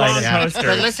poster.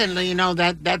 But listen,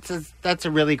 that's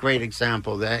a really great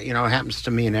example. That it happens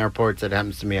to me in airports. It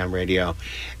happens to me on radio.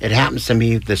 It happens to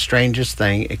me. The strangest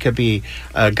thing. It could be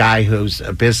a guy who's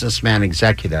a businessman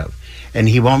executive, and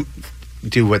he won't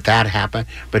do what that happened,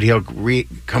 but he'll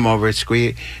come over,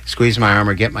 squeeze my arm,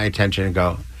 or get my attention, and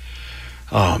go,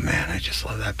 "Oh man, I just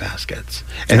love that Baskets,"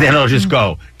 and then it'll just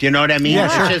go. Do you know what I mean?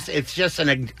 Yeah, It's just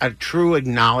a true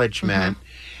acknowledgement.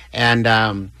 And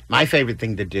my favorite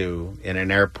thing to do in an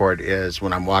airport is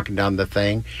when I'm walking down the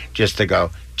thing, just to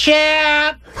go,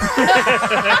 "Chip,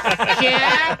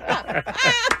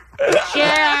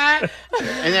 Chip,"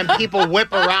 and then people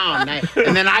whip around,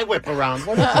 and then I whip around.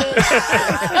 What is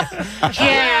it?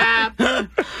 Chip.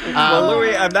 Well,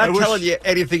 Louie, I'm not telling you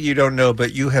anything you don't know,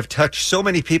 but you have touched so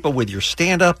many people with your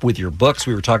stand-up, with your books.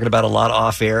 We were talking about a lot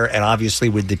off air, and obviously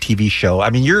with the TV show. I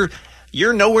mean, you're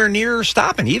nowhere near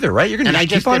stopping either, right? You're going to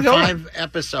keep on going. And I just did 5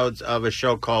 episodes of a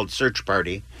show called Search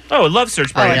Party. Oh, I love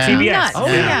Search Party on TBS. Oh,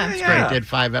 yeah. It's great. I did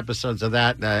 5 episodes of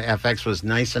that. FX was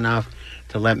nice enough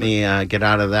to let me get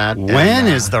out of that. When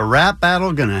is the rap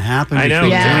battle going to happen? I know.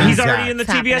 between He's these already guys? in the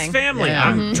TBS family.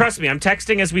 Yeah. Trust me, I'm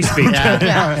texting as we speak.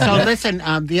 So listen,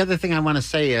 the other thing I want to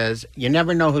say is you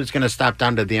never know who's going to stop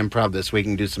down to the Improv this week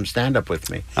and do some stand-up with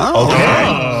me. Oh. Okay.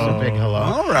 Oh. So big hello.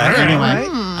 All right. Anyway.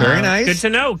 Very nice. Good to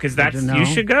know, because you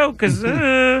should go, because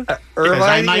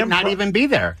I might not even be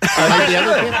there. Like the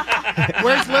other people.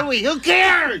 Where's Louie? Who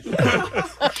cares?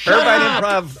 Irvine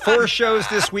Improv, 4 shows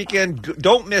this weekend.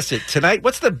 Don't miss it. Tonight,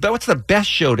 what's the best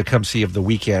show to come see of the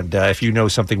weekend, if you know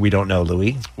something we don't know,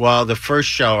 Louie? Well, the first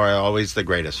show are always the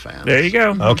greatest fans. There you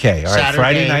go. Okay, all right. Saturday,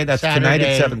 Friday night, that's tonight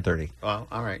at 7:30. Well,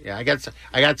 all right. Yeah, I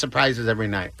got surprises every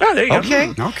night. Oh, there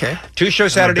you go. Okay. 2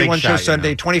 shows Saturday, 1 show shot,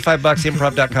 Sunday, $25,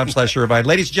 improv.com/Irvine.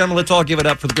 Ladies and gentlemen, let's all give it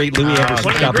up for the great Louie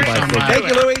Anderson. Stopping by today. Thank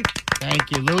you, Louie.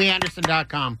 Thank you.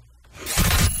 LouieAnderson.com.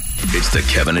 It's the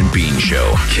Kevin and Bean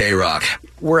Show. K-Rock.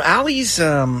 Were Allie's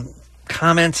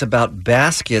comments about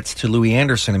Baskets to Louie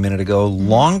Anderson a minute ago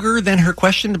longer than her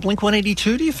question to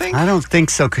Blink-182, do you think? I don't think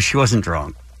so, because she wasn't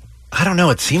drunk. I don't know.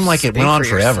 It seemed like it Speak went on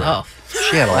for forever. yourself.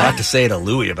 She had a lot to say to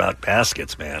Louie about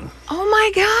Baskets, man. Oh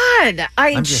my God.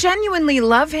 I genuinely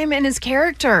love him and his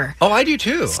character. Oh, I do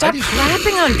too. Stop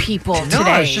crapping on people today.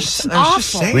 I was just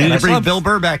saying. We need to bring Bill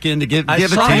Burr back in to give it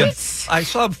to you. I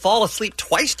saw him fall asleep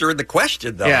twice during the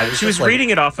question, though. Yeah, she was reading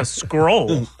it off a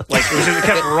scroll. Like, it just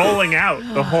kept rolling out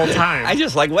the whole time. I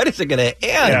just when is it going to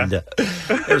end?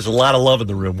 Yeah. There's a lot of love in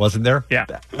the room, wasn't there? Yeah.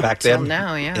 Back then. Till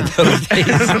now, yeah. In those days.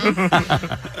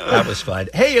 That was fun.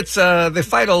 Hey, it's the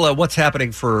final What's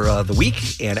Happening for the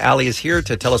week, and Allie is here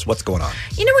to tell us what's going on.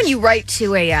 You know when you write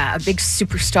to a big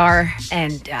superstar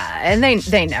and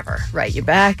they never write you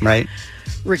back? Right.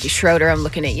 Ricky Schroeder, I'm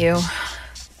looking at you.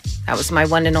 That was my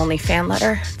one and only fan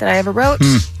letter that I ever wrote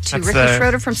to That's Ricky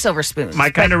Schroeder from Silver Spoons.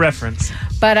 My kind of reference.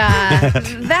 But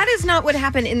that is not what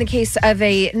happened in the case of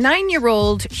a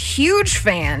 9-year-old huge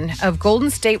fan of Golden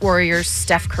State Warriors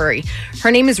Steph Curry. Her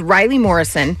name is Riley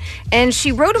Morrison, and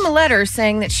she wrote him a letter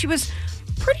saying that she was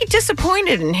pretty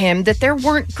disappointed in him that there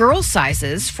weren't girl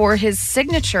sizes for his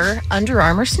signature Under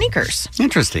Armour sneakers.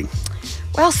 Interesting.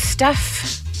 Well,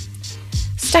 Steph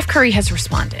Curry has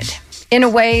responded in a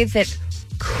way that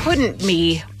couldn't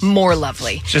be more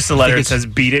lovely. Just a letter that says,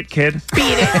 "Beat it, kid."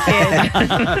 Beat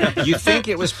it, kid. You think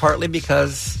it was partly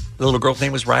because the little girl's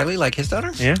name was Riley, like his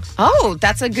daughter? Yeah. Oh,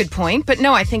 that's a good point. But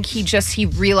no, I think he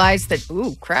realized that,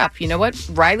 ooh, crap, you know what?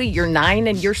 Riley, you're 9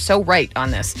 and you're so right on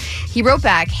this. He wrote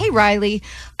back, "Hey, Riley,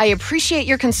 I appreciate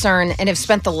your concern and have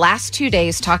spent the last 2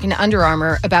 days talking to Under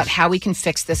Armour about how we can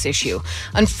fix this issue.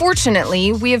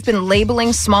 Unfortunately, we have been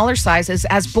labeling smaller sizes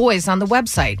as boys on the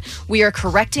website. We are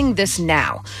correcting this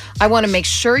now. I want to make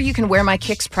sure you can wear my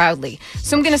kicks proudly.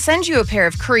 So I'm going to send you a pair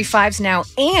of Curry 5s now,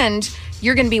 and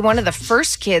you're going to be one of the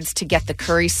first kids to get the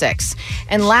Curry 6.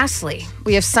 And lastly,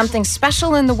 we have something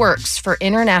special in the works for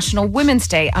International Women's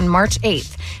Day on March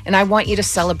 8th, and I want you to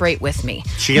celebrate with me."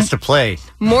 She gets to play.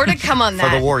 More to come on that.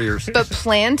 For the Warriors. But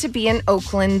plan to be in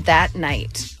Oakland that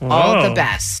night. All the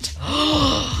best.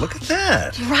 Look at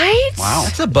that. Right? Wow.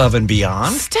 That's above and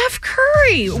beyond. Steph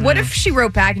Curry. What if she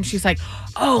wrote back and she's like,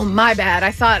 "Oh, my bad. I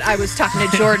thought I was talking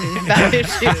to Jordan about his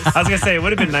shoes." I was going to say, it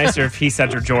would have been nicer if he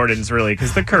sent her Jordans, really,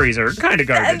 because the Currys are kind of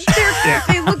garbage.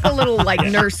 They look a little like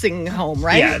nursing home,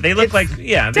 right? Yeah, they look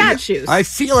dad shoes. I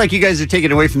feel like you guys are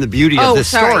taking away from the beauty of this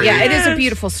story. Yeah, it is a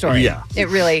beautiful story. Yeah.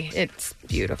 It's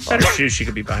beautiful. Better shoes she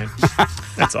could be buying.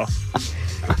 That's all.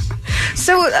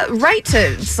 So write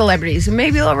to celebrities and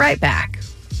maybe they'll write back.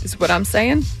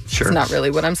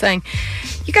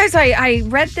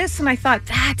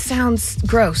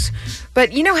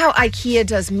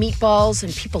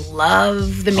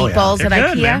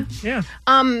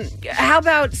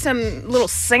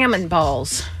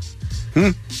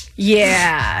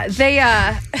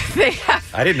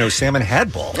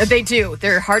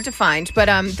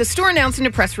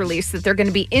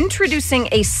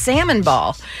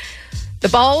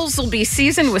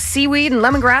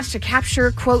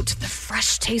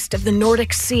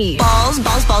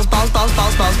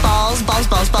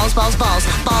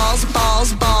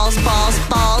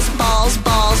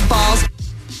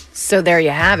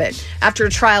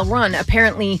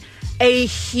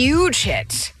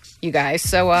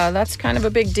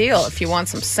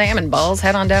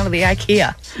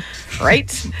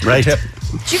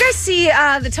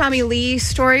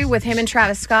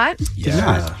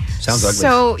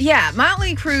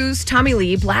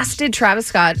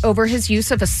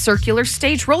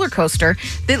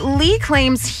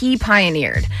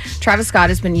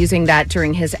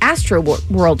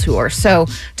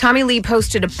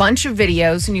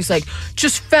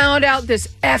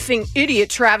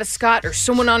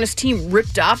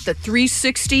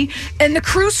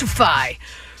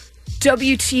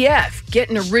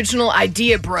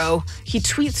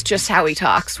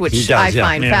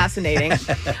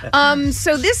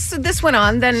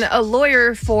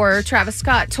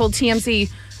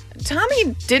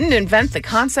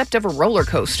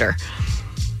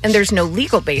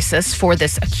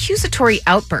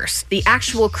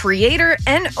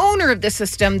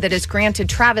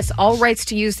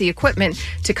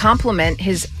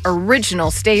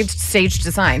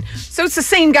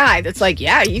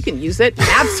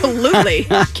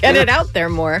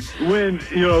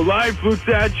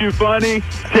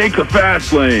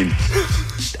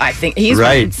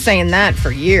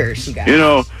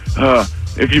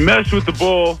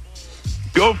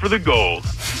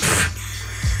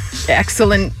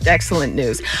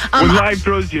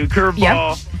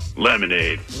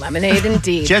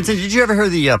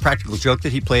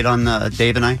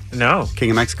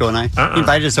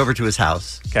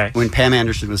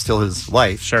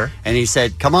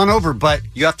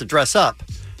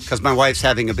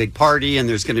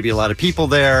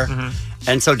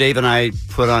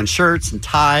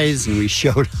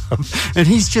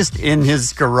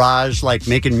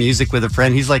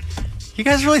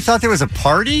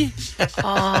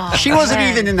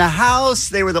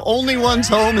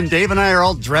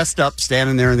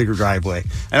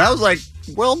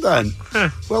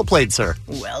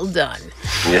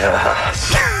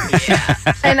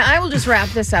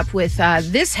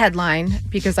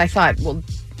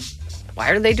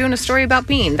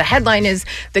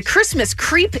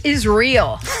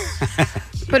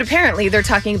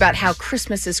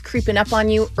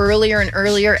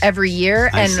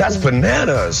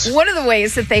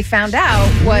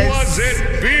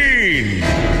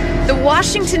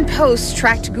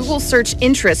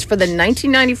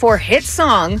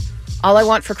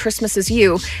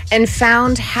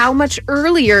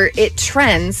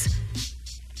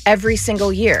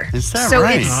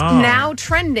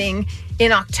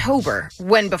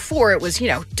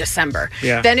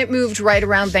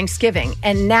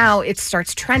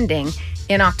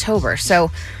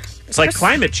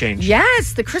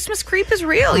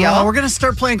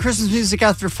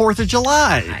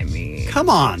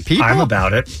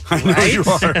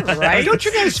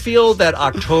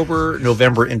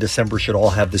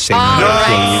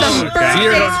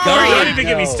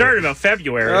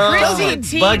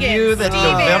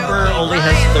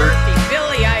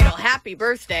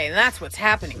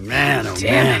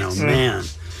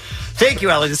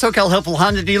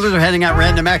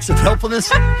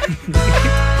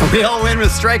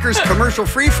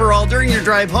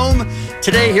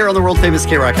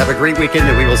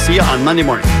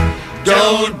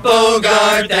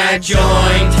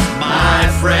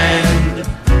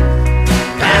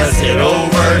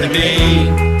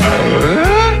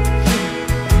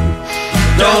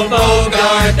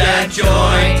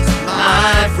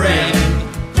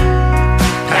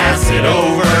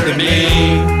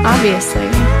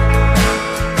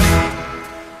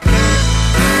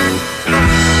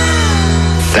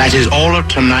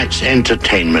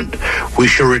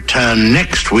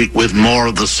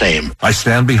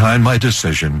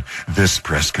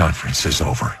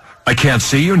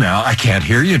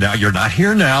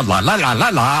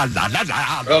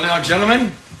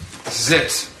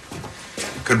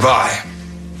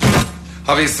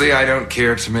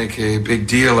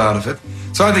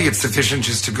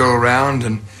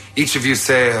 each of you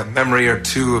say a memory or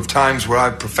two of times where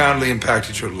I've profoundly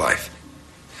impacted your life.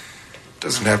 It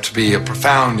doesn't have to be a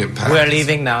profound impact. We're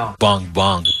leaving now. Bong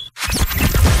bong.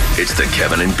 It's the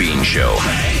Kevin and Bean Show.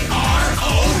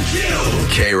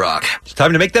 K-Rock. It's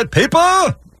time to make that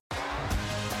paper.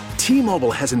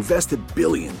 T-Mobile has invested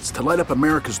billions to light up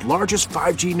America's largest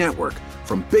 5G network,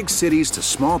 from big cities to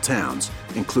small towns,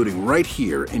 including right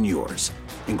here in yours.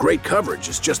 And great coverage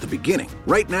is just the beginning.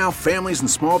 Right now, families and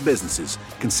small businesses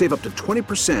can save up to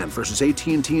 20% versus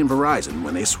AT&T and Verizon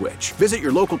when they switch. Visit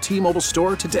your local T-Mobile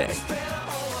store today.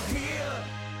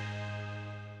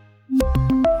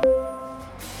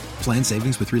 Plan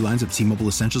savings with 3 lines of T-Mobile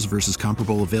Essentials versus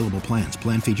comparable available plans.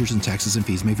 Plan features and taxes and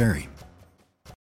fees may vary.